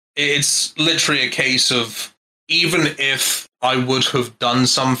it's literally a case of, even if I would have done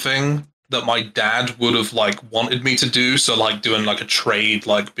something that my dad would have like wanted me to do, so like doing like a trade,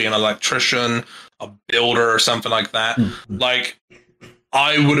 like being an electrician, a builder or something like that, like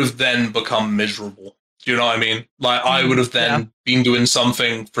I would have then become miserable. Do you know what I mean? Like I would have then been doing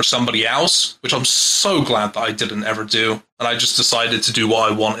something for somebody else, which I'm so glad that I didn't ever do. And I just decided to do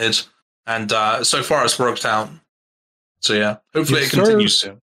what I wanted. And so far it's worked out. So yeah, hopefully it continues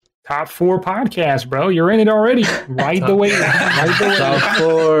to. Top 4 podcasts, bro. You're in it already. Ride the wave. Top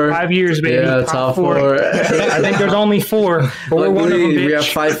 4. 5 years, baby. Yeah, top 4. I think there's only 4. One of them, bitch. We have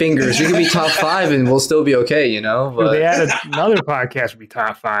 5 fingers. We can be top 5 and we'll still be okay, you know? But if they added another podcast would be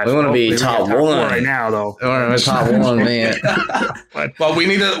top 5. We want to be top 1 right now, though. We want to be top 1, man. But we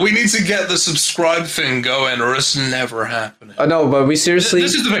need to get the subscribe thing going, or it's never happening. No, but we seriously.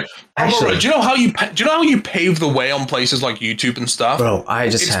 This is the thing. Actually, do you know how you pave the way on places like YouTube and stuff? Bro,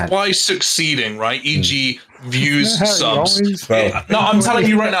 it's by succeeding, right? E.g., views, subs. Bro. No, I'm telling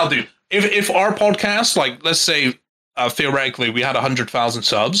you right now, dude. If our podcast, like, let's say theoretically we had 100,000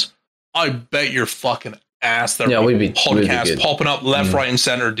 subs, I bet your fucking ass there would be podcasts popping up left, right, and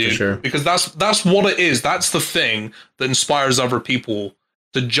center, dude. Sure. Because that's what it is. That's the thing that inspires other people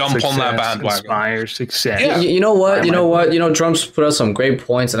to jump on that bandwagon. Inspire success. Yeah. You know what? Drums put us some great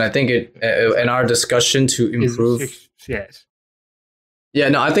points, and I think it in our discussion to improve. Yes. Yeah,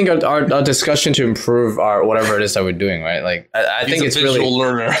 no, I think our discussion to improve our whatever it is that we're doing, right? Like, I think it's really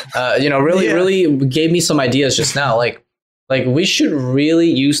learner. Really gave me some ideas just now. Like we should really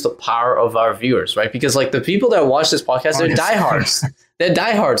use the power of our viewers, right? Because like the people that watch this podcast, they're diehards. They're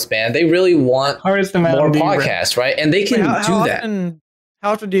diehards, man. They really want more podcasts, right? And they can do that.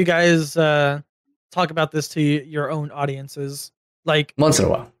 How often do you guys talk about this to your own audiences? Like once in a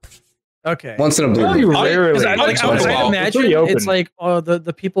while. Okay. Once in a blue moon. I imagine it's like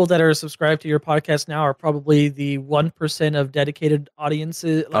the people that are subscribed to your podcast now are probably the 1% of dedicated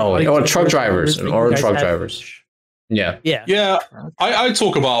audiences. Or truck drivers. Yeah. I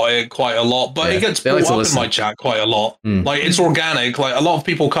talk about it quite a lot, but it gets brought up in my chat quite a lot. Like it's organic. Like a lot of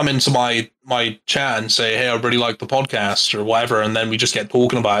people come into my chat and say, "Hey, I really like the podcast" or whatever, and then we just get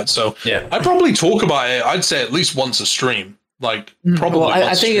talking about it. So I probably talk about it. I'd say at least once a stream. Like probably. Well,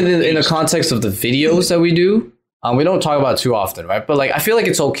 I think in the context of the videos that we do, we don't talk about it too often, right? But like I feel like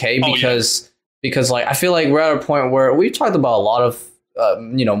it's okay because like I feel like we're at a point where we've talked about a lot of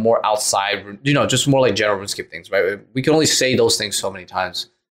more outside, just more like general RuneScape things, right? We can only say those things so many times,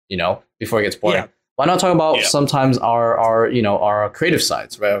 before it gets boring. Yeah. Why not talk about sometimes our creative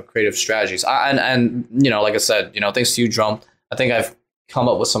sides, right? Our creative strategies. And like I said, thanks to you, Drum, I think I've come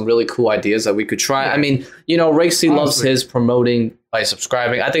up with some really cool ideas that we could try. Yeah. I mean, Rexy loves his promoting by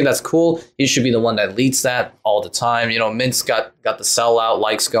subscribing. I think that's cool. He should be the one that leads that all the time. Mint's got the sellout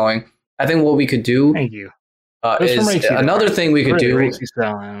likes going. I think what we could do. Thank you. Is another thing we could do.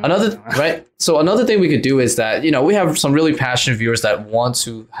 So another thing we could do is that we have some really passionate viewers that want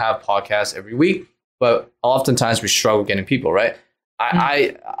to have podcasts every week, but oftentimes we struggle getting people, right?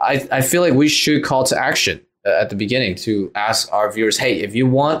 I feel like we should call to action at the beginning to ask our viewers, hey, if you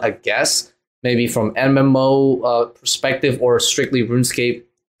want a guest, maybe from MMO perspective or strictly RuneScape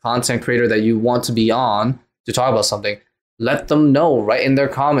content creator that you want to be on to talk about something, let them know right in their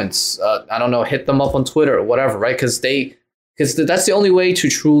comments. I don't know, hit them up on Twitter or whatever, right? Because that's the only way to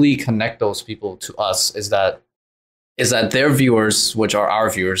truly connect those people to us is that their viewers, which are our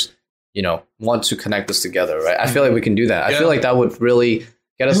viewers, want to connect us together, right? I feel like we can do that. I feel like that would really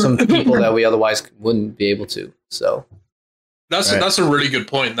get us some people that we otherwise wouldn't be able to. So that's a really good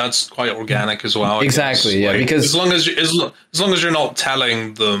point. That's quite organic as well. Exactly, yeah. Because as long as you're not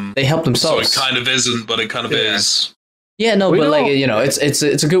telling them, they help themselves. So it kind of isn't, but it kind of is. Yeah, no, but like it's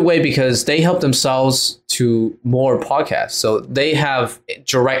a good way because they help themselves to more podcasts, so they have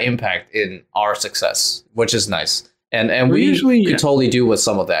direct impact in our success, which is nice. And we usually could totally do with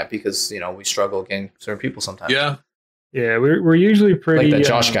some of that because we struggle getting certain people sometimes. Yeah, we're usually pretty like that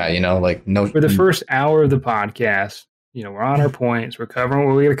Josh guy, for the first hour of the podcast. We're on our points. We're covering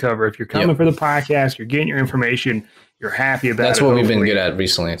what we got to cover. If you're coming for the podcast, you're getting your information. You're happy about it. That's what we've been good at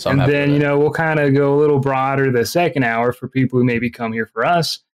recently. So and then, we'll kind of go a little broader the second hour for people who maybe come here for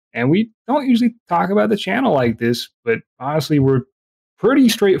us. And we don't usually talk about the channel like this, but honestly, we're pretty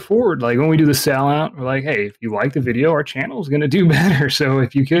straightforward. Like when we do the sellout, we're like, hey, if you like the video, our channel is going to do better. So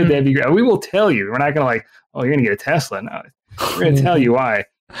if you could, that'd be great. We will tell you. We're not going to like, oh, you're going to get a Tesla. No, we're going to tell you why.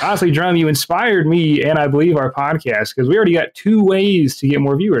 Honestly, Drum, you inspired me and I believe our podcast because we already got 2 ways to get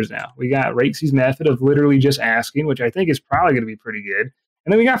more viewers now. We got Rakesy's method of literally just asking, which I think is probably going to be pretty good.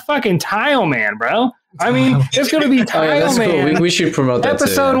 And then we got fucking Tile Man, bro. I mean, it's going to be Oh, Tile yeah, that's cool. Man. We should promote that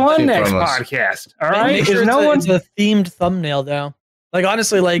Episode too. 1 Keep next promos. podcast. All Make right? sure Is no one... it's a themed thumbnail though. Like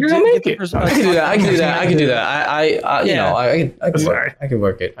honestly, like You're gonna get make the it. person- I can do that. I can do that. I can do that. You Yeah. know, I can Sorry. work. I can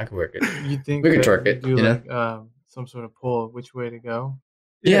work it. I can work it. You think We could that twerk you it, do you know? like some sort of poll of which way to go?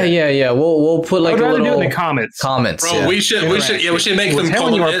 Yeah. We'll put like I'd a rather do it little in the comments. comments. Bro, Yeah. we should make We're them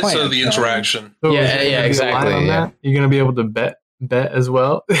telling you our comment it so plans. the interaction. So Yeah, is there gonna yeah, be a exactly, line on yeah. that? You're gonna be able to bet as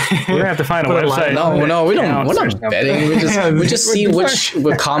well. We're going to have to find a Put a line website. on it. No, we don't. Counts We're or not something. betting. We just see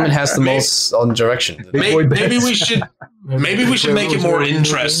what comment has the most on direction. Big boy Maybe bets. we should maybe we should make it more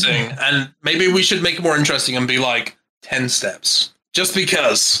interesting, and maybe we should make it more interesting and be like 10 steps. Just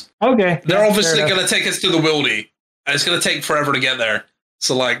because Okay. they're yeah, obviously fair enough. going to take us to the wildy, and it's going to take forever to get there.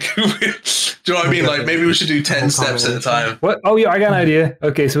 So like, do you know what I mean? Like maybe we should do 10 steps at a time. What? Oh, yeah, I got an idea.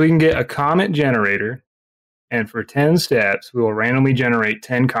 Okay, so we can get a comment generator, and for 10 steps, we will randomly generate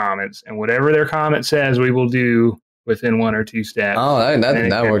 10 comments, and whatever their comment says, we will do within 1 or 2 steps. Oh, And it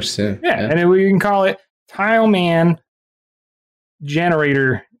that can- works too. Yeah, and then we can call it Tile Man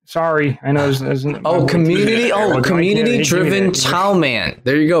Generator. Sorry, I know there's Oh, community. Oh, Well, community-driven tile man.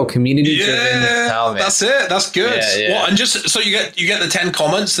 There you go. Community-driven tile Yeah, man. that's it. That's good. Yeah, yeah. Well, and just so you get the 10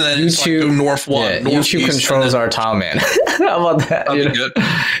 comments, and then it's like YouTube- go north one. Yeah, north YouTube east, controls and our tile man. How about that? then- You know? That'd be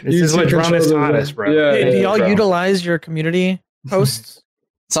good. This is what YouTube Drum has controls taught our- us, bro. Yeah, Hey, do yeah, y'all bro. utilize your community posts?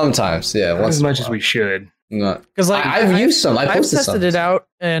 Sometimes, yeah. Not Once as in a much as while. we should. No. Because like I've used some. I I've posted tested some. it out,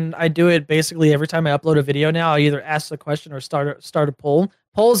 and I do it basically every time I upload a video. Now I either ask a question or start a poll.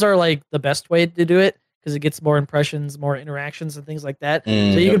 Polls are like the best way to do it because it gets more impressions, more interactions, and things like that. So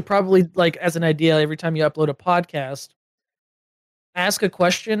you could probably like, as an idea, every time you upload a podcast, ask a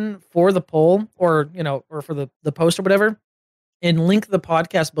question for the poll, or or for the post or whatever, and link the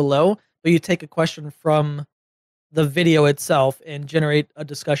podcast below. But you take a question from the video itself and generate a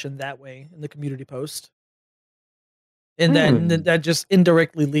discussion that way in the community post. And then that just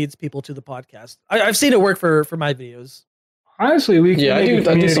indirectly leads people to the podcast. I've seen it work for my videos. Honestly, we can Yeah, I make do- I a do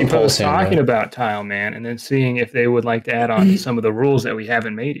community some post polls here, talking bro. about Tile Man and then seeing if they would like to add on to some of the rules that we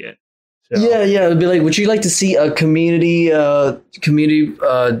haven't made yet. So, Yeah. It'd be like, would you like to see a community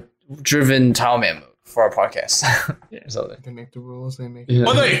driven tile man mode for our podcast? Yeah. Something. They make the rules. They make. Yeah.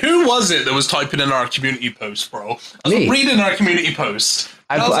 By the way, who was it that was typing in our community post, bro? I was Me. reading our community post.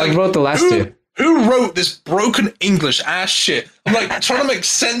 I and was like, wrote the last who, two. Who wrote this broken English ass shit? I'm like trying to make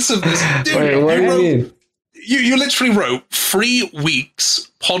sense of this. Dude, Wait, what do you wrote- mean? You literally wrote 3 weeks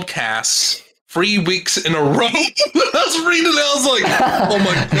podcasts, 3 weeks in a row. I was reading it. I was like, oh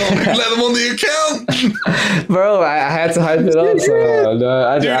my god, you let them on the account. Bro, I had to hype it up. So, no,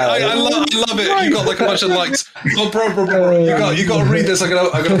 I, Dude, I love it. You got like a bunch of likes. Oh, bro. You got to read this. I'm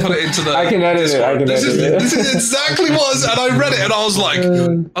gonna put it into the. I can edit it. I can This edit it. this is exactly what. And I read it, and I was like,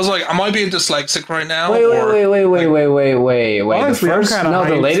 am I being dyslexic right now? Wait. Honestly, the I'm first, kinda no,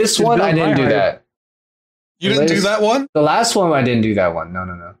 the hyped. latest It's one, I built didn't my do hype. that. You didn't do that one? The last one, I didn't do that one.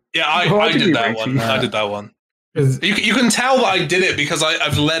 No. Yeah, Well, I I could did be that right one. too. I did that one. 'Cause You can tell that I did it because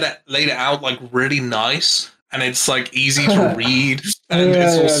I've laid it out like really nice, and it's like easy to read, and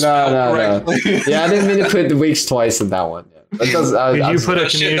it's all spelled correctly. Yeah, I didn't mean to put the weeks twice in that one. Yeah. That does, Did you put a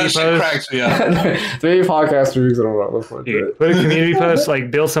That shit community post? cracks me up. 3 podcasts 3 weeks in a row. Look forward to Dude, it. put a community post, like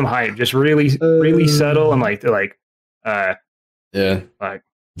build some hype, just really subtle and like Yeah.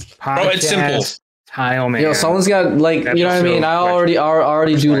 podcast it's simple. Tile Man. Yo, someone's got like, you know what I mean? I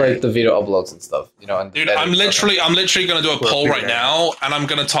already do like the video uploads and stuff, you know. And Dude, edit I'm stuff. literally gonna do a poll right now, and I'm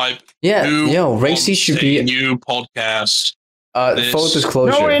gonna type Yeah, who yo, Racy wants should a be new podcast. full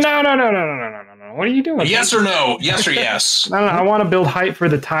disclosure. no, wait, no. What are you doing? Yes or no? Yes or yes? No, I want to build hype for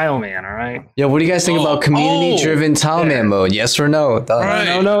the Tile Man. All right. Yo, what do you guys think about community-driven tile man mode? Yes or no? Done.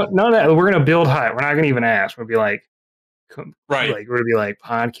 Right. No. That we're gonna build hype. We're not gonna even ask. We'll be like, Right. Like we're gonna be like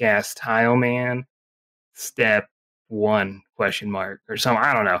podcast Tile Man, step 1 ? Or something.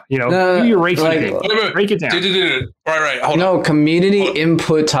 I don't know. No, do your racy like- thing. Wait. Break it down. Dude. Right. Hold on. No, community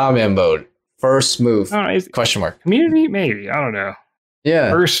input tile man mode. First move. I don't know, is Question mark. community? Maybe. I don't know.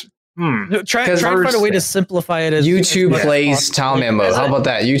 Yeah. First. Try Because and find a first- way to simplify it as YouTube as much as plays possible. tile man mode. As How I- about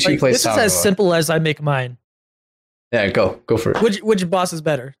that? YouTube plays this tile is man as mode. simple as I make mine. Yeah, go for it. Which boss is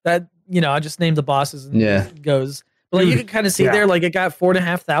better? That I just named the bosses and Yeah. it goes. But like you can kind of see Yeah. there, like it got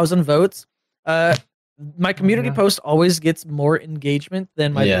 4,500 votes. My community post always gets more engagement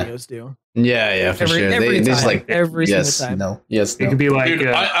than my Yeah. videos do. Yeah, for sure. Every They just time. like Every yes, single time. no, yes, It no. could be like Dude,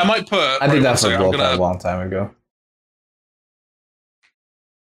 I might put. I did that for I'm both a gonna. long time ago.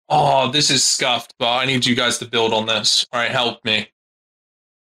 Oh, this is scuffed, but I need you guys to build on this. All right, help me.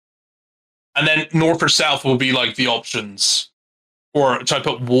 And then north or south will be like the options. Or should I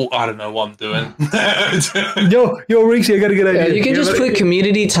put I don't know what I'm doing. Yo, Rixie, I got a good idea. Yeah, you can just put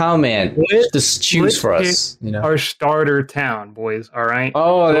community tile man. Let's- Just choose for let's us. You know. Our starter town, boys. All right.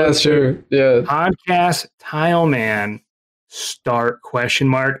 Oh, that's true. Yeah. Podcast Tile Man start ?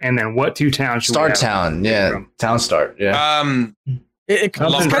 And then what 2 towns should we Start have? town. Yeah. Town start. Yeah. It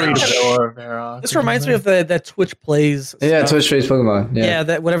Something kind pretty of, this reminds me of that Twitch plays. Yeah. stuff. Twitch face Pokemon. Yeah. Yeah,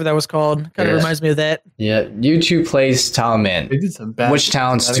 that whatever that was called. Kind of Yeah. reminds me of that. Yeah. YouTube plays town man. They did some bad. Which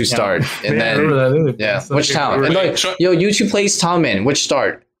towns to start, and Yeah, then which town? And like, Sure. yo, YouTube plays town man. Which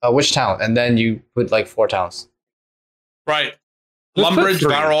start? Which town? And then you put like 4 towns. Right. Let's put Lumbridge,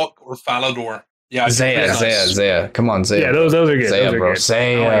 3. Varrock, or Falador. Yeah. Zaya. Come on, Zaya. Yeah, those are good. Zaya, those are bro. good.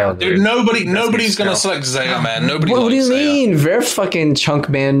 Zaya. Dude, nobody's gonna skill. select Zaya, man. Nobody. What do you likes Zaya. mean? Very fucking chunk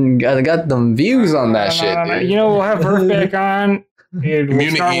man got them views on that shit, dude. You know, we'll have Verf back on. And we'll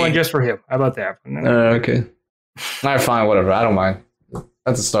Community. start one just for him. How about that? Okay. All right, fine, whatever. I don't mind.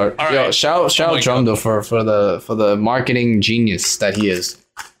 That's a start. All Yo, right. shout Oh my Drum though for the marketing genius that he is.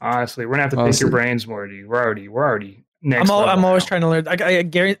 Honestly, we're gonna have to pick Honestly. your brains more, dude. We're already next. I'm level always now. trying to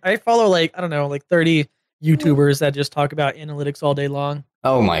learn. I follow like I don't know, like 30 YouTubers that just talk about analytics all day long.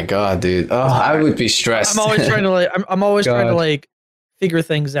 Oh my god, dude. Oh, I would be stressed. I'm always trying to like I'm always trying to God. like figure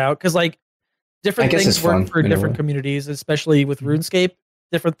things out because like different I guess things it's work fun, for in a different way. communities, especially with RuneScape.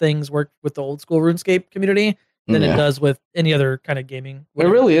 Different things work with the old school RuneScape community than Yeah. it does with any other kind of gaming. It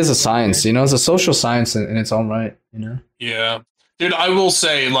really is a science, you know. It's a social science in its own right, you know. Yeah. Dude, I will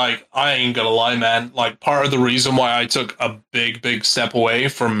say, like, I ain't gonna lie, man. Like, part of the reason why I took a big step away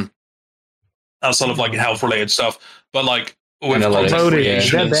from outside of like health related stuff, but like with Analytics, content Voting, creation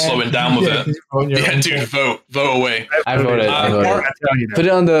is that and bad? slowing down with it. Yeah, Yeah, dude, vote away. I voted. I voted. Part- I tell you that. Put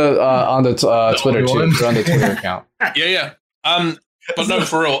it on the Twitter too. only one. Put it on the Twitter account. Yeah. But no,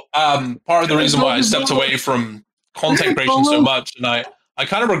 for real. Part of the reason why I stepped away from content creation so much, and I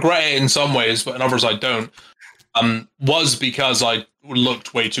kind of regret it in some ways, but in others I don't. Was because I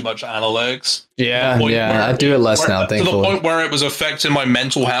looked way too much at analytics. Yeah, To the point where- I do it less now, to the thankfully. point where it was affecting my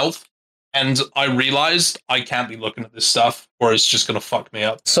mental health, and I realized I can't be looking at this stuff, or it's just gonna fuck me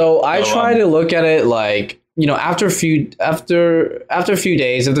up. So I So, try to look at it like, you know, after a few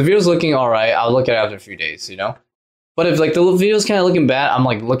days, if the video's looking all right, I'll look at it after a few days, you know. But if like the video's kind of looking bad, I'm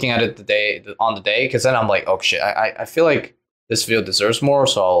like looking at it on the day, because then I'm like, oh shit, I feel like this video deserves more,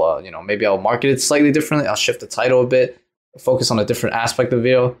 so I'll maybe I'll market it slightly differently. I'll shift the title a bit, focus on a different aspect of the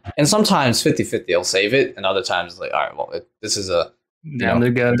video, and sometimes 50-50, I'll save it, and other times it's like, all right, well, this is a Down the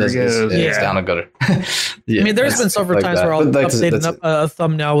gutter this- goes. it's down the gutter. Yeah, I mean, there's been it's several like times that. where I'll But that's- update that's a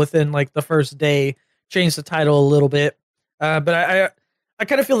thumbnail within like the first day, change the title a little bit. But I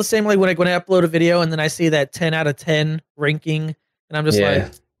kind of feel the same way when I upload a video and then I see that 10 out of 10 ranking, and I'm just Yeah.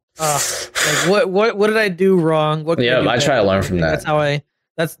 like what did I do wrong? What could Yeah, do I try to better? learn from that.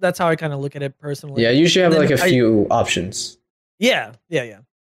 That's how I kind of look at it personally. Yeah, I usually have And like a then few options, Yeah. and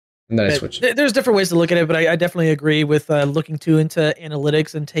then I But switch. there's different ways to look at it, but I definitely agree with looking too into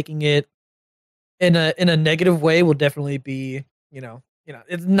analytics and taking it in a negative way will definitely be,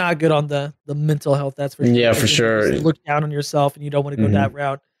 it's not good on the mental health. That's for sure. Yeah, for Like, you sure. just look down on yourself and you don't want to go Mhm. that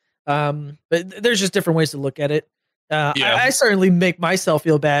route. But there's just different ways to look at it. Yeah. I certainly make myself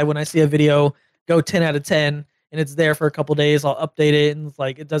feel bad when I see a video go 10 out of 10 and it's there for a couple days. I'll update it and it's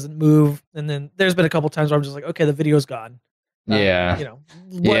like it doesn't move. And then there's been a couple times where I'm just like, okay, the video's gone. Yeah. Be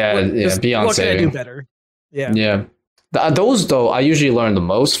on what can I do saving. better? Yeah. Yeah. Those though, I usually learn the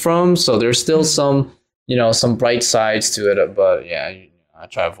most from. So there's still some bright sides to it. But yeah, I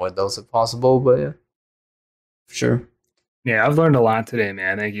try to avoid those if possible. But yeah, for sure. Yeah, I've learned a lot today,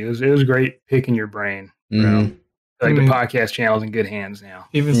 man. Thank you. It was great picking your brain. Mhm. Like Mhm. the podcast channel's in good hands now.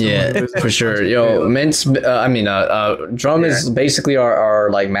 Even someone Yeah, who is for sure. Yo, Mint's. Drum is basically our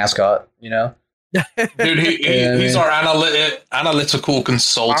like mascot. You know. Dude, he's our analytical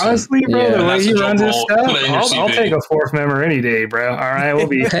consultant. Honestly, bro, Yeah. the way That's he a runs job his role. stuff, Put it in your I'll CV. take a fourth member any day, bro. All right, we'll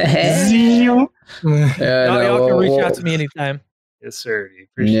be Yeah, zero. Y'all can reach out to me anytime. Yes, sir. Dude.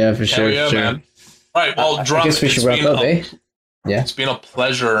 Appreciate Yeah, for Hell sure. yeah, for sure. man. Right, well, I Drum, guess we should it's wrap been up, a- eh? Yeah. It's been a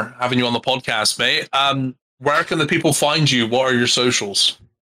pleasure having you on the podcast, mate. Where can the people find you? What are your socials?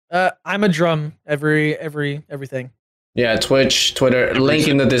 I'm a drum everything. Yeah, Twitch, Twitter, link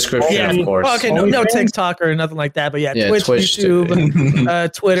in the description, Yeah. of course. Oh, okay, no OnlyFans? TikTok or nothing like that, but yeah, Yeah, Twitch, Twitch,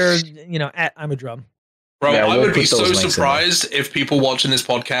 YouTube, Twitter, at I'm a drum. Bro, Yeah, I we'll would be put so those links in surprised if people watching this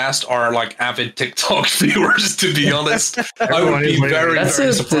podcast are like avid TikTok viewers, to be honest. I would Everyone be is lately. very, That's very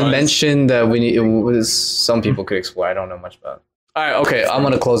a surprised. dimension that we need. Some people could explore. I don't know much about. All right, okay. I'm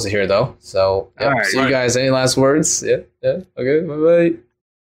gonna close it here though. So, yeah, All right, see you right. guys. Any last words? Yeah. Okay. Bye bye.